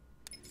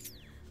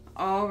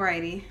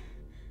 Alrighty.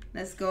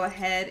 Let's go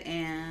ahead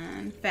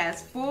and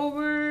fast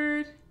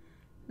forward.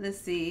 Let's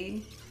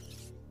see.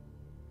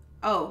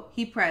 Oh,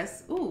 he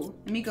pressed. Ooh,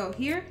 let me go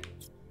here.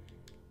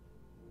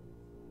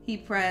 He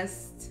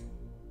pressed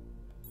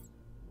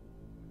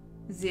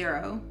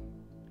 0.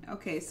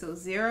 Okay, so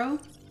 0.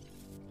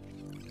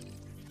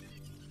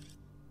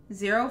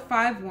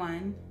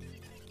 051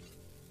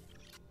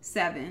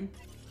 7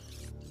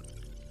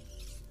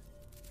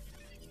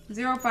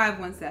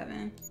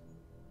 0517.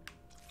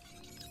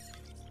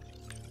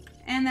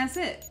 And that's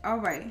it. All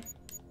right.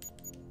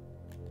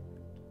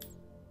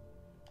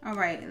 All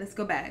right, let's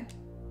go back.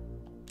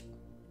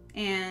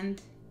 And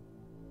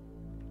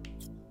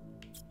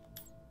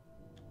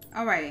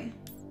all right.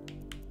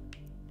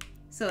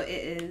 So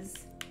it is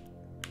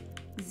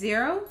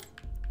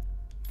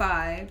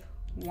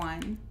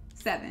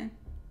 0517.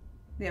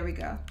 There we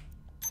go.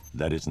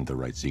 That isn't the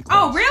right sequence.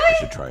 Oh, really? I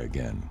should try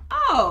again.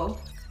 Oh.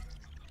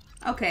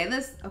 Okay,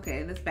 let's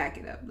back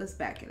it up. Let's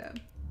back it up.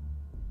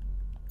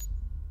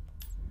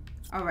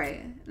 All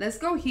right, let's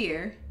go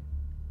here.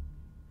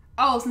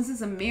 Oh, since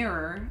it's a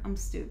mirror, I'm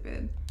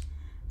stupid.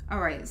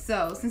 All right,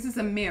 so since it's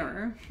a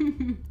mirror,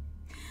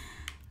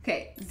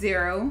 okay,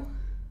 0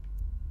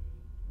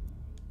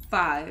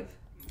 5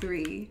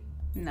 3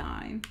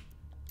 9.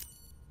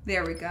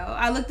 There we go.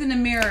 I looked in the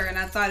mirror and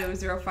I thought it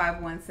was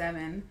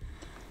 0517.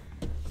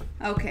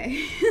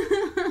 Okay.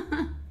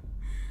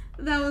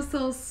 That was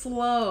so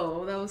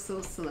slow. That was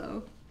so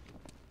slow.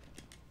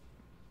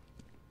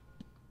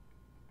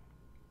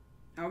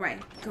 All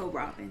right, go,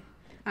 Robin.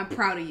 I'm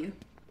proud of you.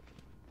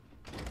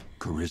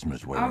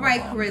 Charisma's wearing All right,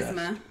 a bomb Charisma.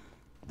 vest.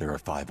 There are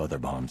 5 other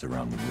bombs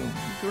around the room.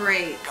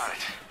 Great. Got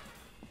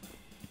it.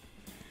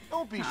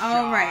 Don't be shy.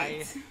 All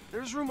right.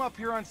 There's room up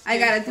here on stage. I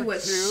gotta do for a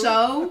 2.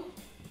 show.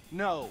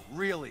 No,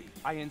 really,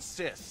 I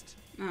insist.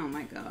 Oh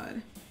my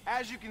God.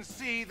 As you can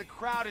see, the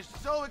crowd is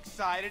so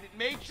excited it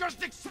may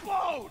just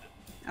explode.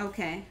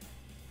 Okay.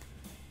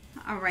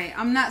 All right.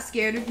 I'm not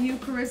scared of you,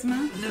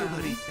 Charisma.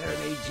 Nobody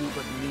serenades you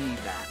but me,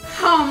 Batman.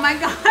 Oh my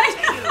God.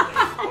 Take it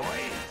away,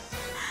 boys.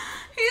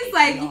 He's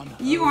like,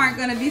 you aren't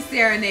gonna be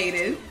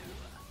serenaded.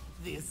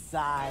 The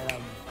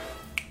asylum.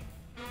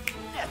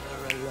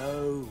 Never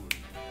alone.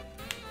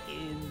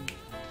 In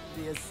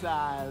the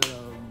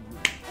asylum.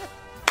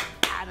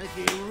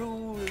 Anarchy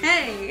rules.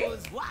 Hey.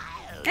 Was wild,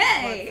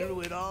 Hey. but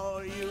through it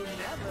all, you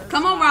never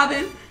Come on, smiled.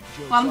 Robin.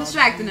 While I'm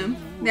distracting him.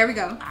 There we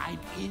go. I'm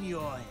in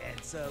your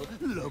head, so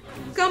look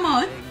who's Come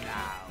on. laughing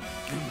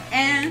now.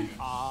 And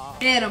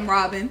get him,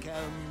 Robin.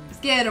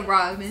 Get him,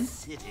 Robin.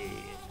 City.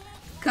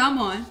 Come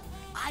on.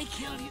 I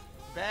killed you.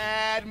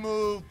 Bad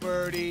move,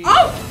 Birdie.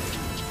 Oh!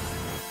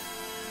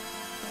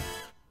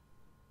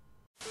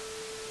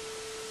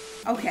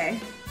 Okay.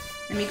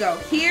 Let me go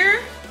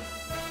here.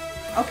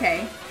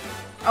 Okay.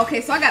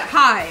 Okay, so I got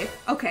hide.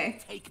 Okay.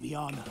 Take me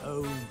on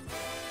home.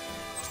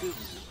 To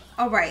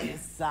All the right.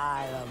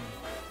 asylum.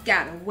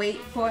 Gotta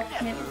wait for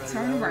him to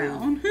turn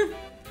around.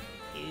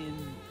 In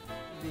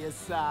the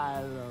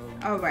asylum.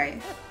 All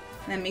right.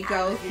 Let me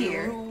go Anarchy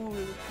here. ruled.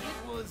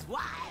 It was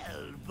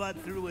wild, but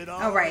through it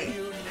all, All right.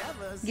 you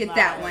never Get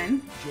that smiled.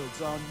 one.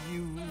 Joke's on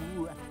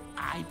you.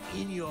 I'm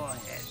in your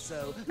head,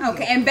 so.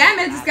 Okay, and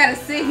Batman just gotta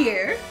sit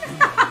here.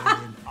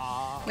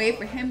 Wait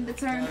for him to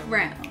turn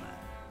around.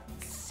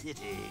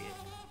 City.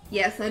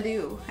 Yes, I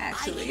do, I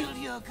actually. killed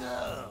your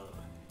girl.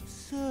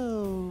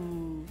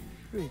 So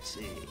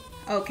pretty.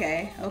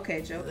 Okay,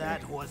 okay, Joker.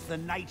 That was the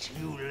night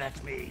you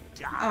let me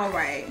die. All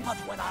right. But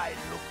when I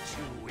looked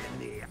you in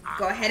the eye,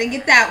 Go ahead and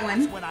get that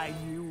one. that's when I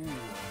knew.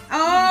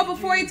 Oh,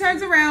 before he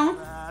turns around.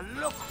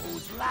 Look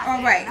who's laughing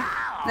All right,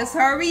 now. let's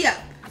hurry up.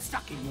 I'm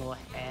stuck in your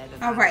head.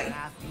 And All I'm right.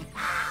 laughing.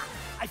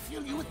 I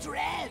feel you with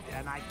dread,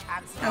 and I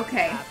can't stop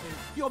Okay. laughing.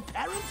 Your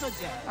parents are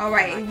dead. All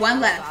right, and I one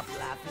can't left. Stop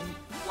laughing.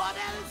 What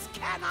else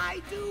can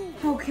I do?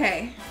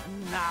 Okay.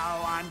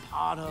 Now I'm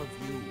part of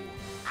you.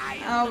 I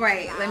am All the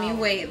right, let me clown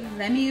wait.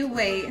 Let me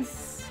wait.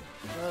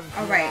 of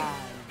All right.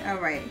 life. All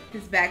right.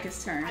 His back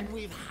is turned. And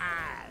we've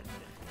had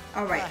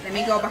All right, let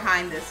me go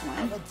behind this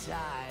one. a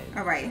time.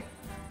 All right.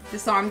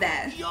 Disarm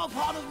that. You're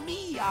part of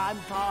me. I'm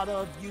part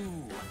of you.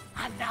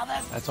 And now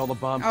That's all the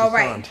bombs All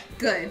right. disarmed.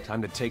 Good.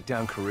 Time to take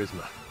down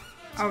Charisma.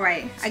 All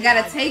right. I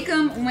gotta take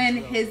him when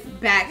his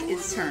back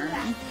is turned.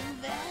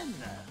 then.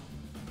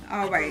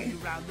 All right. You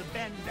round the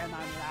bend and I'm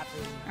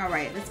laughing. All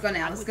right. Let's go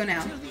now. Let's go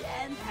now. Till the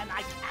end, and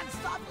I can't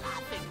stop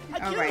laughing. I All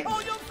killed right.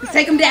 all your friends.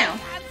 Take him down. I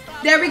can't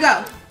stop There we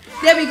go.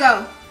 There we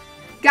go.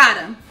 Got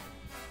him.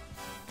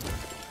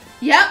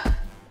 Yep.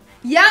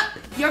 Yep.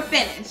 You're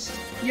finished.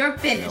 You're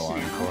finished No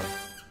now. encore.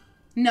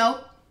 Nope.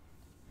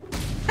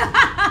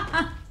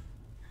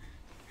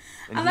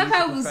 And I love he's a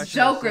how it was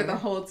professional Joker the singer?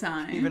 whole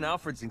time. Even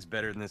Alfred sings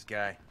better than this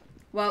guy.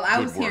 Well, I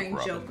Good was work, hearing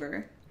Robin.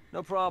 Joker.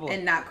 No problem.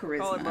 And not Call it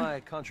Charisma. my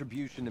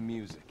contribution to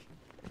music.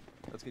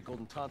 Let's get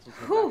golden tonsils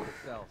and Whew.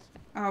 back to cells.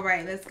 All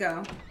right, let's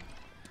go.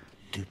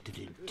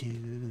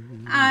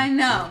 I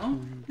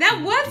know.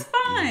 That was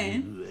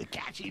fun. A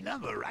catchy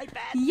number, right,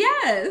 Bat?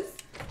 Yes.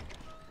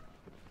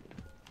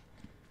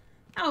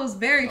 That was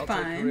very I'll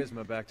fun. take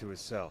Charisma back to his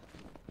cell.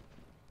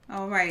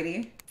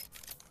 Alrighty.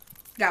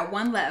 Got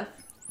one left.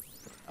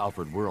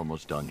 Alfred, we're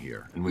almost done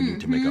here, and we need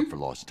to make up for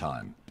lost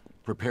time.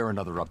 Prepare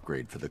another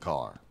upgrade for the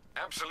car.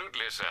 Absolutely,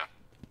 sir.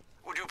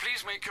 Would you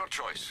please make your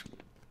choice?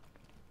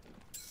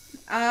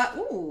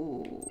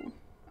 Ooh.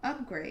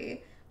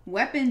 Upgrade.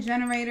 Weapon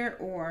generator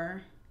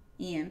or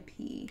EMP.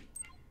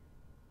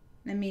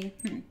 Let me,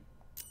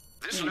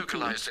 This EMP.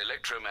 localized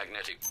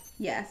electromagnetic.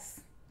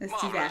 Yes. Let's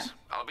do Marvelous. that.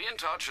 I'll be in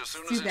touch as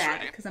soon Let's as do it's that,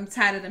 ready. because I'm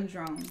tired of them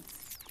drones.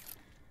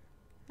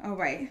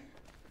 Alright.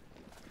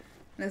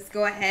 Let's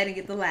go ahead and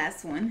get the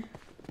last one.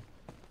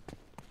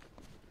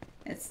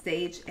 It's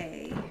stage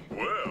A.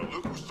 Well,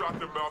 look who shot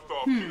the mouth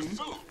off your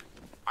suit.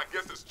 I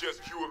guess it's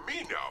just you and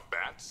me now,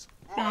 Bats.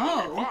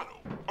 Mano a mano.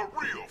 A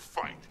real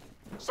fight.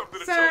 Something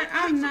to Sir, tell the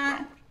I'm kids not.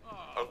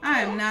 about.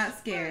 I am not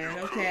scared,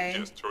 You okay?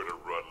 could just turn and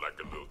run like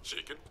a little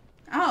chicken.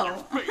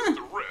 Oh. You face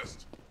the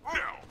rest.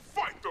 Now,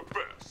 fight the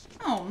best.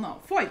 Oh no,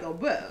 fight the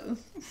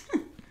best.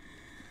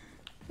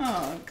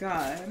 Oh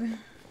god.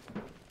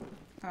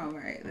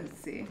 Alright, let's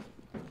see.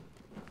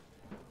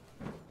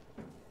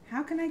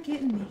 How can I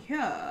get in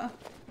here?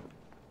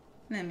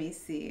 Let me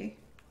see.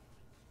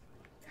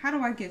 How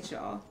do I get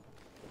y'all?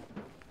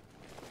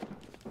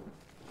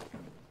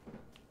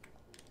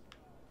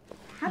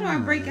 How do I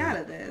break out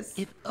of this?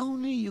 If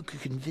only you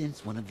could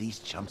convince one of these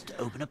chumps to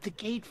open up the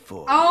gate for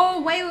me.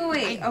 Oh,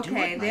 wait. I'd do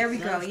Okay, it there we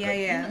go. myself, Yeah, but,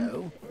 yeah. You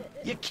know,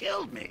 you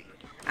killed me.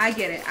 I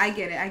get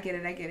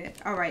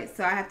it. All right,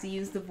 so I have to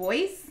use the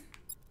voice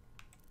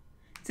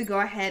to go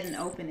ahead and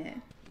open it.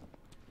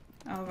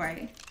 All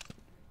right.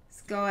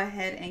 Let's go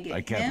ahead and get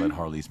I can't him. let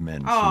Harley's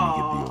men see me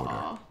give the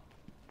order.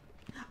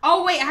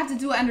 Oh, wait, I have to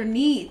do it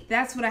underneath.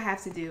 That's what I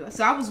have to do.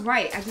 So I was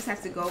right. I just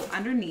have to go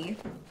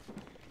underneath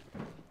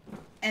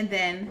and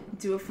then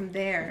do it from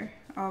there.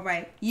 All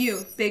right.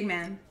 You, big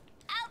man.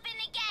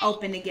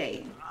 Open the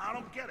gate. I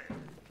don't get it.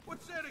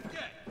 What's there to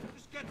get?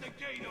 Just get the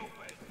gate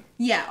open.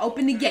 Yeah,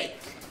 open the gate.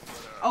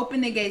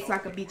 Open the gate so I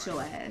can beat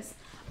your ass.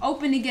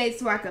 Open the gate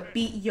so I can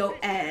beat your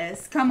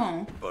ass. Come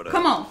on.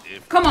 Come on.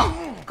 Come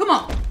on. Come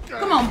on.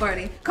 Come on,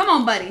 Birdie. Come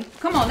on, buddy.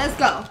 Come on, let's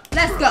go.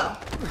 Let's go.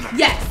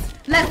 Yes.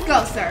 Let's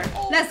go, sir.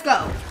 Let's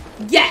go.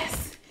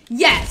 Yes.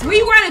 Yes. Where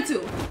you running to?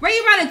 Where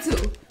you running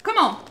to? Come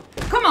on.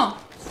 Come on.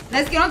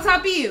 Let's get on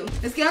top of you.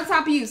 Let's get on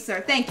top of you,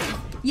 sir. Thank you.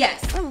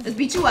 Yes. Let's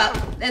beat you up.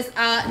 Let's,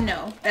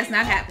 no. That's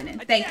not happening.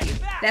 Thank you.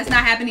 That's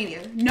not happening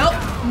either. Nope.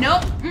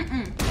 Nope.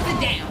 Sit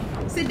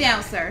down. Sit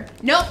down, sir.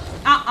 Nope.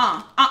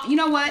 You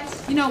know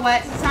what? You know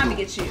what? It's time to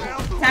get you.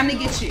 Time to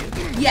get you.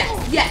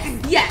 Yes.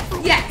 Yes.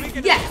 Yes.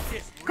 Yes.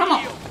 Yes. Come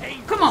on.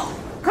 Come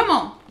on. Come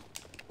on.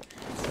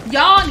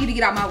 Y'all need to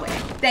get out my way.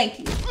 Thank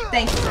you.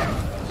 Thank you,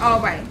 sir.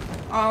 All right.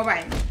 All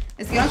right.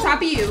 Let's get on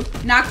top of you.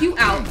 Knock you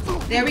out.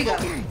 There we go.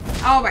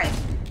 All right.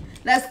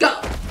 Let's go.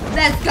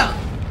 Let's go.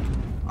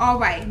 All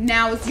right.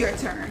 Now it's your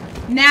turn.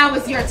 Now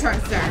it's your turn,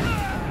 sir.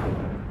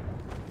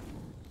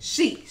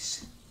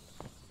 Sheesh.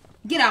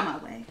 Get out my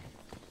way.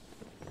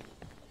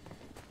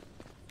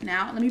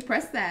 Now, let me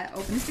press that.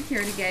 Open the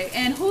security gate.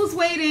 And who's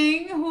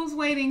waiting? Who's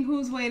waiting?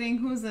 Who's waiting?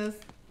 Who's this?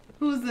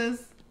 Who's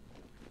this?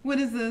 What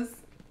is this?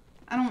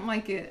 I don't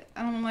like it.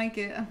 I don't like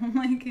it. I don't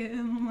like it. I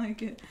don't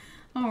like it.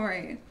 All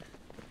right.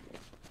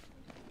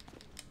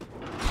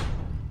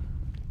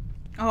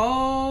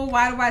 Oh,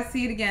 why do I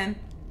see it again?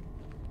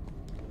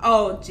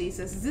 Oh,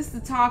 Jesus. Is this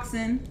the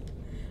toxin?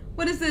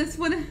 What is this?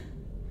 What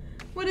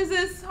is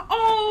this?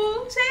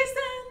 Oh,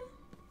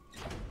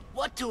 Jason.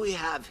 What do we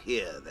have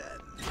here, then?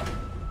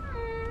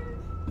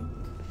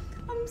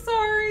 I'm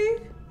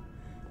sorry.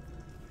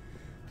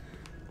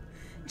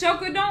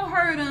 Joker, don't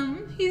hurt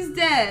him. He's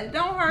dead.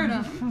 Don't hurt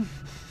him.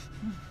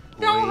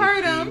 Don't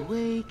hurt him.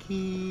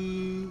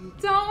 Wakey.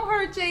 Don't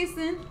hurt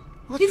Jason.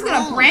 What's He's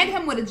gonna wrong? brand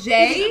him with a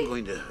J. I'm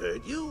going to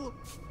hurt you.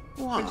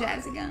 For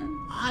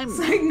JazzyGuns. I'm it's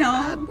like, no,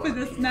 bad but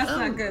that's one.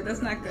 not good.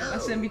 That's not good. I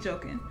shouldn't be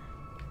joking.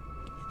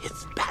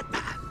 It's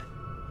Batman.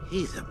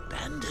 He's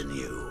abandoned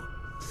you.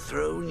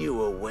 Thrown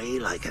you away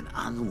like an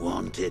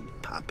unwanted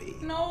puppy.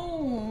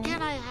 No.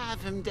 Can I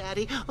have him,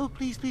 Daddy? Oh,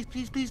 please, please,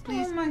 please, please,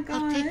 please. Oh, my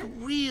God. I'll take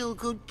real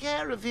good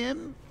care of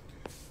him.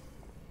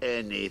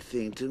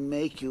 Anything to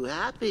make you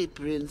happy,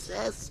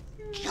 Princess.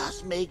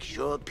 Just make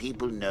sure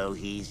people know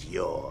he's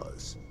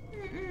yours.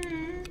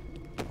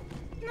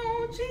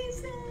 No,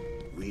 Jason.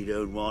 We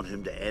don't want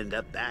him to end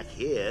up back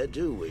here,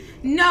 do we?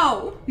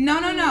 No. No,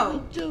 no,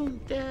 no.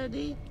 Don't,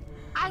 Daddy.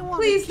 I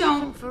want Please to keep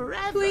don't. him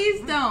forever.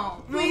 Please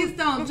don't. Please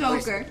don't,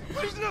 Joker.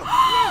 Please no.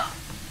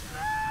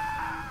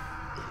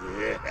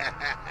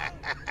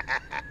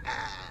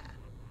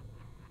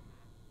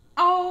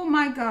 Oh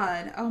my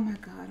God. Oh my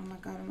God. Oh my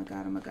God. Oh my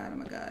God. Oh my God. Oh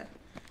my God.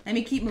 Let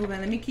me keep moving.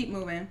 Let me keep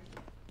moving.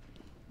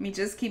 Let me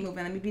just keep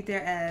moving. Let me beat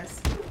their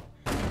ass.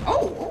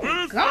 Oh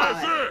This God.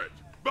 is it!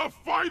 The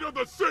fight of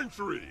the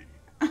century!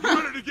 You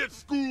ready to get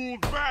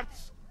schooled,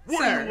 Bats? Where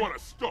do Sir. you want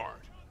to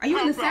start? Are you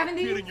How in the about 70s?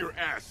 getting your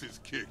asses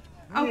kicked?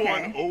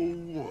 Okay.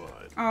 101.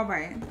 All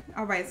right.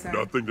 All right, sir.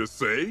 Nothing to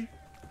say?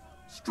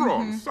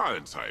 Strong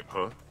science hype,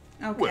 huh?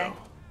 Okay. Well,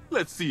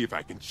 let's see if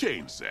I can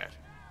change that.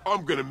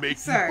 I'm gonna make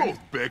Sir. you both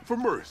beg for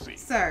mercy.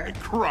 Sir. And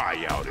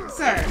cry out in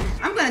Sir,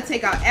 I'm gonna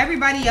take out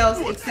everybody else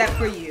except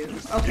for you.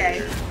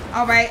 Okay.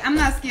 All right. I'm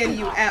not scared of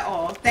you at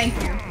all.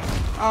 Thank you.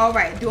 All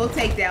right. Dual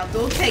takedown.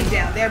 Dual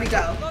takedown. There we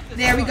go.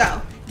 There we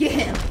go. Get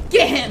him.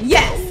 Get him.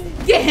 Yes.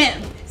 Get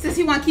him. Since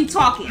he want to keep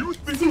talking.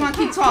 Since he want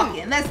to keep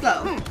talking. Let's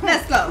go.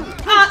 Let's go.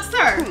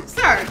 Sir.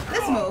 Sir.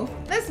 Let's move.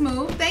 Let's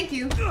move. Thank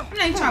you. I'm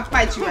not even trying to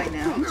fight you right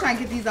now. I'm trying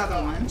to get these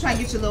other ones. I'm trying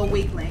to get your little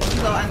weakling. Your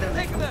little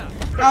underling.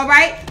 All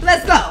right.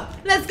 Let's go.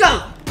 Let's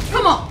go.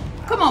 Come on.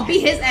 Come on.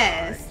 Beat his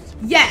ass.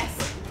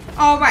 Yes.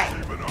 All right.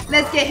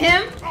 Let's get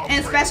him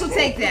and special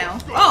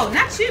takedown. Oh,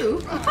 not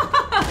you.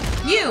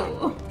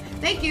 You.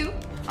 Thank you.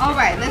 All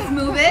right. Let's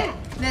move it.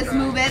 Let's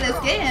move it. Let's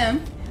get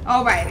him.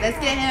 All right. Let's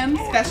get him.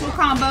 Special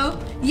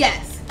combo.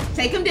 Yes.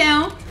 Take him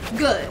down.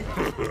 Good.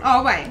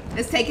 All right.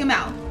 Let's take him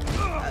out.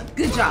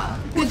 Good job.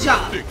 Good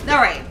job. All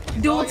right.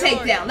 Dual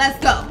takedown. Let's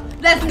go.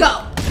 Let's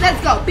go.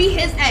 Let's go. Beat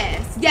his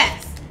ass.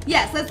 Yes.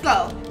 Yes. Let's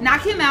go.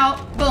 Knock him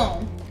out.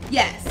 Boom.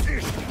 Yes.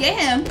 Get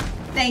him.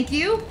 Thank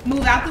you.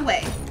 Move out the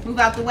way. Move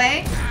out the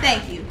way.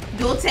 Thank you.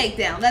 Dual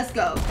takedown. Let's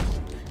go.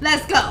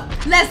 Let's go.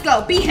 Let's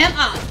go. Beat him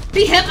up.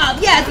 Beat him up.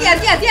 Yes.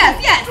 Yes. Yes.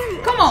 Yes.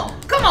 Yes. Come on.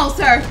 Come on,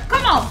 sir.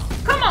 Come on.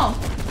 Come on.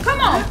 Come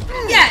on.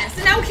 Yes.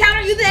 And I'll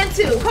counter you then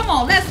too. Come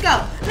on. Let's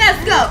go.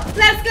 Let's go.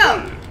 Let's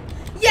go.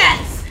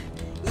 Yes.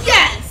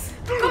 Yes.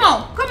 Come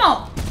on. Come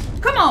on.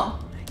 Come on.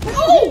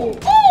 Ooh.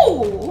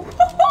 Ooh.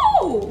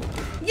 Ooh.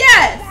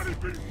 Yes.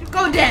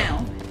 Go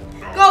down.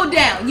 go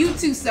down. You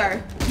too,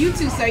 sir. You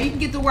too, sir. You can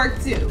get to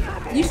work too.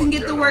 You can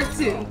get to work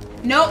too.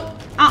 Nope.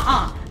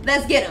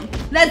 Let's get him.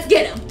 Let's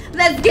get him.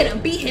 Let's get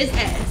him. Beat his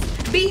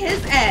ass. Beat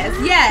his ass.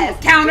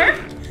 Yes.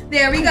 Counter.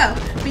 There we go.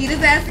 Beat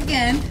his ass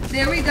again.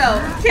 There we go.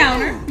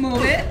 Counter.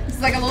 Move it.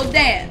 It's like a little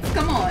dance.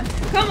 Come on.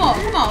 Come on.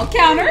 Come on.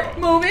 Counter.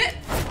 Move it.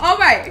 All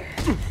right.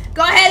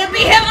 Go ahead and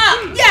beat him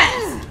up.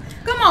 Yes.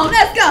 Come on.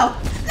 Let's go.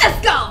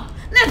 Let's go.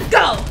 Let's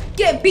go.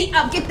 Get beat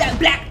up. Get that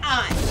black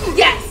eye.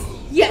 Yes.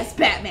 Yes,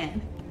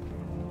 Batman.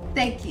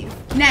 Thank you.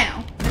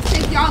 Now, let's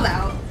take y'all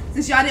out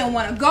since y'all didn't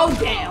want to go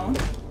down.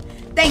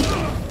 Thank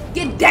you.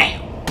 Get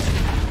down.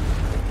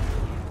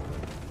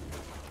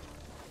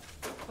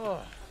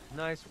 Oh,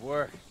 nice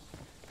work.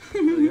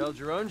 Really held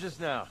your own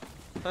just now.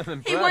 I'm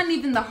impressed. He wasn't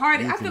even the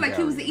hardest. I feel like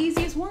he was the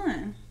easiest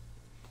one.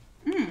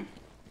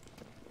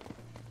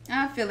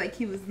 I feel like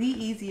he was the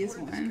easiest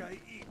one.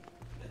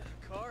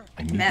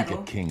 I need to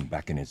get King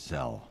back in his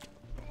cell.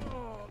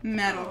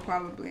 Metal,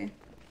 probably.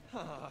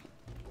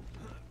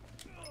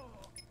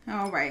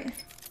 All right.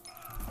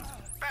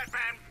 Batman,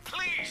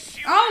 please,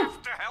 you Oh!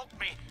 have to help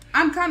me.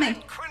 I'm coming.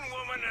 That Quinn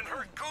woman and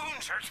her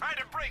goons are trying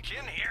to break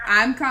in here.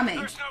 I'm coming.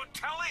 There's no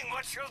telling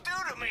what she'll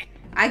do to me.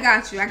 I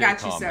got you. I got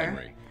Stay you, calm, sir.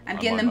 Henry. I'm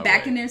I'm getting on them my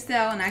back way. in their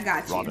cell, and I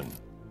got you. Robin,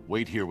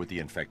 wait here with the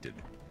infected.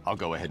 I'll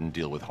go ahead and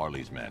deal with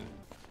Harley's men.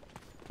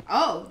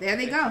 Oh, there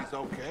they go. He's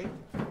okay.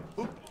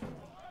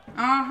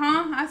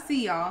 I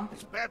see y'all.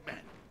 It's Batman.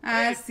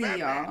 I Hey, see Batman.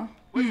 y'all.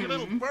 Where's your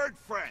little bird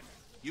friend?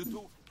 You two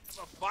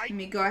have a fight? Let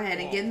me go ahead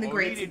and get in the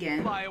grates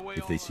again.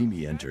 If they see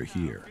me enter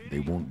here, they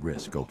won't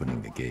risk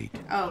opening the gate.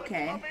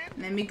 Okay.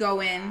 Let me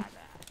go in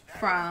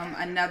from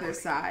another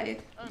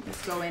side.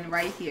 Let's go in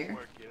right here.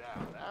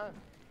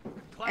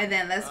 And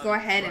then let's go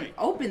ahead and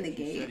open the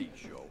gate.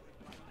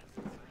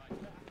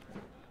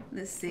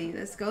 Let's see.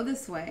 Let's go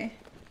this way.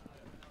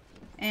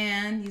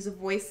 And use a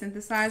voice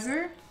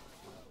synthesizer.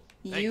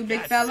 You,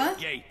 big fella,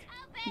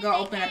 go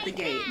open up the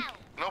gate.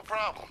 No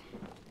problem.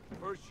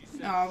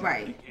 All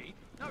right.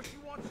 Now she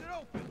wants it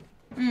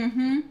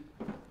open.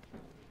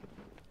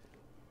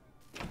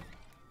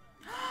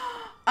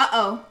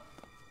 Uh-oh.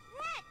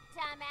 That,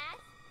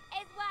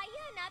 dumbass, is why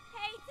you're not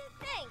paid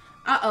to think.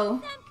 Uh-oh.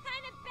 Some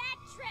kind of bad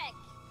trick.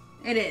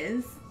 It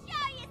is.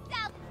 Show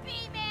yourself,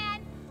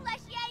 B-Man. Plus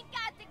you ain't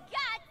got the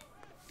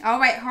guts. All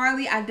right,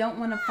 Harley, I don't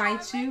want to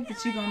fight you,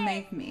 but you're going to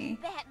make me.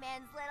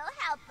 Batman's little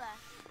helper.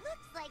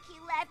 Looks like he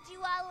left you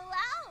all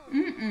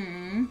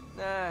alone.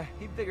 Nah,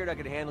 he figured I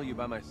could handle you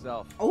by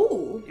myself.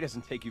 Oh. He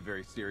doesn't take you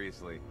very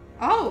seriously.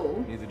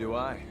 Oh. Neither do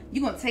I.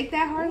 You gonna take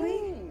that,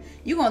 Harley?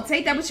 You gonna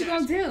take that? What you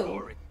gonna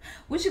do?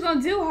 What you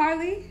gonna do,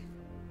 Harley?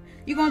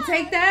 You gonna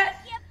take that?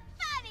 You're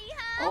funny,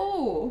 huh?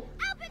 Oh.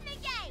 Open the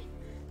gate.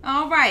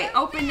 All right,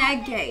 open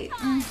that gate.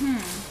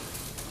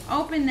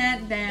 Open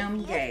that damn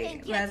You gate.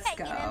 think you're Let's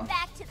taking go. him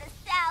back to the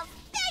cell?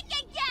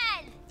 Think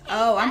again.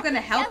 Oh, I'm He's gonna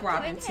got help the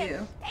Robin joker in him.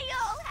 too. They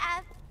all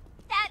have.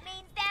 That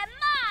means they're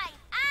mine.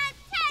 I'm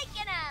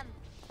taking them.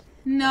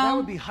 No, That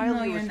would be no,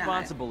 highly you're not.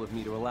 irresponsible of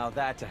me to allow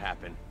that to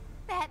happen.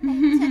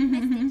 Batman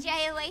took Mr.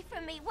 J away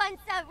from me once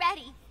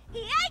already. He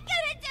ain't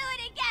gonna do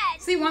it again.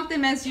 So you want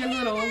them as your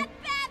little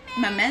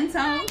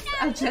mementos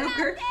of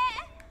Joker?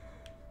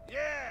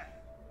 Yeah.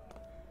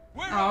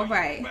 Where All are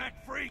right. you, Bat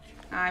Freak?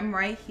 I'm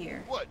right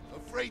here. What,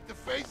 afraid to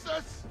face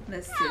us?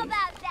 Let's see. How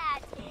about that?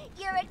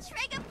 You're a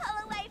trigger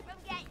pull away from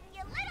getting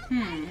your little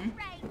face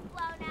brains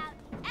blown out,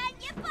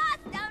 and your boss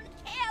don't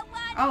care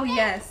one Oh, bit.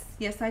 yes.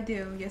 Yes, I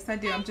do. Yes, I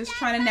do. I'm just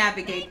trying to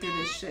navigate through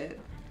this shit.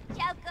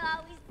 Joker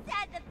always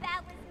said the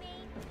bat was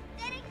mean.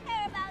 Didn't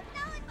care about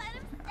no one but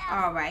himself.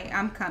 All right,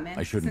 I'm coming.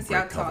 I shouldn't since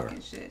y'all break cover.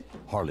 talking shit.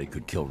 Harley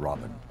could kill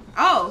Robin.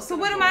 Oh, so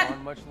what am Go I?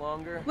 on much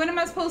longer? What am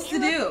I supposed to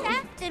He do? looked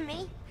after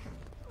me.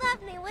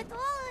 Loved me with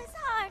all his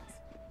heart.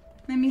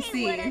 Let me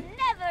He would have see.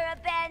 never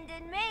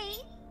abandoned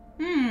me.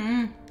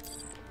 Am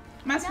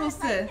I supposed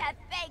Not like to? that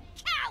fake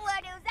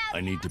coward who's out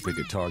I need to pick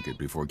a target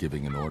before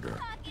giving an order.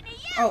 talking to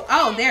you.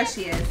 Oh, there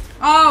she is.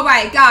 All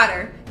right, got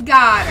her.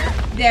 Got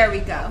her. There we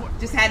go.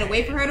 Just had to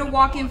wait for her to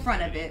walk in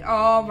front of it.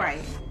 All right.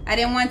 I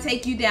didn't want to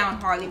take you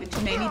down, Harley, but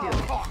you made me do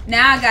it.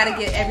 Now I gotta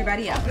get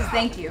everybody else.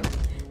 Thank you.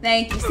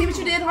 Thank you. See what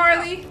you did,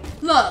 Harley?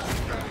 Look,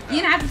 you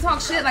didn't have to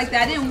talk shit like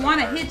that. I didn't want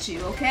to hit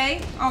you,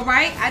 okay? All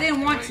right? I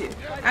didn't want to.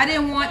 I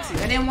didn't want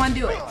to. I didn't want to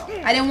do it.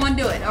 I didn't want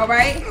to do it, all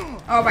right?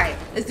 All right.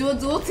 Let's do a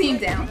dual team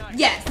down.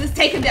 Yes, let's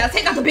take him down.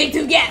 Take out the big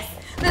two. Yes.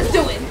 Let's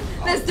do it.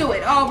 Let's do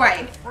it. All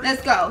right.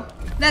 Let's go.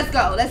 Let's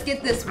go. Let's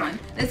get this one.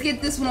 Let's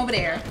get this one over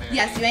there.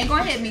 Yes, you ain't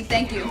gonna hit me.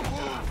 Thank you.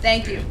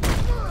 Thank you.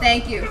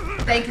 Thank you.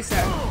 Thank you,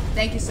 sir.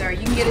 Thank you, sir.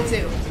 You can get it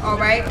too. All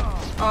right?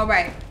 All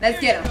right. Let's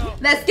get him.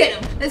 Let's get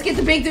him. Let's get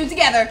the big dude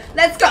together.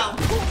 Let's go.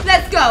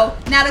 Let's go.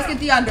 Now let's get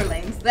the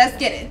underlings. Let's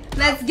get it.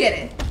 Let's get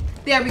it.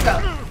 There we go.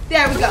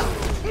 There we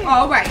go.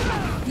 All right.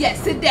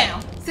 Yes, sit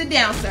down. Sit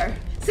down, sir.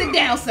 Sit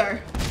down,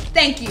 sir.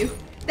 Thank you.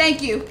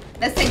 Thank you.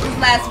 Let's take this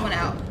last one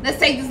out. Let's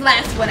take this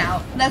last one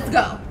out. Let's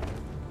go.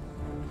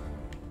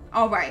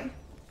 All right.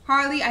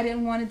 Harley, I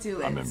didn't want to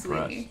do it, I'm impressed.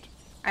 sweetie.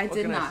 I What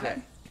did can I not.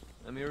 say?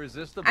 I'm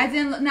irresistible. I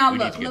didn't. Now We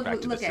need look, to get back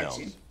to the look at cells.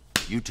 you.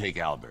 You take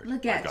Albert.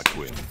 Look I at got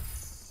you. Quinn.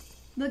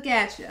 Look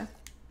at you.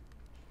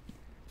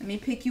 Let me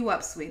pick you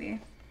up, sweetie.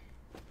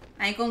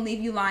 I ain't gonna leave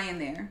you lying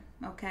there,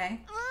 okay?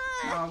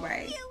 All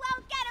right. You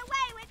won't get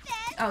away with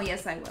this. Oh,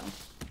 yes, I will.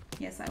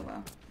 Yes, I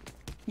will.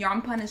 You're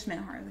on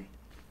punishment, Harley.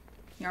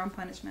 You're on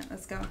punishment.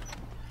 Let's go.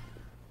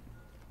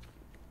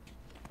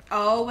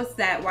 Oh, what's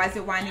that? Why is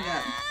it winding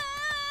up?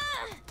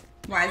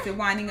 Why is it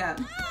winding up?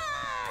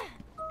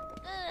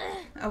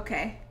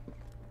 Okay.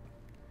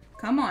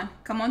 Come on.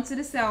 Come on to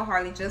the cell,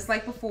 Harley, just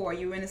like before.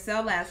 You were in the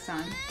cell last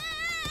time.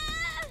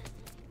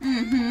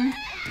 Mm-hmm.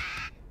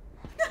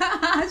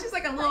 She's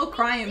like a little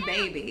crying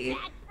baby.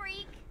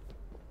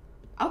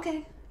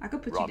 Okay, I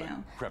could put Robin, you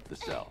down. Prep the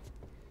cell.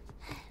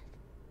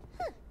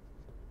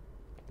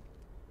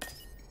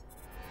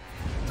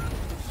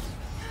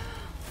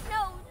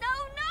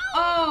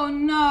 Oh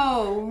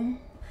no!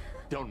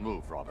 Don't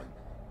move, Robin.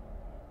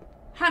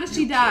 How did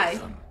she die?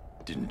 Killed them,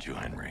 didn't you,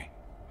 Henry?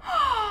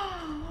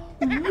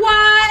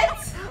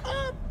 What?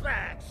 Oh,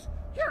 Bats,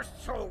 you're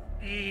so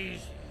easy.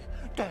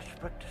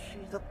 Desperate to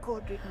see the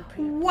good in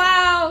people.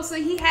 Wow, so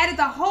he had it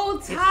the whole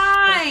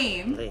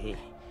time. Especially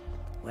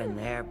when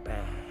they're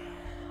bad.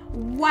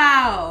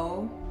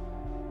 Wow.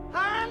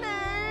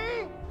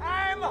 Honey,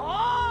 I'm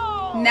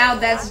home. Now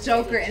that's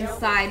Joker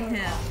inside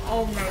him.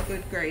 Oh my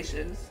good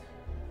gracious.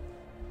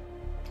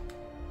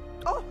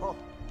 Oh,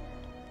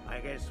 I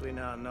guess we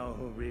now know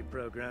who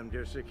reprogrammed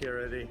your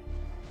security.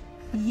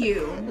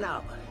 You.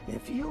 Now,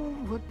 if you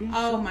would be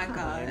Oh so my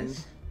kind,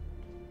 gosh.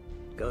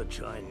 go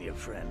join your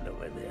friend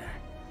over there.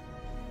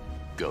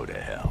 Go to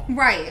hell.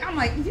 Right. I'm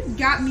like, you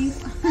got me.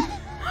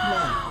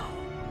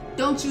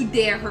 Don't you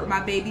dare hurt my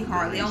baby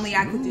Harley. Only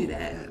I could do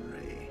that.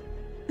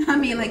 I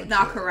mean, like,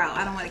 knock her out.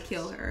 I don't want to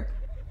kill her.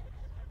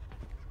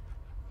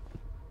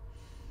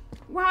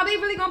 Wow, they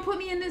really gonna put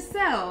me in this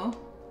cell?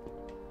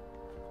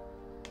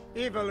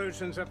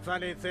 Evolution's a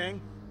funny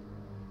thing.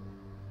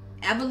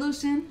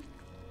 Evolution?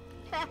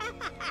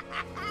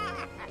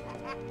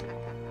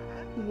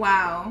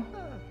 Wow.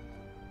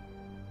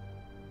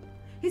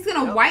 He's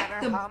gonna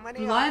wipe the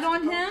blood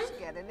on him?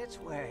 Get in its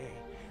way.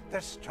 The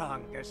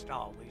strongest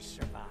always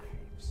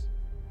survives.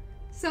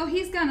 So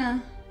he's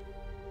gonna...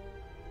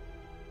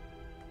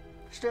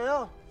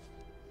 Still.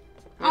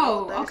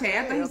 Oh, okay.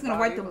 I thought he was gonna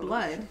wipe the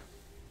blood.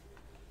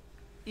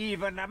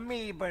 Even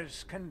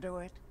amoebas can do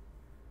it.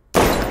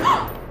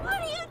 What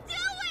are you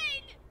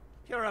doing?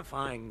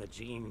 Purifying the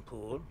gene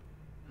pool.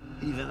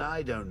 Even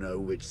I don't know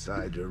which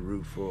side to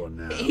root for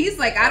now. He's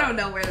like, I don't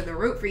know whether to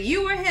root for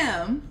you or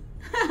him.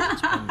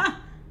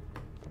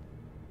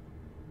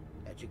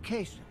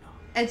 Educational.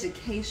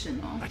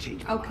 Educational. I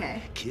changed my Okay.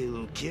 mind.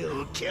 Kill,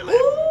 kill, kill him.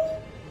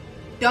 Ooh.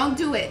 Don't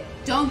do it.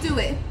 Don't do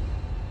it.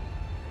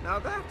 Now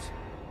that's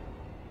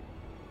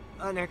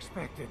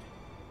unexpected.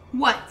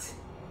 What?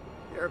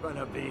 You're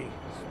gonna be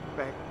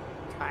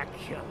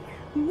spectacular.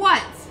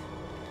 What?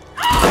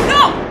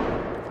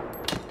 No!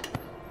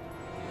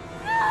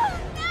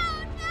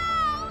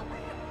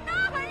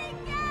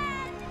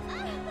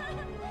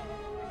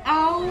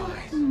 Oh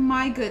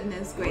my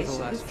goodness You're the gracious.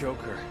 last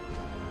Joker.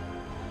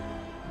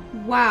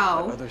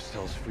 Wow. What other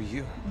cells for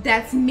you?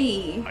 That's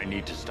me. I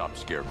need to stop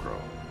Scarecrow.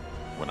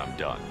 When I'm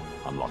done,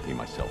 I'm locking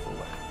myself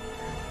away.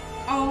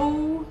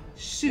 Oh,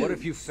 shoot. What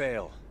if you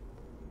fail?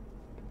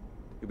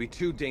 You'll be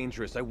too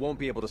dangerous. I won't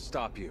be able to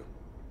stop you.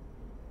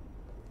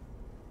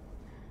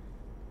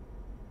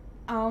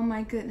 Oh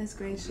my goodness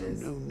gracious.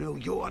 No, no,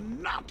 you are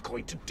not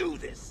going to do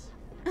this.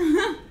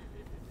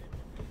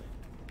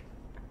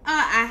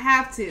 I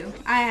have to.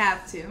 I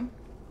have to.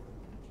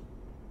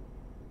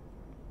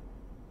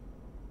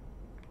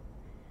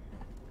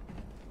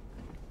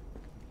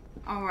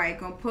 All right,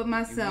 gonna put You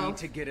myself need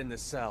to get in the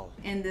cell.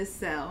 in this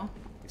cell.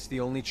 It's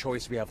the only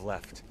choice we have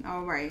left.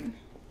 All right.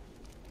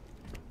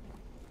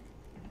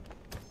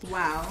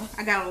 Wow,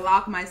 I gotta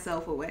lock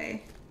myself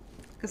away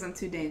because I'm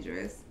too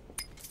dangerous.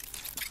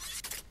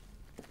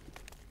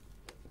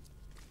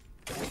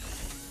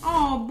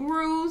 Oh,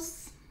 Bruce.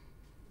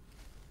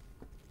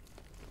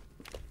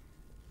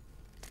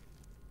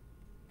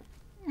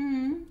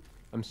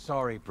 I'm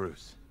sorry,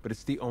 Bruce, but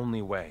it's the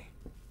only way.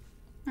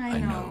 I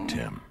know.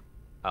 Tim.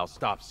 I'll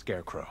stop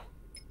Scarecrow.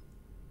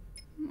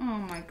 Oh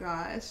my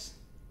gosh.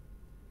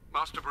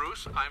 Master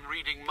Bruce, I'm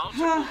reading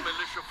multiple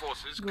militia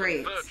forces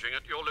Great. converging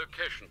at your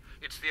location.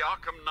 It's the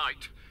Arkham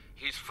Knight.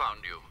 He's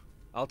found you.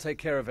 I'll take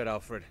care of it,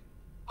 Alfred.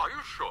 Are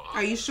you sure?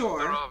 Are you sure?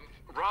 There are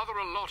rather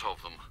a lot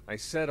of them. I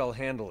said I'll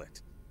handle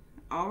it.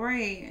 All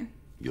right.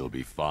 You'll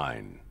be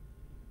fine.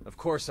 Of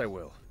course I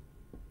will.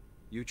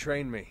 You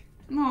train me.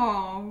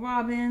 Oh,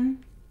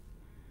 Robin.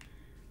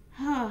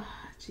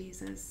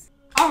 Jesus.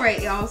 All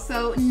right, y'all.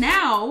 So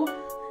now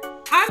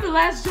I'm the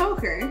last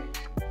Joker,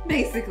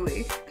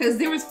 basically, because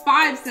there was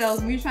 5 cells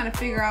and we were trying to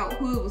figure out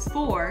who it was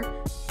for,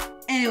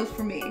 and it was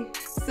for me.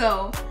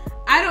 So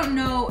I don't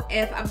know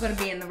if I'm gonna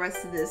be in the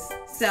rest of this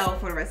cell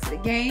for the rest of the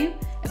game.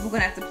 If we're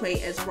gonna have to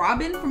play as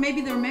Robin for maybe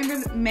the remainder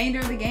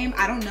of the game.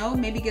 I don't know.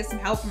 Maybe get some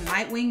help from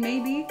Nightwing.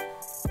 Maybe.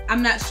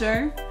 I'm not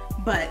sure,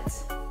 but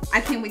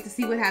I can't wait to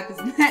see what happens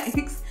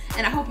next.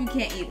 And I hope you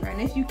can't either.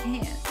 And if you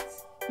can't,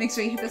 make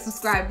sure you hit the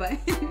subscribe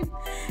button.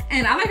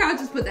 And I like how I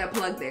just put that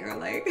plug there,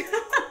 like,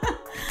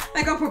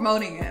 like I'm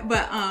promoting it.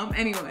 But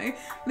anyway,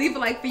 leave a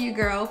like for your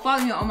girl.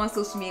 Follow me on all my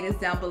social medias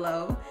down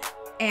below.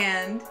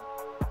 And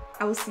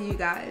I will see you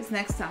guys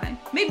next time.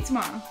 Maybe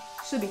tomorrow.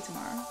 Should be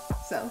tomorrow.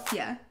 So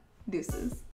yeah, deuces.